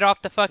 take it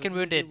off the fucking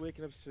wounded.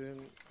 Waking up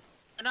soon.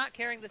 They're not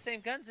carrying the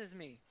same guns as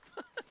me.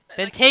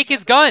 Then take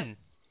his gun.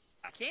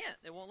 I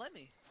can't. They won't let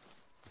me.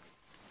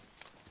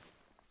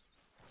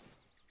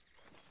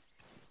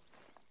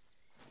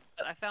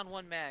 But I found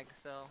 1 mag,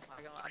 so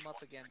I'm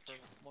up again for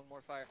 1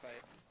 more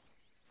firefight.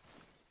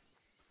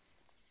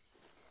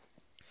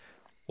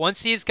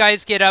 Once these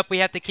guys get up, we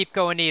have to keep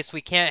going east.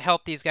 We can't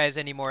help these guys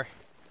anymore.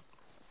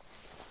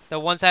 The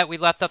ones that we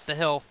left up the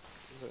hill.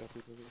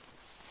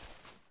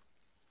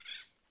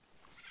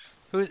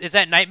 Who is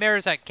that? Nightmare or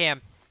is that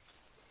Cam?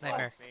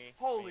 Nightmare.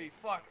 Holy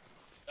fuck.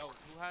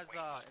 has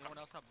anyone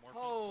else have more?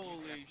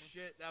 Holy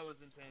shit, that was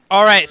intense.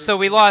 All right, so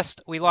we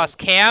lost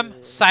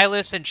Cam,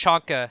 Silas, and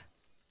Chonka.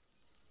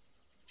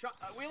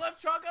 We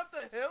left Chonka up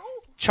the hill?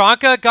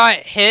 Chonka got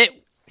hit.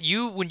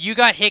 When you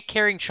got hit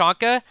carrying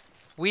Chonka,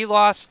 we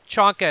lost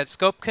Chonka.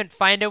 Scope couldn't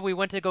find him. We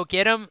went to go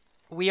get him.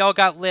 We all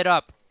got lit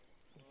up.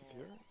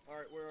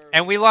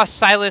 And we lost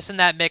Silas in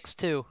that mix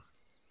too.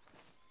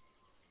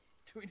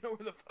 Do we know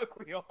where the fuck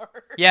we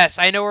are? Yes,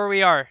 I know where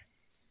we are.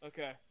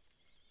 Okay.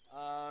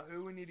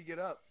 Who we need to get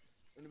up?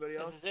 Anybody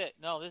else? This is it.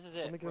 No, this is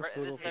it. This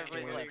is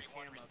everybody's left.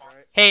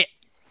 Hey,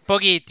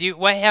 Boogie,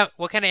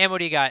 what kind of ammo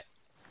do you got?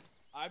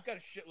 I've got a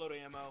shitload of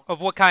ammo.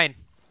 Of what kind?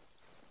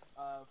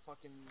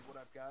 Fucking what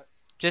I've got.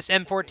 Just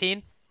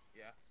M14?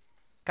 Yeah.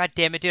 God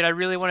damn it, dude! I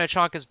really wanted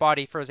Chonka's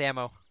body for his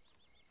ammo.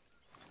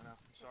 I know.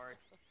 I'm sorry.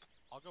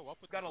 I'll go up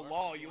with. Got a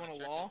law. You want a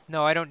law?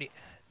 No, I don't need.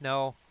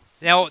 No,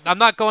 I'm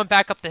not going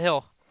back up the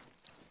hill.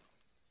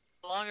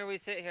 The longer we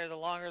sit here, the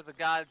longer the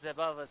gods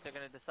above us are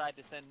going to decide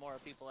to send more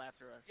people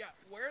after us. Yeah,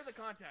 where are the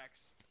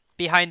contacts?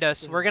 Behind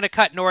us. We're going to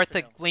cut north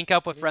to link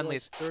up with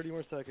friendlies. 30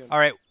 more seconds.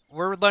 Alright,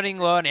 we're running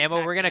low on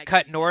ammo. We're going to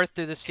cut north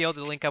through this field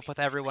to link up with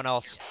everyone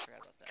else.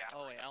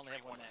 Oh wait, I only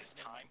have one egg.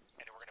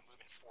 And we're gonna move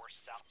in 4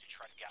 south to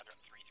try to gather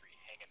 3-3.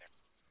 Hang in there.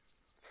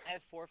 I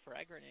have 4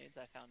 frag grenades.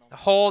 I found them.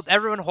 Hold,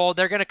 everyone hold.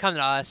 They're going to come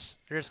to us.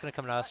 They're just going to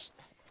come to us.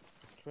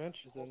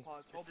 Trench is in.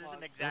 This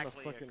isn't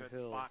exactly a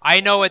good spot. I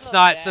know it's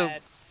not, so...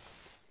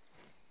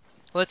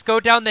 Let's go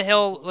down the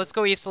hill. Let's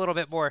go east a little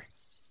bit more.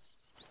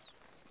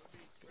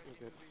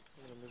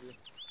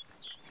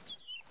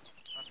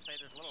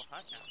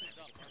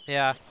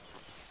 Yeah.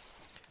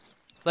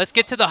 Let's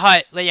get to the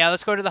hut. Yeah,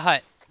 let's go to the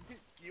hut.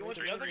 You want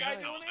the other guy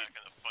doing it?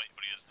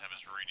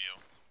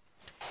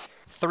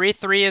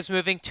 3-3 is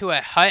moving to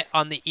a hut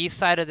on the east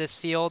side of this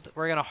field.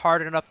 We're gonna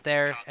harden up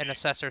there and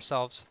assess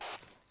ourselves.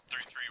 3-3,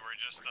 we're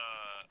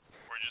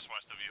just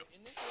west of you.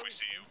 We see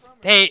you.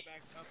 Hey,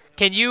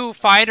 can you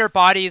find our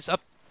bodies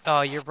up?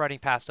 Oh, you're running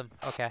past them.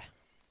 Okay.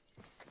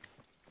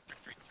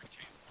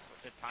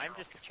 The time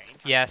just changed?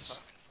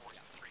 Yes.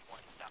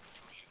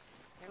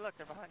 Hey, look,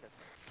 they're behind us.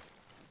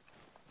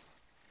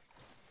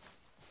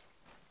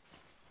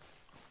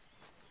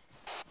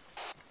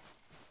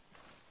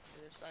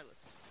 There's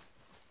Silas.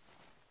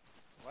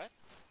 What?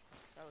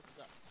 Silas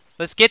is up.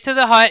 Let's get to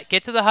the hut.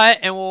 Get to the hut,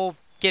 and we'll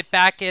get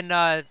back and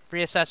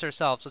reassess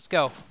ourselves. Let's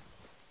go.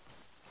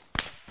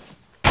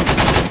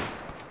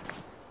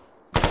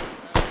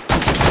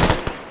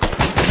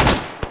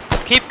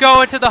 Keep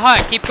going to the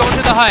hut. Keep going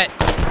to the hut.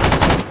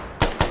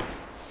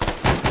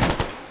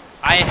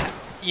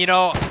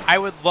 I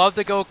would love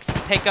to go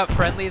pick up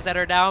friendlies that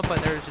are down,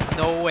 but there's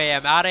no way.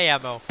 I'm out of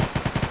ammo.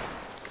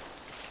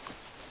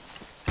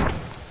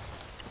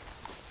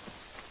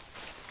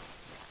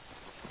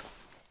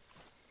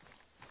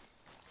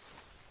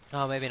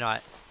 Oh, maybe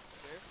not.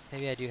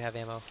 Maybe I do have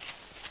ammo.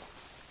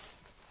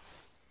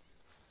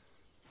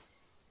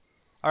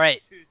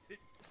 Alright.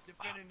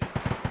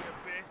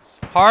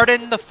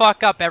 Harden the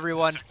fuck up,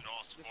 everyone.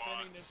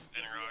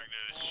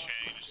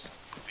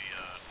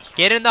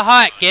 Get in the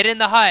hut! Get in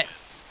the hut!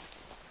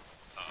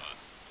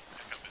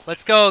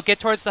 Let's go.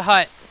 Get towards the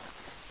hut.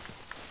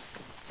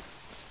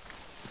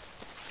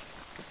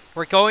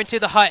 We're going to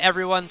the hut,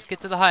 everyone. Let's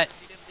get to the hut.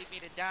 You didn't leave me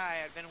to die.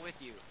 I've been with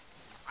you.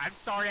 I'm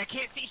sorry. I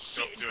can't see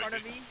shit in front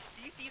of me.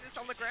 Do you see this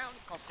on the ground?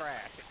 It's called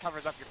grass. It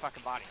covers up your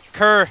fucking body.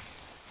 Kerr.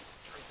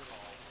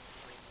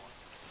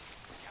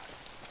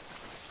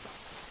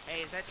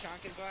 Hey, is that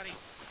Chonka's body?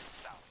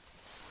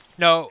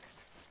 No.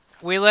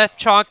 We left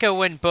Chonka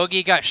when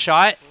Boogie got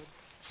shot.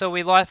 So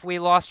we lost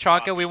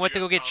Chonka. We went to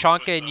go get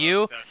Chonka and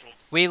you.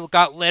 We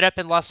got lit up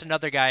and lost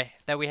another guy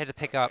that we had to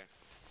pick up.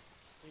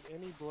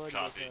 Any blood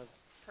Copy.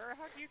 Kerr,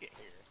 how'd you get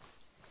here?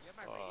 You have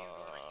my radio going?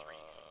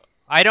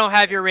 I don't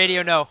have your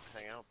radio, no.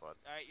 Hang out, bud.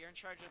 Alright, you're in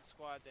charge of the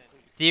squad then.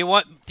 Do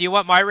you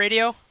want my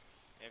radio?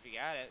 If you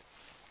got it.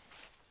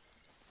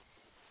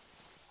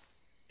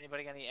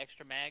 Anybody got any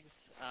extra mags?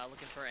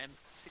 Looking for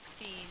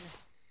M16.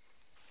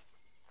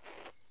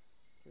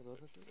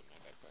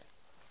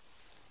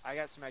 I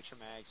got some extra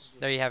mags.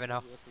 There you have it now.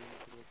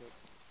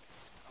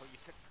 Oh, you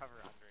took cover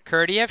under it.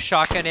 Kurt, do you have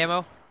shotgun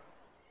ammo?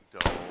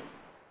 Don't.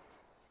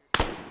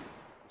 I'm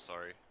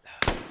sorry.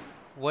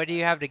 What do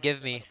you have to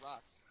give me?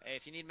 Hey,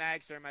 if you need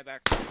mags, they're in my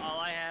back. All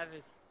I have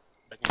is...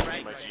 I can give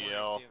you my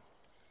GL.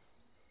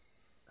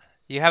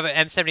 Do you have an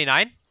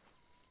M79?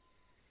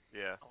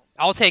 Yeah.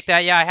 I'll take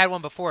that. Yeah, I had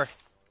one before.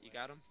 You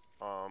got him?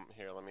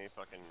 Here, let me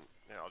fucking...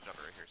 Yeah, I'll jump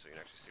right here so you can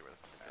actually see where the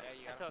fuck Yeah,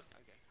 you got him. Okay.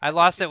 I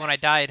lost it when I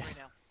died.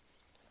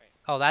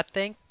 Oh, that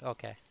thing?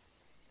 Okay.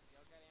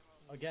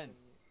 Again.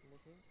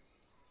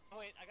 Oh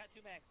wait, I got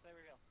 2 mags. There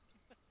we go.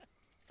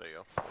 There you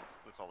go.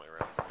 That's all my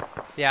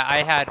rounds. Yeah,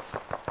 I had...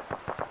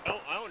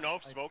 I don't know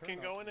if smoke can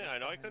go in it. I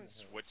know I couldn't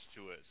switch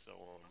to it, so...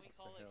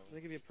 They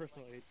give you a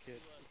personal aid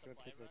kit. It's gonna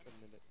take like a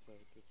minute, so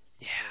just...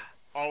 Yeah.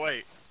 Oh,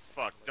 wait.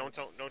 Fuck. Don't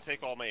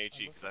take all my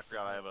HE, because I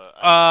forgot I have a...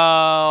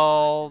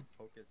 Oh...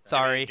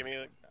 Sorry. Give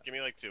me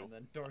like 2.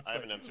 I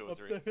have an M2 and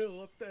 3. Up the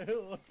hill, up the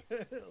hill, up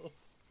the hill.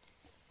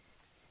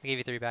 I gave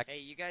you 3 back. Hey,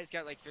 you guys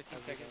got like 15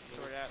 seconds to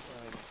sort out.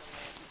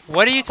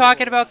 What are you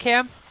talking about,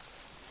 Cam?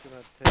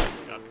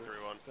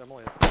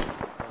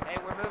 Hey,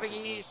 we're moving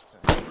east.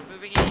 We're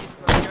moving east.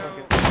 Let's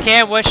go.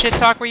 Cam, what shit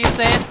talk were you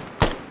saying?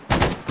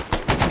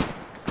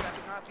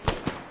 Stepping off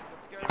east.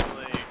 Let's go.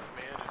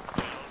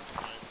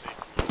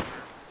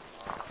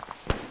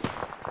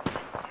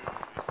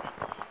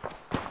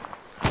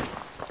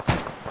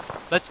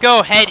 Let's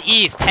go. Head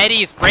east. Head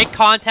east. Break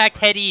contact.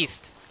 Head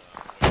east.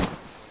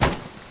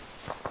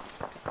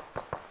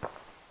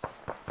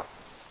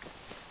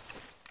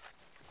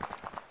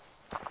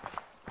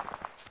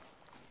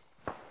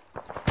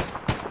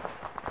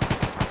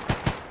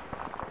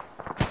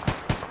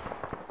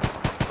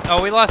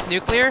 Oh, we lost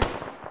nuclear?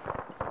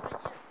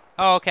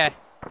 Oh, okay.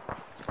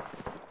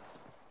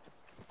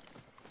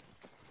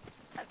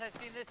 I've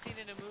seen this scene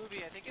in a movie.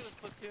 I think it was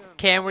Platoon.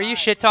 Cam, were you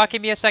shit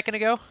talking me a second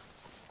ago?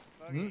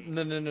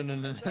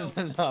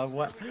 No.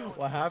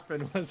 What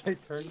happened was I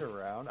turned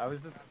around. I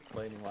was just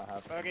explaining what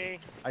happened. Okay.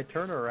 I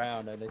turn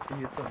around and I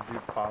see some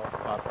dude pop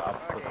up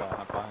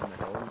behind the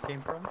hill we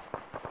came from.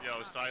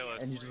 Yo, Silas.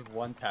 And you just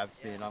one taps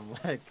me and I'm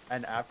like,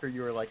 and after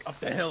you were like, up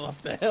the hill,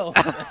 up the hill.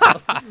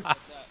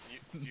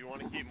 Do you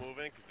want to keep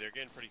moving? Because they're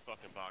getting pretty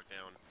fucking bogged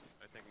down.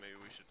 I think maybe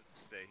we should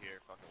stay here,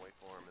 fucking wait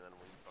for them, and then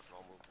we fucking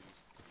all move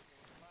east.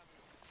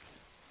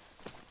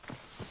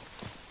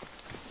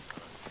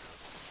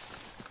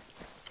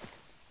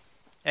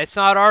 It's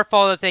not our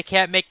fault that they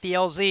can't make the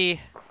LZ.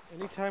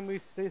 Anytime we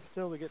stay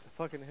still, we get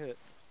fucking hit.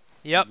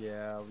 Yep.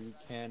 Yeah, we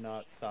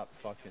cannot stop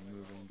fucking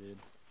moving, dude.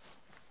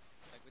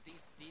 Like with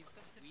these weeds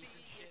and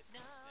shit.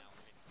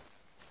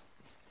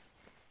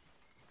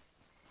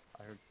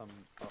 I heard some.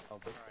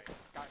 Alright,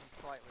 it's gotten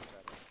slightly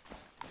better.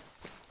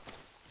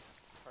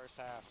 First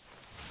half,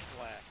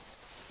 flat.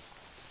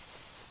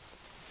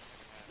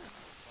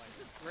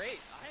 This is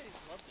great. I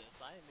love this.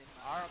 I am in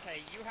my...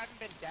 Okay, you haven't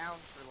been down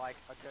for like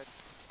a good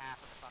half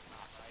of the fucking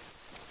off, right?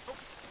 Oh,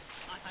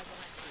 on high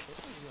behind three.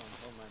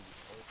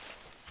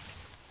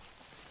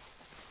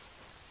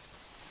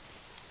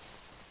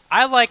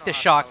 I like the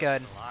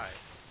shotgun.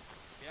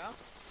 Yeah?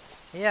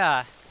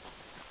 Yeah.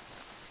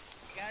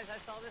 Guys, I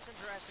saw this in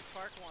Jurassic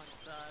Park once.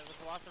 The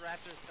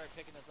Velociraptors start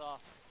picking us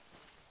off.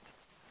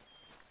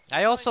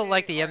 I also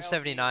like the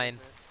M79.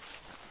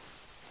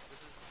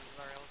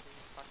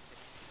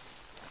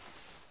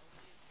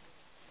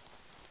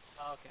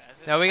 Okay.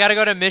 No, we gotta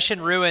go to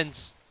Mission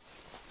Ruins.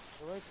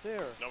 We're right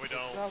there. No, we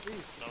don't.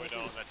 Southeast. No, we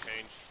don't. That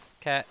changed.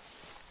 Okay.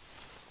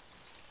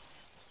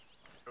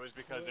 It was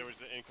because there was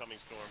an incoming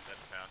storm that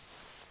passed.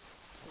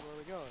 So where are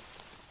we going?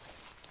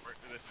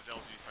 This is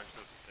LG trying to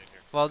show something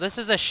here. Well, this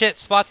is a shit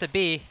spot to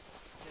be.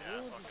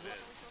 Yeah, fuck it is.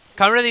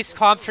 Come to these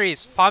palm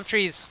trees. Palm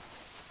trees.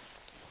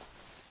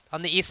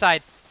 On the east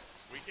side.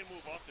 We can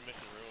move off to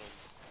Mission Ruins.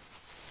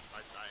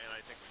 And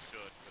I think we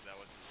should, but that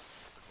wasn't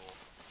the goal.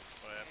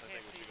 But I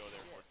think we should go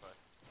there for a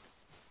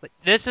fight.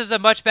 This is a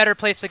much better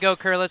place to go,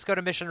 Kerr. Let's go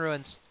to Mission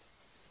Ruins.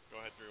 Go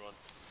ahead, 3-1.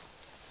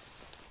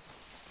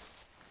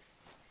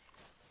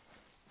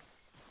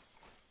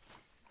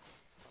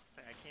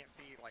 I can't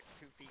see like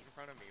 2 feet in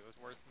front of me. It was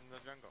worse than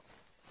the jungle.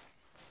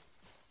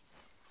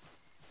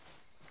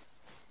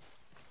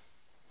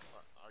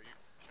 Are you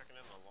checking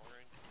in the long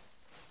range?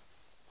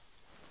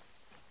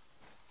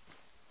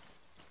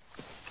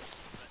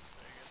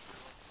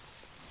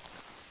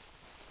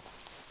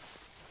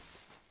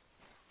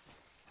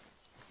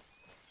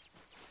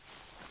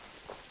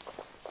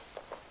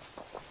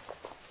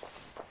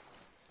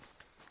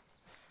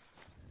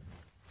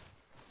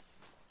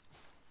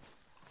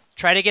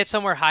 Try to get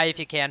somewhere high if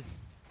you can. Is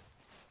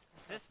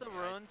this the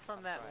ruins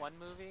from that one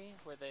movie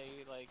where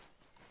they like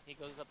he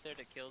goes up there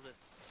to kill this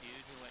dude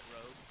who went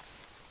rogue?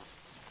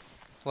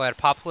 What,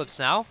 Apocalypse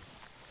Now?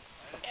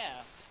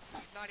 Yeah.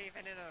 She's not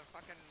even in a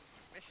fucking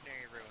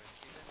missionary ruin.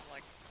 She's in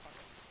like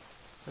fucking...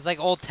 It's like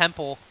old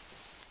temple.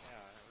 Yeah,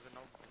 it was an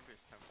old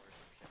Buddhist temple or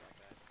some shit like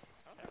that.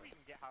 I don't think we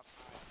can get up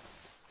high.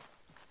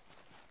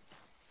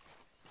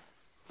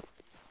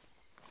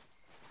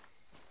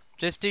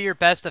 Just do your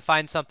best to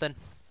find something. I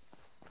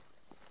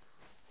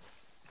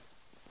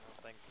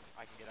don't think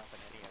I can get up in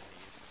any of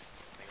these.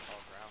 I think it's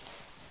all ground.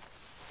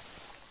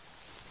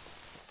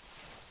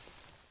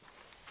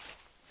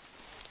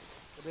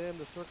 Damn,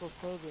 the circle's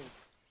closing.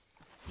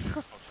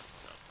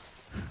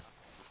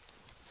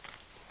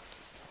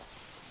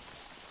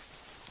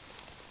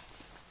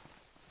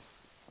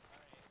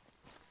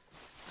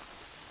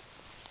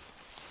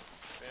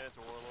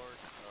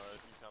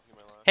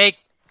 Hey,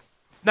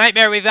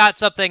 Nightmare, we've got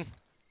something.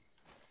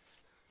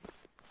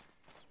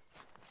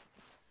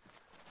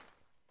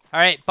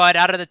 Alright, bud,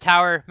 out of the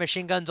tower.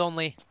 Machine guns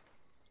only.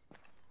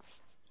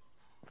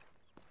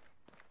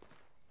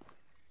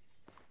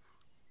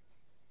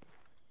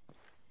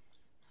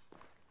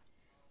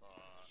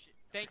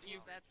 Thank you.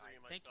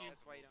 Thank you.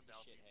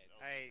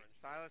 Hey,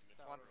 Silas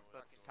wants to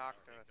talk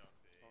to us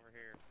over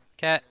here.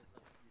 Okay.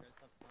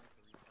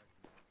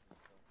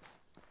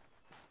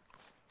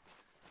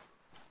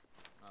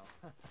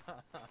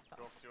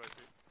 Go for 2 IC.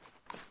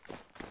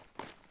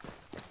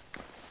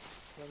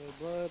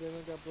 blood.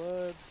 Anyone got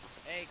blood?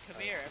 Hey,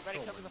 come here.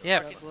 Everybody come to the Yeah.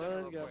 fucking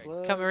center real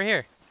quick. Come over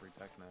here.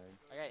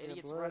 I got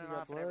idiots running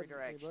off in every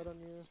direction.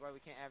 That's why we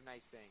can't have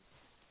nice things.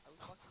 I was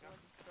fucking going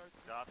to start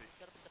Copy.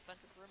 set up a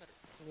defensive perimeter.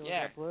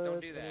 Yeah,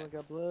 don't do that. Anyone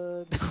got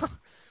blood?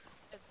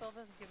 It still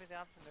doesn't give me the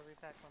option to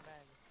repack my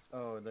bag.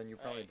 Oh, then you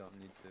probably don't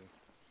need to.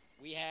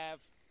 We have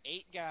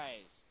 8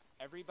 guys.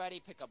 Everybody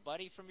pick a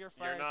buddy from your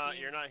fire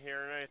team. You're not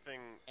hearing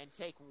anything. And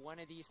take one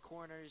of these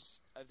corners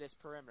of this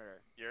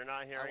perimeter. You're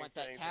not hearing I want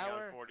that anything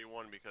tower. on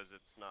 41 because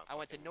it's not. I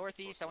want the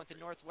northeast. I want the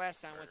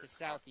northwest. I want the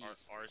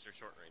southeast. Ours are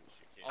short range.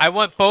 You can't I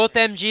want both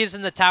MGs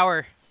in the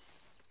tower.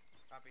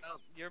 Oh,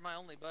 you're my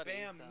only buddy.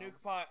 Bam, so.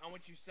 nuke pot. I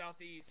want you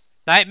southeast.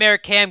 Nightmare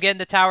Cam, get in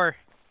the tower.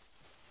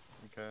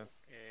 Okay.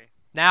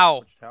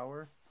 Now. Which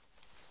tower?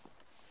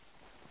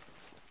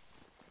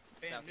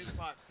 Bam, nuke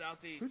pot,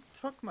 southeast. Who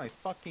took my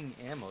fucking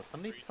ammo?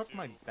 Somebody took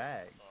my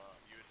bags.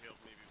 You had healed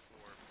me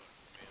before,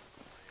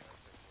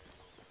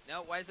 but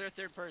No, why is there a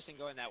third person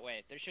going that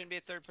way? There shouldn't be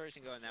a third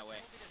person going that way.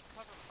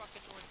 Cover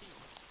fucking northeast.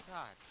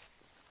 God.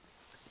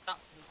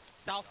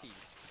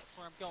 Southeast. That's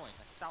where I'm going.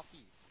 That's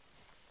southeast.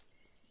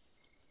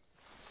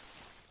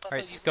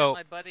 Alright, Scope.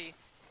 My buddy.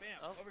 Bam,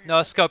 Oh. over here.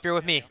 No, Scope, you're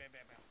with me. Bam, bam,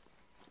 bam,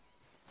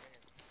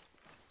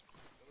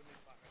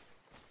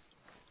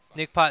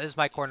 bam. Nuke pot is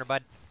my corner,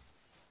 bud.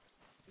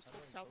 Who's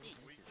told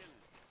southeast?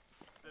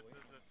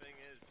 the thing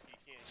is, he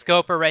can't.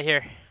 Scoper right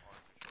here.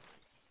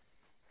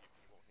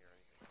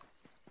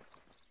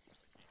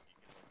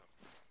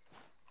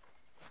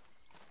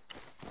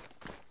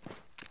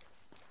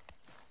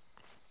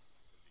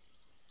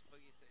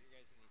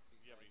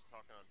 Yeah, but he's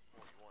talking on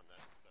 41.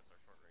 That's our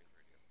short range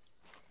radio.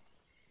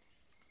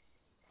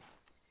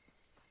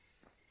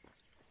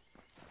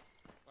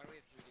 Why do we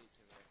have 3 dudes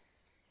over there?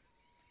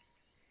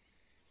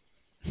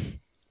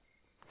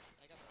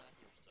 I got the map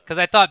here. So. Because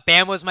I thought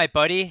Bam was my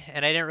buddy,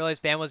 and I didn't realize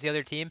Bam was the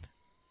other team.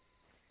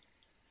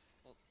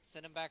 Well,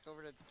 send him back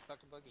over to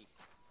fucking Boogie.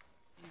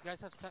 You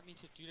guys have sent me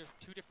to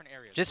 2 different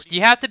areas. Just,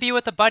 you have to be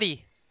with a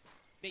buddy.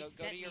 They Go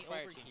sent to your me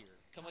fire over team. here.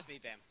 Come with me,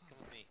 Bam. Come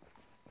with me.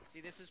 See,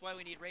 this is why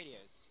we need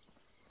radios.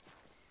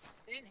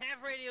 They didn't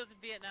have radios in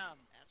Vietnam.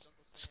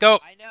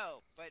 Scope. I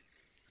know, but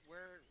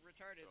we're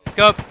retarded.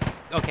 Scope.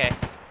 Okay.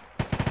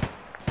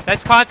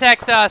 Let's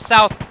contact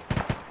south.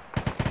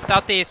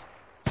 Southeast.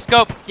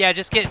 Scope. Yeah,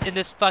 just get in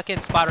this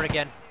fucking spotter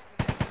again.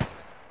 It's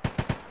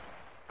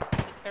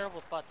a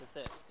terrible spot to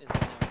sit, isn't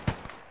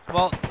it?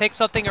 Well, pick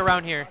something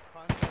around here.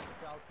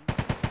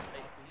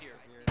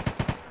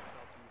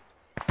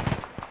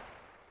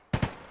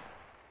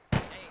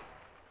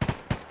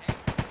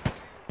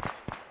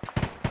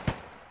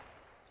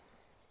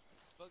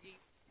 Boogie,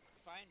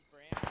 find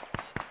Bram and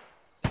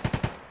send him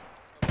over to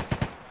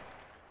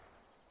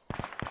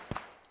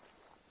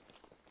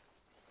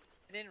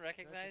I didn't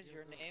recognize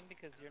your name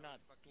because you're not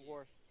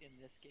dwarf in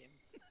this game.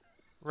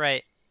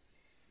 Right.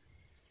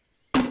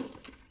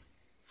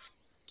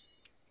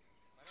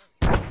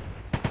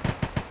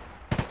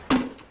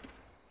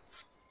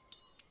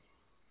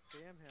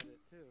 Bam had it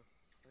too.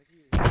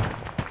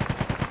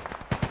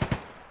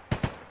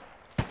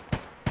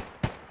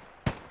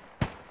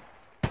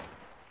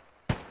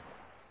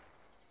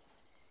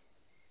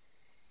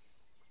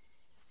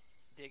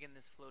 Digging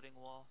this floating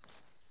wall.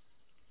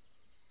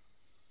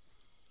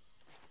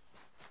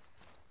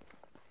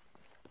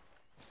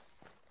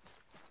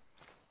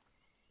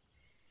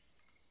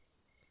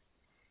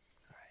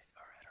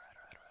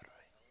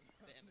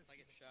 Bam, if I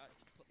get shot,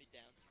 just put me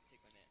down so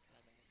you can take my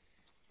mags.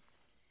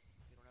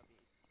 You don't have the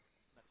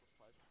medical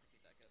supplies to pick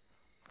me back up.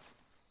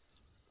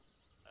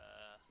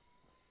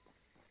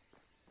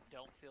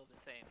 Don't feel the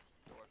same,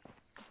 Dorf.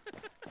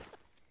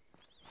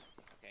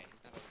 Okay,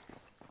 he's not over here.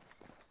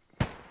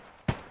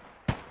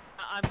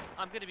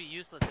 I'm gonna be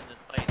useless in this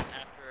fight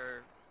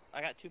after I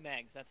got 2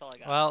 mags. That's all I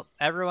got. Well,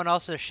 everyone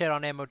else is shit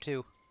on ammo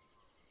too.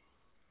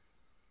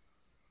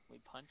 We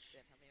punch.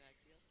 Bam, how many mags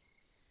do you have?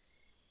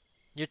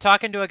 You're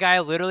talking to a guy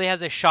who literally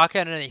has a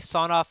shotgun and a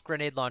sawn-off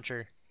grenade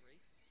launcher.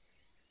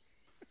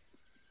 3?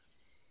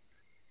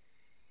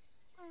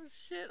 Oh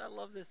shit! I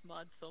love this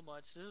mod so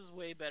much. This is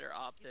way better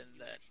op than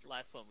that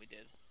last one we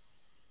did.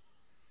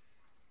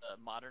 The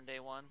modern day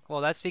one.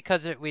 Well, that's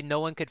because no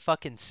one could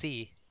fucking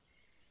see.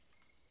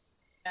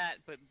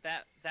 But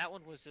that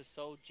one was just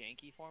so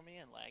janky for me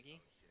and laggy.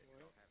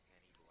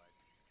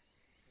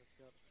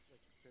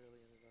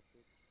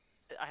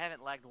 I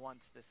haven't lagged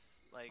once this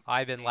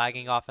I've been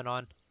lagging off and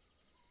on.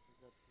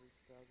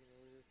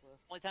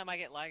 Only time I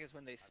get lag is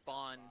when they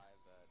spawn.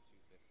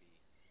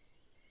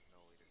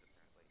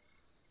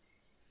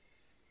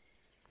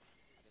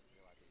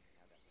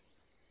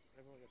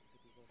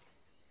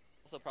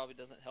 Also probably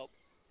doesn't help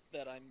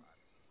that I'm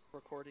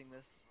recording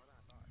this.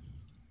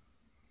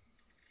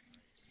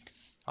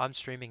 I'm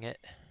streaming it.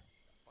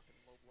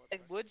 I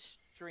would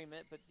stream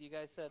it, but you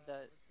guys said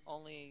that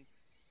only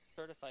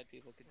certified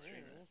people could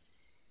stream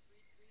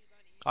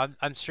it.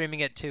 I'm streaming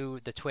it to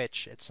the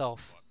Twitch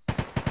itself. Oh,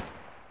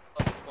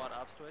 the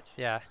SquadOps Twitch?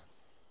 Yeah.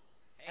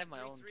 I have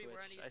my own Twitch.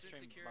 I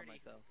stream by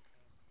myself.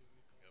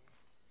 Yep.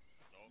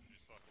 No,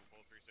 just fucking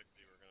pull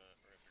 360. We're gonna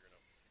figure it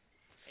out.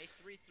 Hey,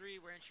 3-3,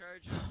 we're in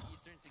charge of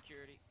Eastern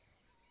Security.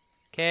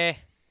 Okay.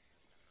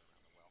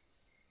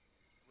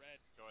 Red,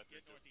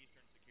 get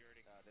northeastern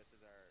security. This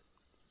is our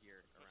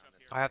gear around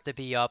this. I have to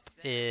be up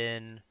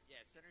in Yeah,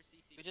 center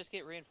CC. We just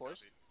get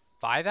reinforced.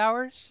 5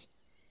 hours?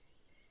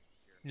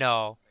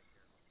 No.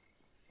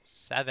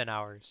 7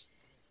 hours.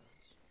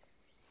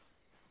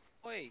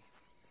 Oi,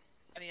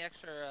 any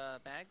extra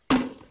bags? Yeah,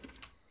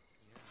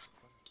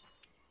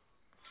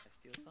 I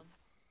steal some?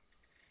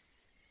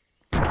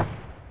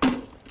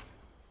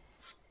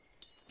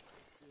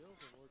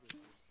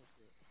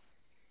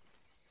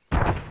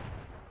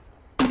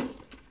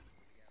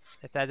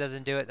 If that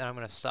doesn't do it, then I'm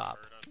gonna stop.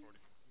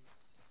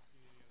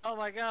 Oh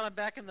my god, I'm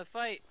back in the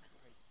fight.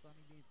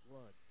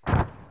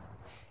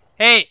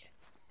 Hey!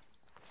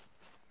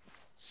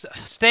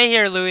 Stay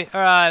here, Louis.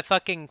 Or,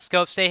 fucking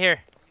Scope, stay here.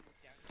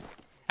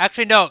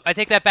 Actually, no, I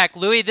take that back.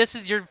 Louis, this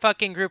is your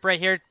fucking group right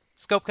here.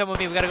 Scope, come with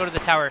me. We gotta go to the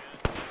tower.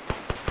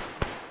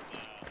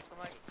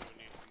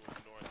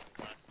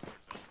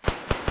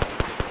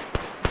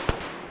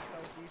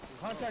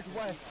 Contact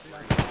west.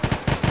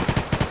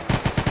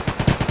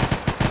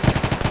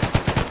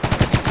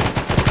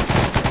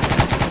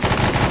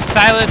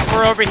 Silas,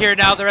 we're over here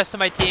now, the rest of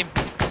my team.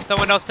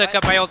 Someone else took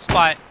up my old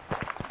spot.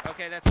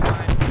 Okay, that's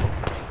fine.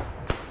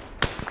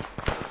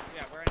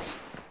 Yeah, we're in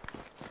east.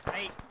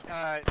 Hey,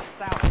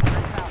 south,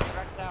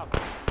 direct south.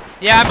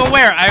 Yeah, I'm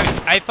aware.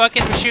 I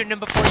fucking was shooting him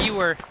before you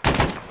were.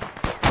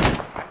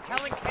 I'm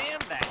telling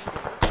Cam that.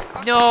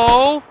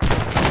 No!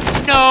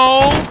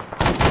 No!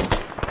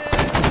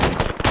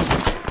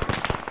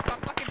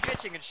 Stop fucking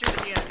bitching and shooting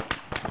the enemy.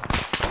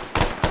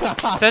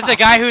 Says a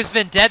guy who's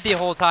been dead the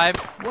whole time.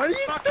 What are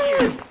you Fuck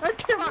doing? you. I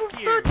can't Fuck move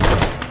you.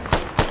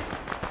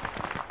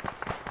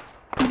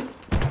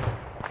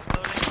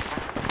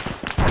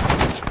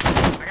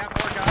 I got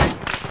more guys.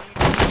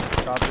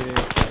 Copy.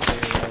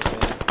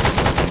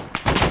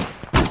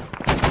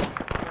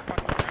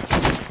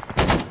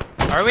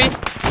 Are we?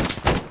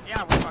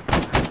 Yeah, we're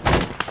fucking.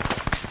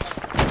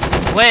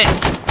 Lit.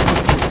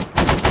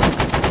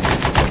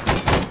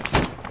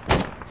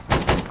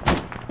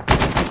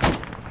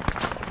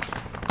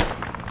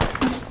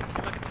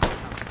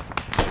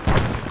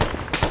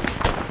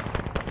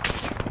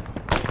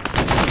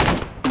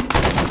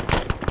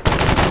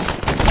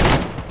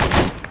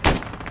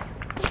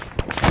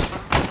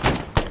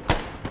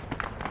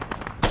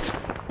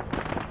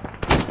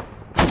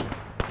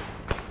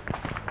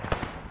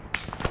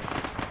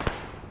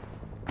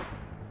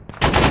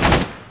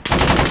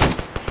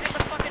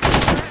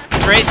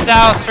 Straight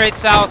south, straight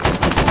south.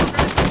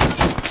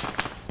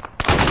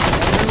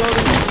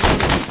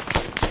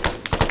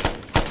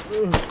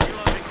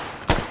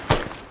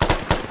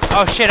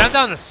 Oh shit, I'm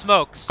down to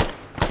smokes.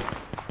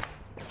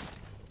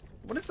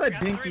 What is that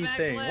dinky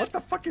thing? What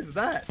the fuck is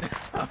that?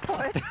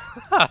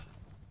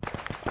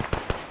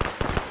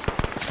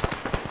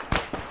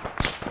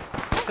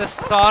 The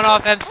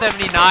sawn-off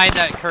M79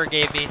 that Kerr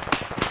gave me.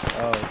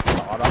 Oh,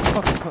 sawn-off.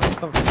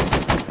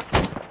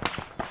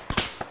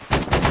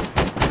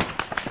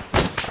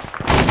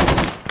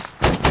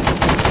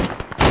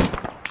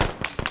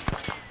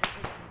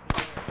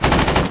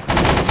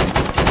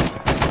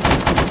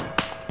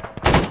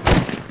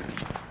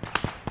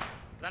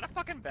 Is that a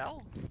fucking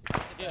bell?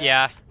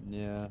 Yeah.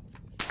 Yeah.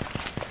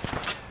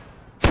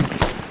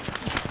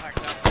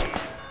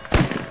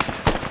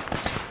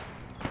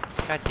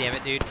 God damn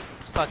it, dude.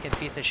 This fucking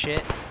piece of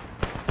shit.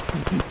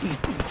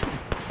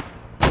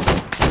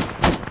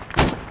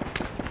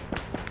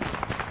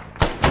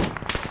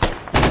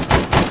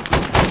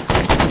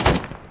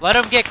 Let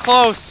them get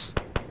close.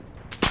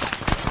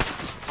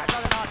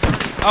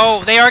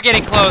 Oh, they are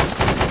getting close.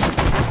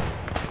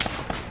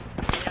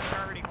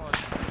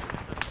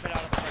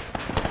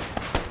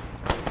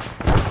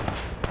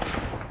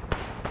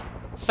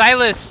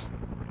 Silas.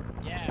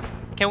 Yeah.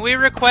 Can we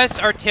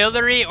request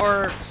artillery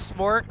or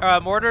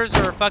mortars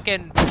or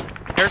fucking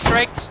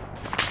airstrikes?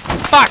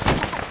 Fuck!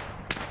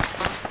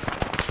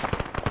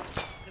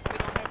 Because we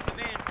don't have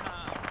command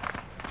comms.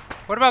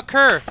 What about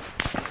Kerr?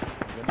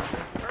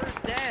 Kerr's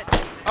dead.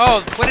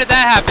 Oh, when did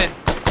that happen?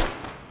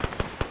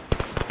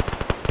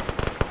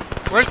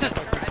 Where's it? I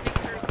think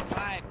Kerr's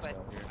alive, but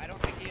I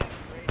don't think he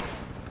has radio.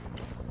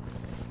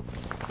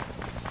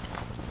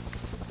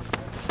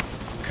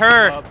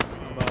 Kerr!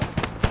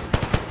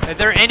 Are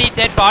there any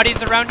dead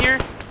bodies around here?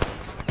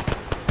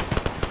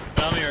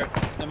 I'm here.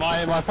 Am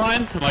I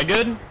fine? Am I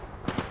good?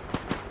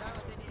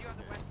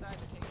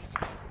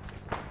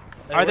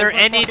 Are there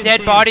any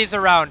dead bodies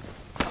around?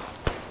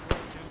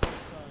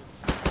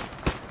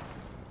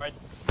 Right.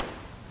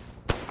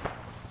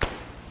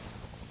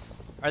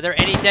 Are there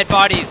any dead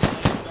bodies?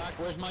 Back,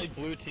 where's my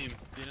blue team?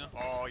 Do you know?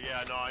 Oh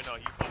yeah, no, I know.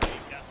 He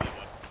fucking got me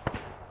one.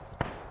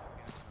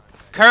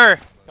 Kerr,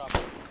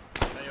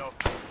 Hey yo.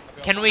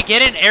 can we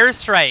get an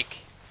airstrike?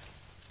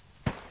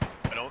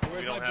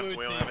 We don't have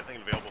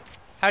anything available.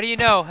 How do you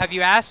know? Have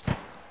you asked?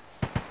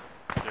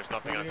 There's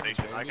nothing on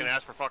station. I can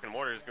ask for fucking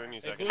mortars. Give me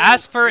a second.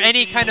 Ask for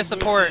any kind of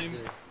support.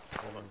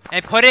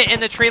 And put it in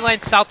the tree line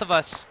south of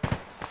us.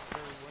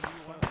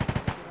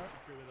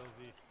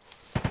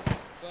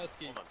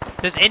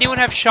 Does anyone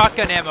have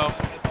shotgun ammo?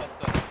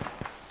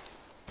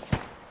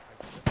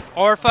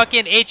 Or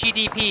fucking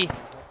HEDP?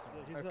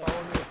 Follow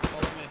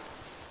me.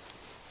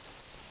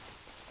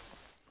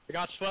 I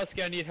got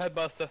Schleski, I need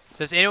headbuster.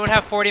 Does anyone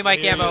have 40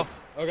 mic ammo?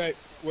 Okay,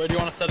 where do you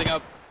want us setting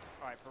up?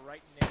 Alright, for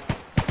right now.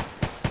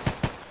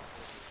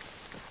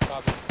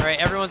 Alright,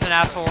 everyone's an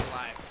asshole.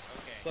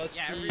 Let's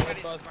Yeah, see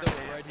everybody's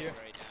headbuster, we're right here.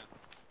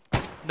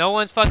 No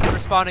one's fucking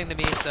responding to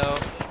me, so.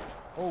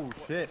 Oh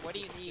shit. What do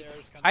you need?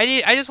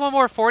 I just want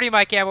more 40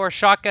 mic ammo or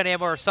shotgun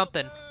ammo or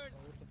something.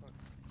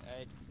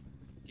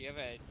 Do you have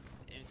a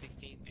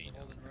M16?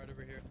 Holding right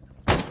over here.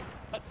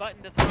 What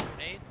button to throw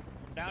grenades?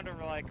 Down to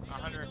like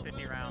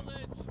 150 rounds.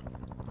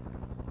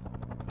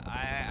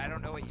 I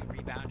don't know what you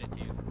rebounded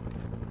to.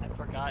 I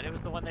forgot. It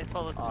was the one they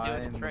told us to do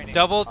in training.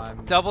 Double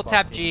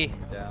tap G.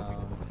 Down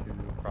to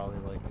probably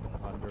like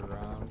 100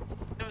 rounds.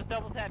 It was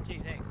double tap G,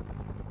 thanks.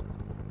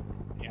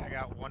 Yeah, I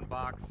got one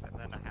box and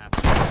then a half.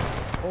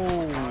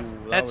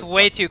 Oh, that's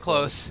way too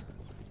close.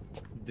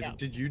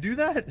 Did you do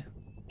that?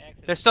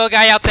 There's still a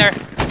guy out there. I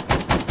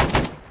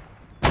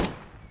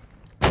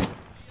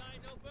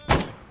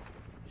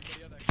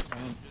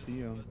don't see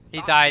him. He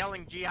Stop died.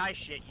 yelling GI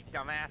shit, you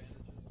dumbass.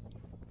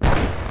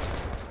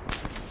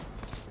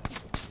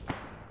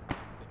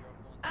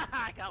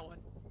 I got one.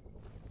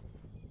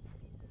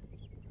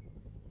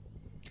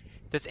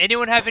 Does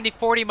anyone have any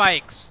 40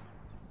 mics?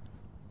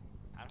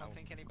 I don't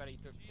think anybody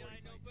took 40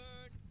 mics.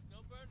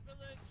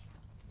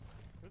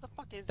 Who the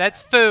fuck is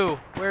That's that? Foo.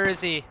 Where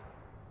is he?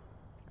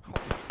 Oh my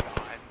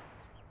god.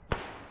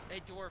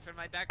 Hey, Dwarf, in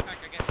my backpack,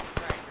 I guess you can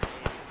frag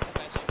grenades. It's the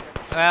best shit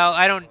ever.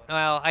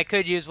 Well, I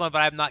could use one, but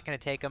I'm not gonna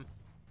take him.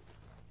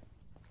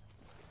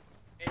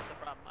 Here's the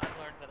problem. I've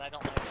learned that I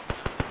don't like them. I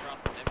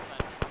drop them every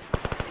time.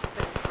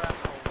 They send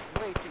shrapnel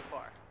way too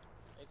far.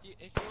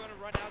 If you want to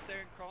run out there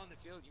and crawl in the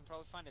field, you can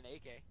probably find an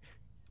AK.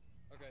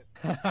 Okay.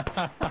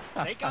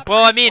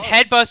 Well, I mean,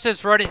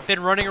 Headbuster's been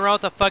running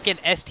around with a fucking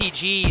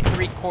STG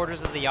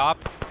 3/4 of the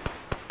op.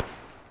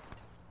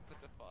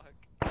 What the fuck?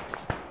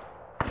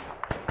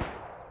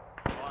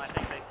 Well, I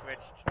think they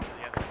switched to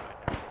the other side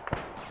now.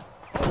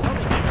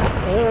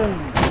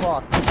 Holy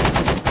fuck. What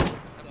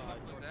the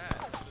fuck was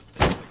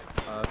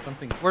that?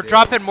 Something. We're big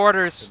dropping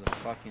mortars. To the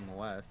fucking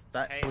west.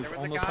 That Hey, was there was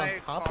a almost guy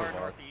on top far of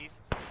us.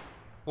 northeast.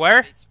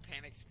 Where? It's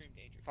panic scream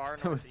danger. Far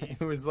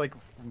northeast. It was like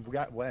we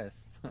got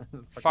west.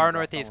 Fucking Far dropped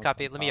northeast. almost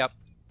Copy. on Let me top. up,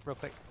 real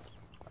quick.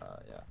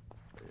 Yeah.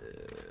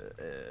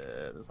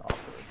 This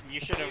office.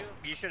 You should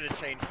have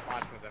changed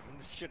spots with him.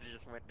 This should have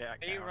just went down.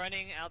 Are you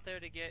running out there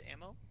to get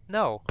ammo?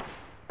 No.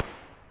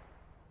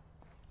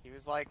 He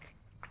was like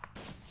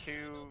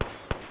 2,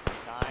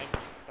 9,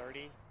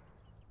 30.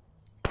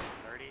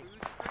 30.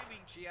 Who's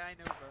screaming GI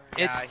no burn?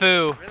 It's yeah,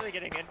 Foo. He's really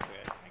getting into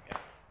it, I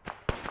guess.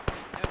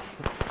 No,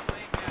 he's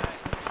playing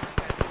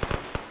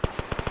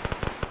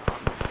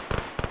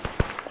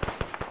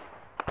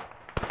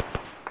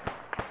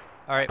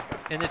Alright,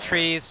 in the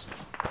trees.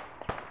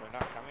 They're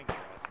not coming near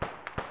us.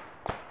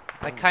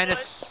 I kind of.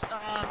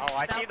 Oh,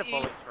 I see the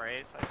bullet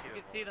sprays. I see You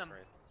the can see them.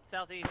 sprays.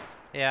 Southeast.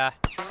 Yeah.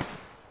 Well,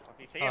 if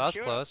you see Oh, him, that's shoot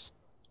him. close.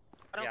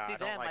 I don't Yeah, see I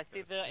don't them. like I see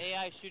this. the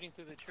AI shooting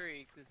through the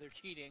tree because they're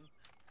cheating.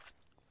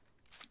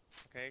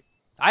 Okay.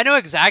 I know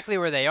exactly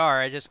where they are.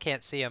 I just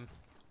can't see them.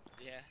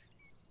 Yeah.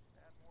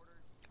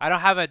 I don't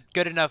have a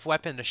good enough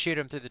weapon to shoot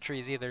them through the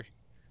trees either.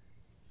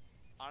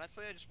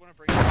 Honestly, I just want to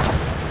bring.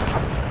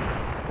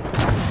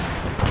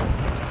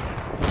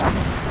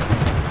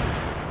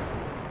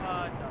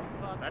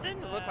 That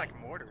didn't look like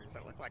mortars.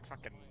 That looked like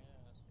fucking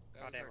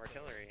goddamn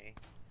artillery.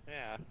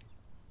 Yeah.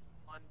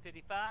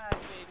 155,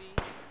 baby.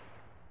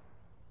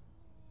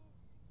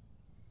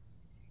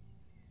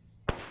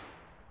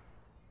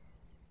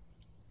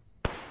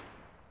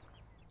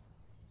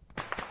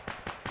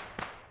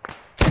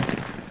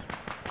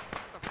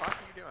 What the fuck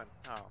are you doing?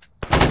 Oh.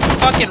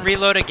 Fucking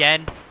reload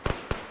again.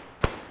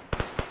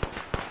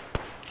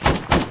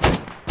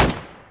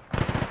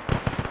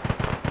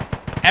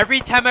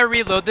 Every time I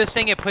reload this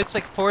thing, it puts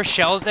like 4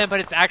 shells in, but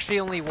it's actually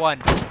only 1.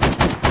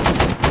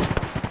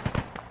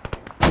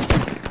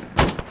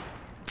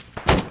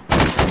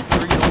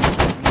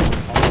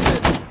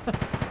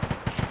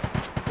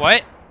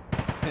 What?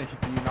 Do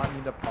you not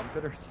need to pump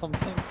it or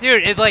something?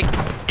 Dude,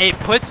 it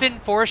puts in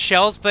 4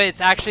 shells, but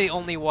it's actually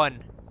only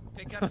 1.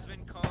 Pickup's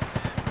been called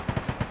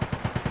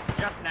in.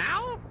 Just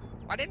now?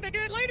 Why didn't they do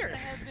it later? It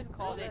has been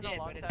called They in did, a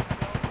long but it's time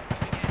ago.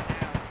 coming in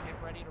now, so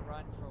get ready to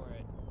run for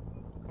it.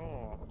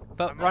 Cool.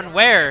 But I'm run out of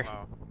where?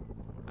 ammo.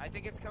 I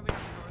think it's coming on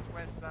the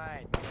northwest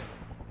side, but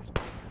there's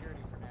no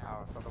security for now.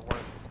 Oh, so the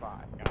worst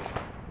spot. Got it.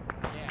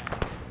 Yeah.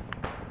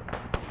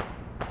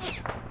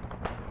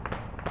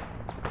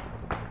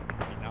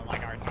 I mean, not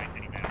like our side's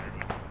any better. I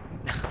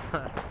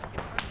can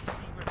fucking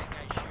see where that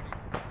guy's shooting from,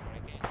 but I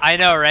can't see. I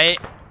know, right?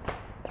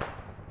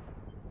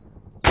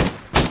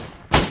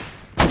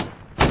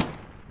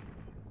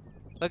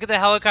 Look at the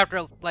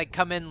helicopter, like,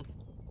 come in.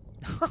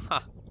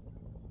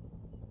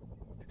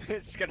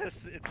 It's gonna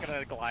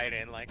glide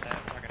in like that.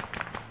 Fucking...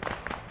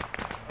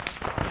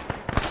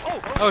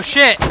 Oh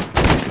shit!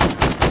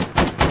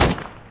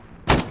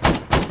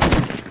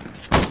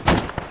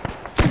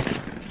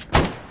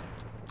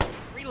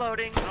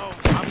 reloading. Oh,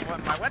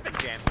 my weapon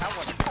jammed. How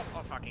was it?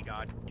 Oh fucking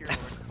god. Dear lord.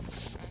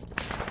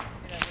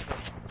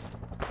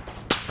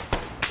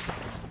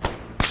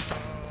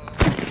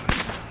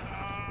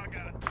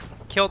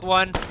 Killed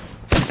one.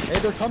 Hey,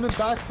 they're coming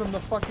back from the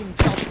fucking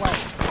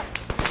southwest.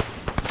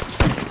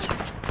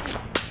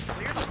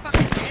 Clear the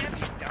fucking jam,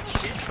 you dumb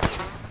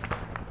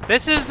shit.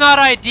 This is not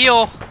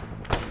ideal.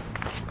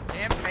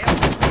 Jam failed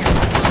to clear.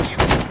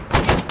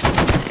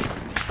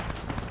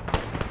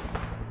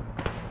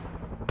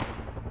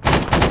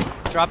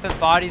 Dropping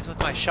bodies with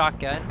my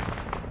shotgun.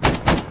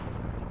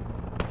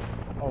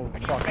 Oh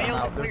fuck, I'm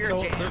out.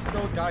 There's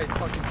still guys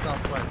fucking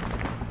southwest.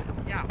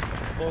 Yeah.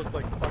 Close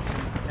like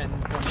fucking 10,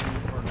 20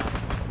 or not.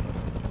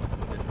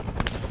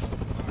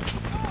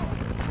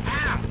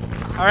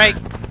 Alright.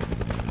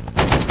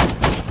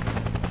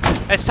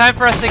 It's time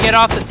for us to get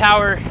off the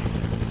tower.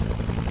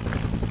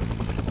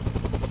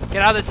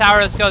 Get out of the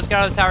tower, let's go, let's get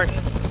out of the tower.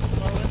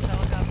 Slowest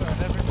helicopter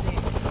I've ever seen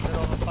in the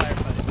middle of a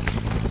firefight.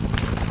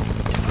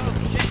 Oh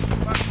shit,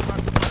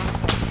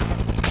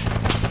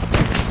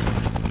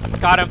 fuck.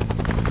 Got him.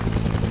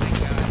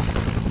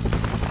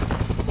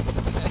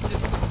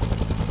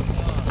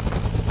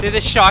 Dude,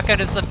 this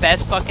shotgun is the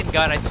best fucking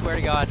gun, I swear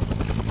to god.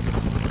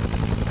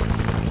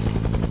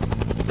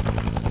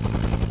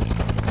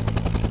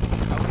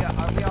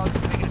 Are we all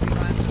just making a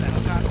beeline for that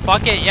helicopter?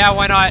 Fuck it, yeah,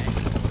 why not?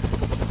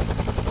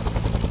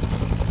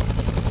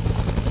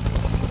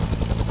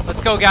 Let's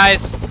go,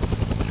 guys.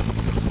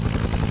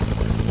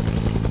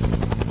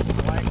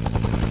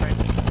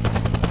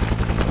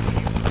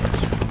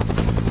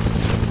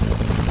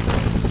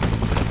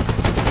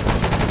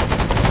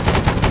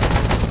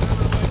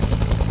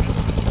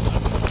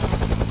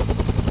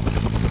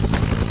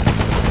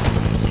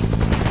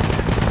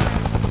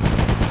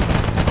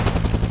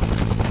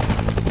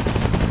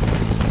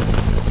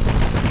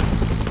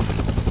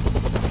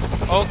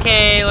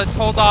 Okay, let's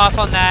hold off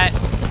on that.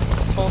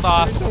 Let's hold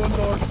off.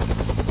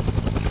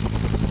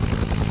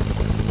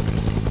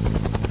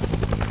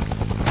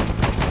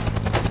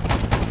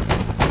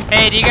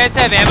 Hey, do you guys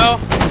have ammo?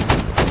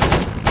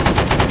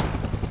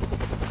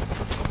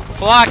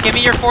 Block, give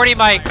me your 40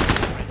 mics.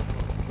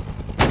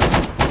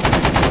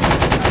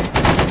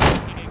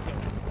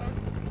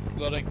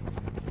 Loading.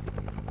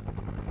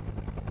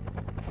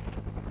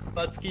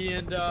 Butsky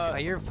and Oh,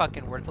 you're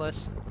fucking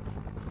worthless.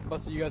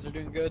 Buster, you guys are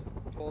doing good.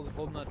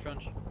 Holding that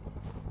trench.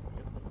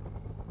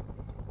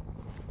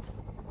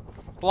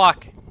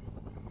 Block.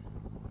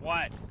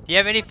 What? Do you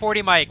have any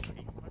 40 mic?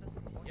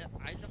 Yeah,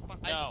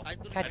 No.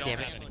 God damn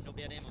it.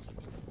 Nobody had ammo, so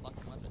lock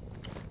the weapon.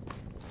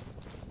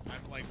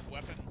 I'm like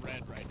weapon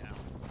red right now.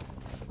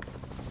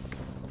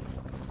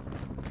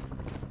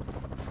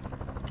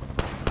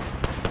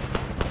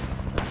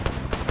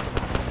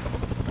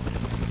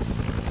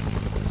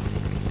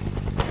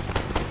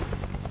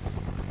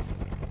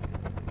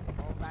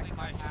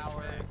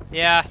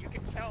 Yeah. You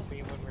can tell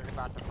me when we're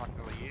about to fucking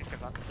leave,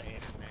 because I'm staying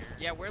in there.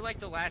 Yeah, we're like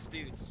the last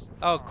dudes.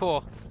 Oh,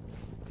 cool.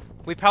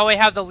 We probably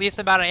have the least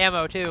amount of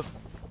ammo, too.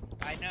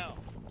 I know.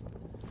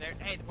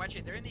 Hey, watch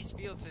it. They're in these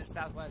fields to the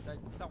southwest. I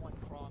saw one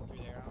crawling through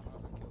there. I don't know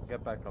if I killed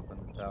Get back up in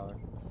the tower.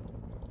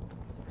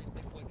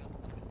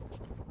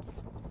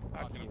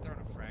 Fuck, I'm throwing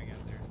a frag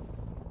out there.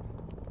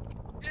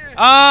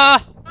 Oh!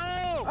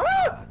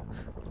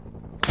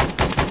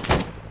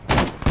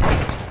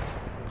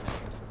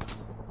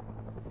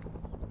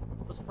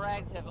 Those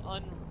frags have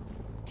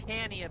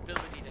uncanny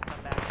ability to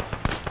come back on.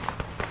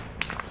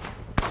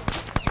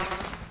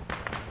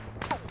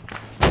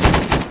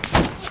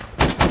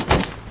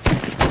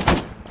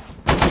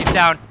 He's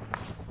down.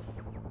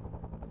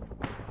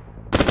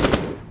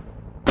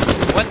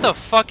 What the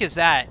fuck is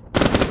that?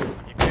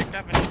 You picked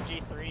up an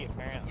MG3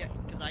 apparently. Yeah,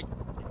 because I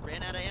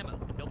ran out of ammo.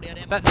 Nobody had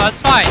ammo. That's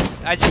fine.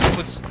 I just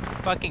was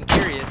fucking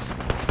curious.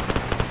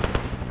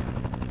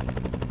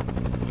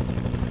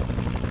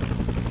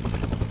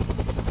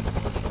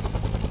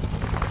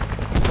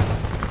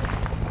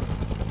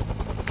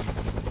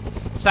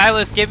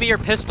 Silas, give me your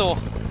pistol.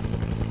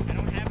 I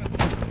don't have a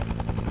pistol.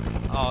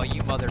 Oh,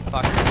 you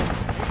motherfucker.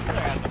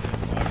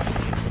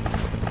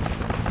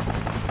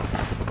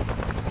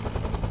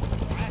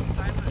 Ask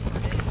Silent for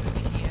his. I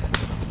think he has.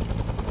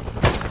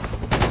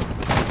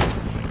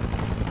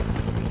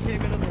 Just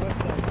came in on the west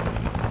side.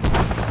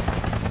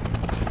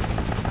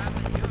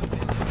 Silent, you have a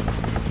pistol.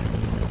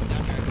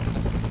 Down here, I got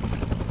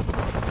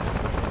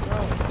No,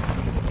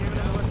 came in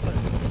on the west side.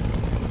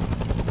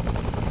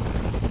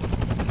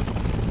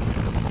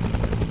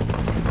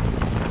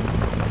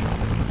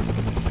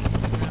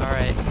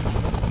 Alright.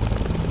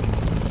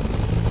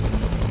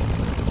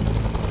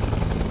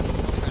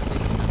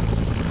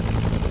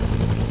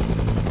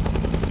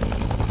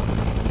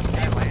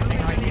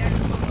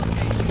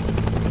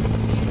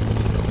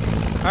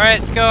 Alright,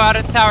 let's go out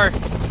of the tower.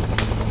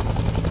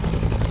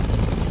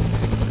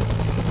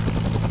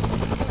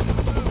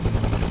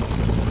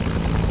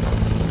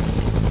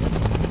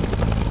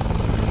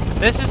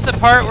 This is the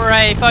part where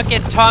I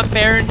fucking Tom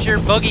Berenger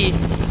boogie.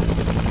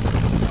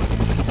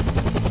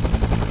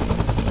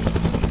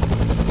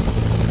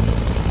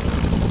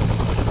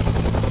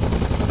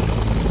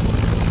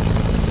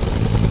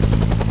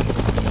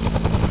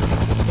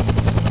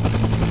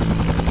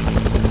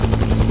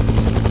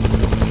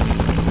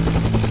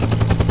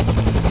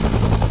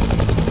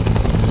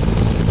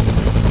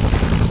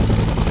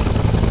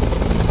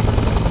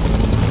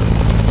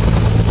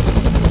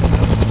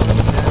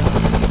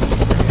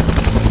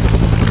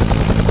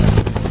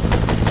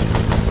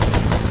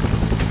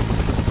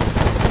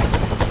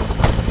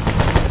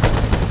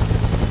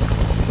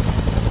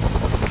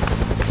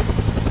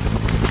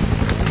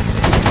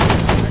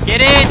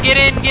 get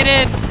in, get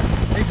in.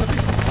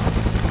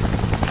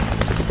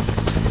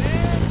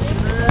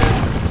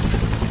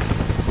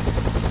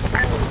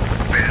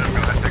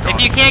 If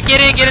you can't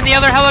get in the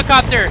other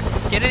helicopter.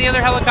 Get in the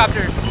other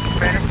helicopter.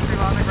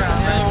 On the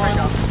ground.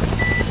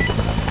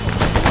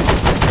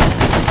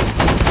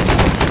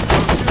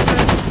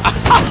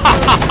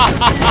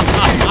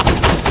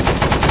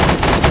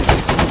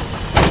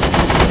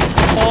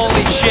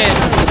 Holy shit.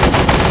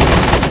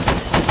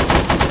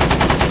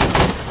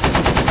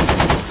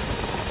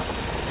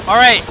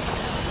 Alright.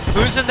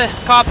 Who's in the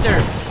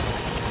copter?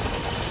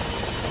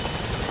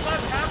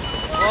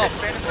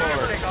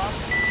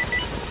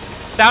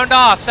 Sound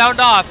off, sound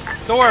off.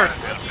 Dorf.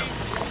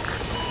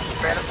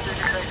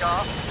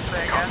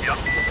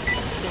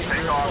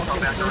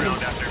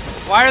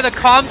 Why are the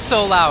comms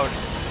so loud?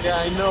 Yeah,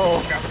 I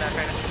know. Alright,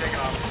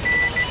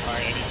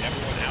 I need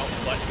everyone out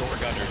but door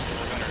gunners.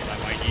 Door gunners, I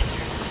might need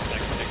you for a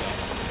second to pick up.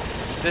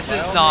 This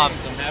is Nom.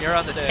 You're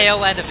on the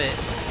tail end of it.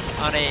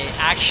 On a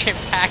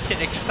action-packed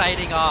and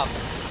exciting op.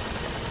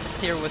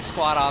 Here with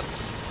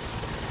SquadOps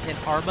in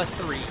Arma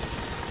 3.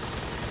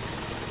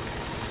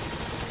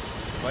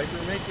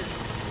 Viper, make it.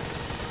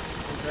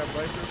 Grab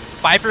Viper.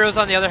 Viper was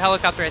on the other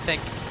helicopter, I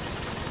think.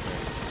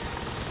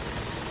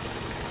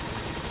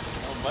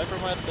 Oh, Viper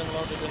might have been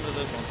loaded into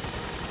this one.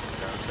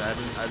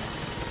 Yeah,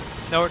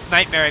 No,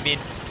 Nightmare, I mean.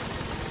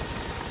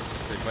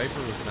 The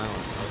Viper was down. I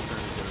was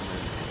trying to get him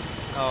in.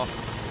 Oh.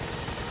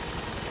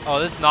 Oh,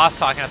 this is Nos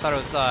talking. I thought it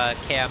was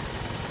Cam.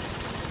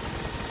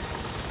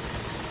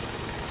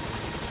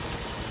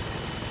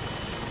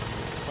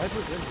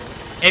 Viper's in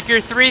there. If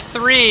you're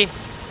 3-3,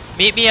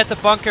 meet me at the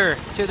bunker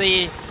to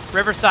the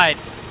riverside.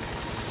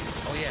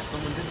 Oh yeah,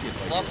 someone did get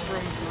Viper. Lux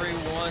room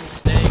 3-1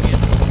 staying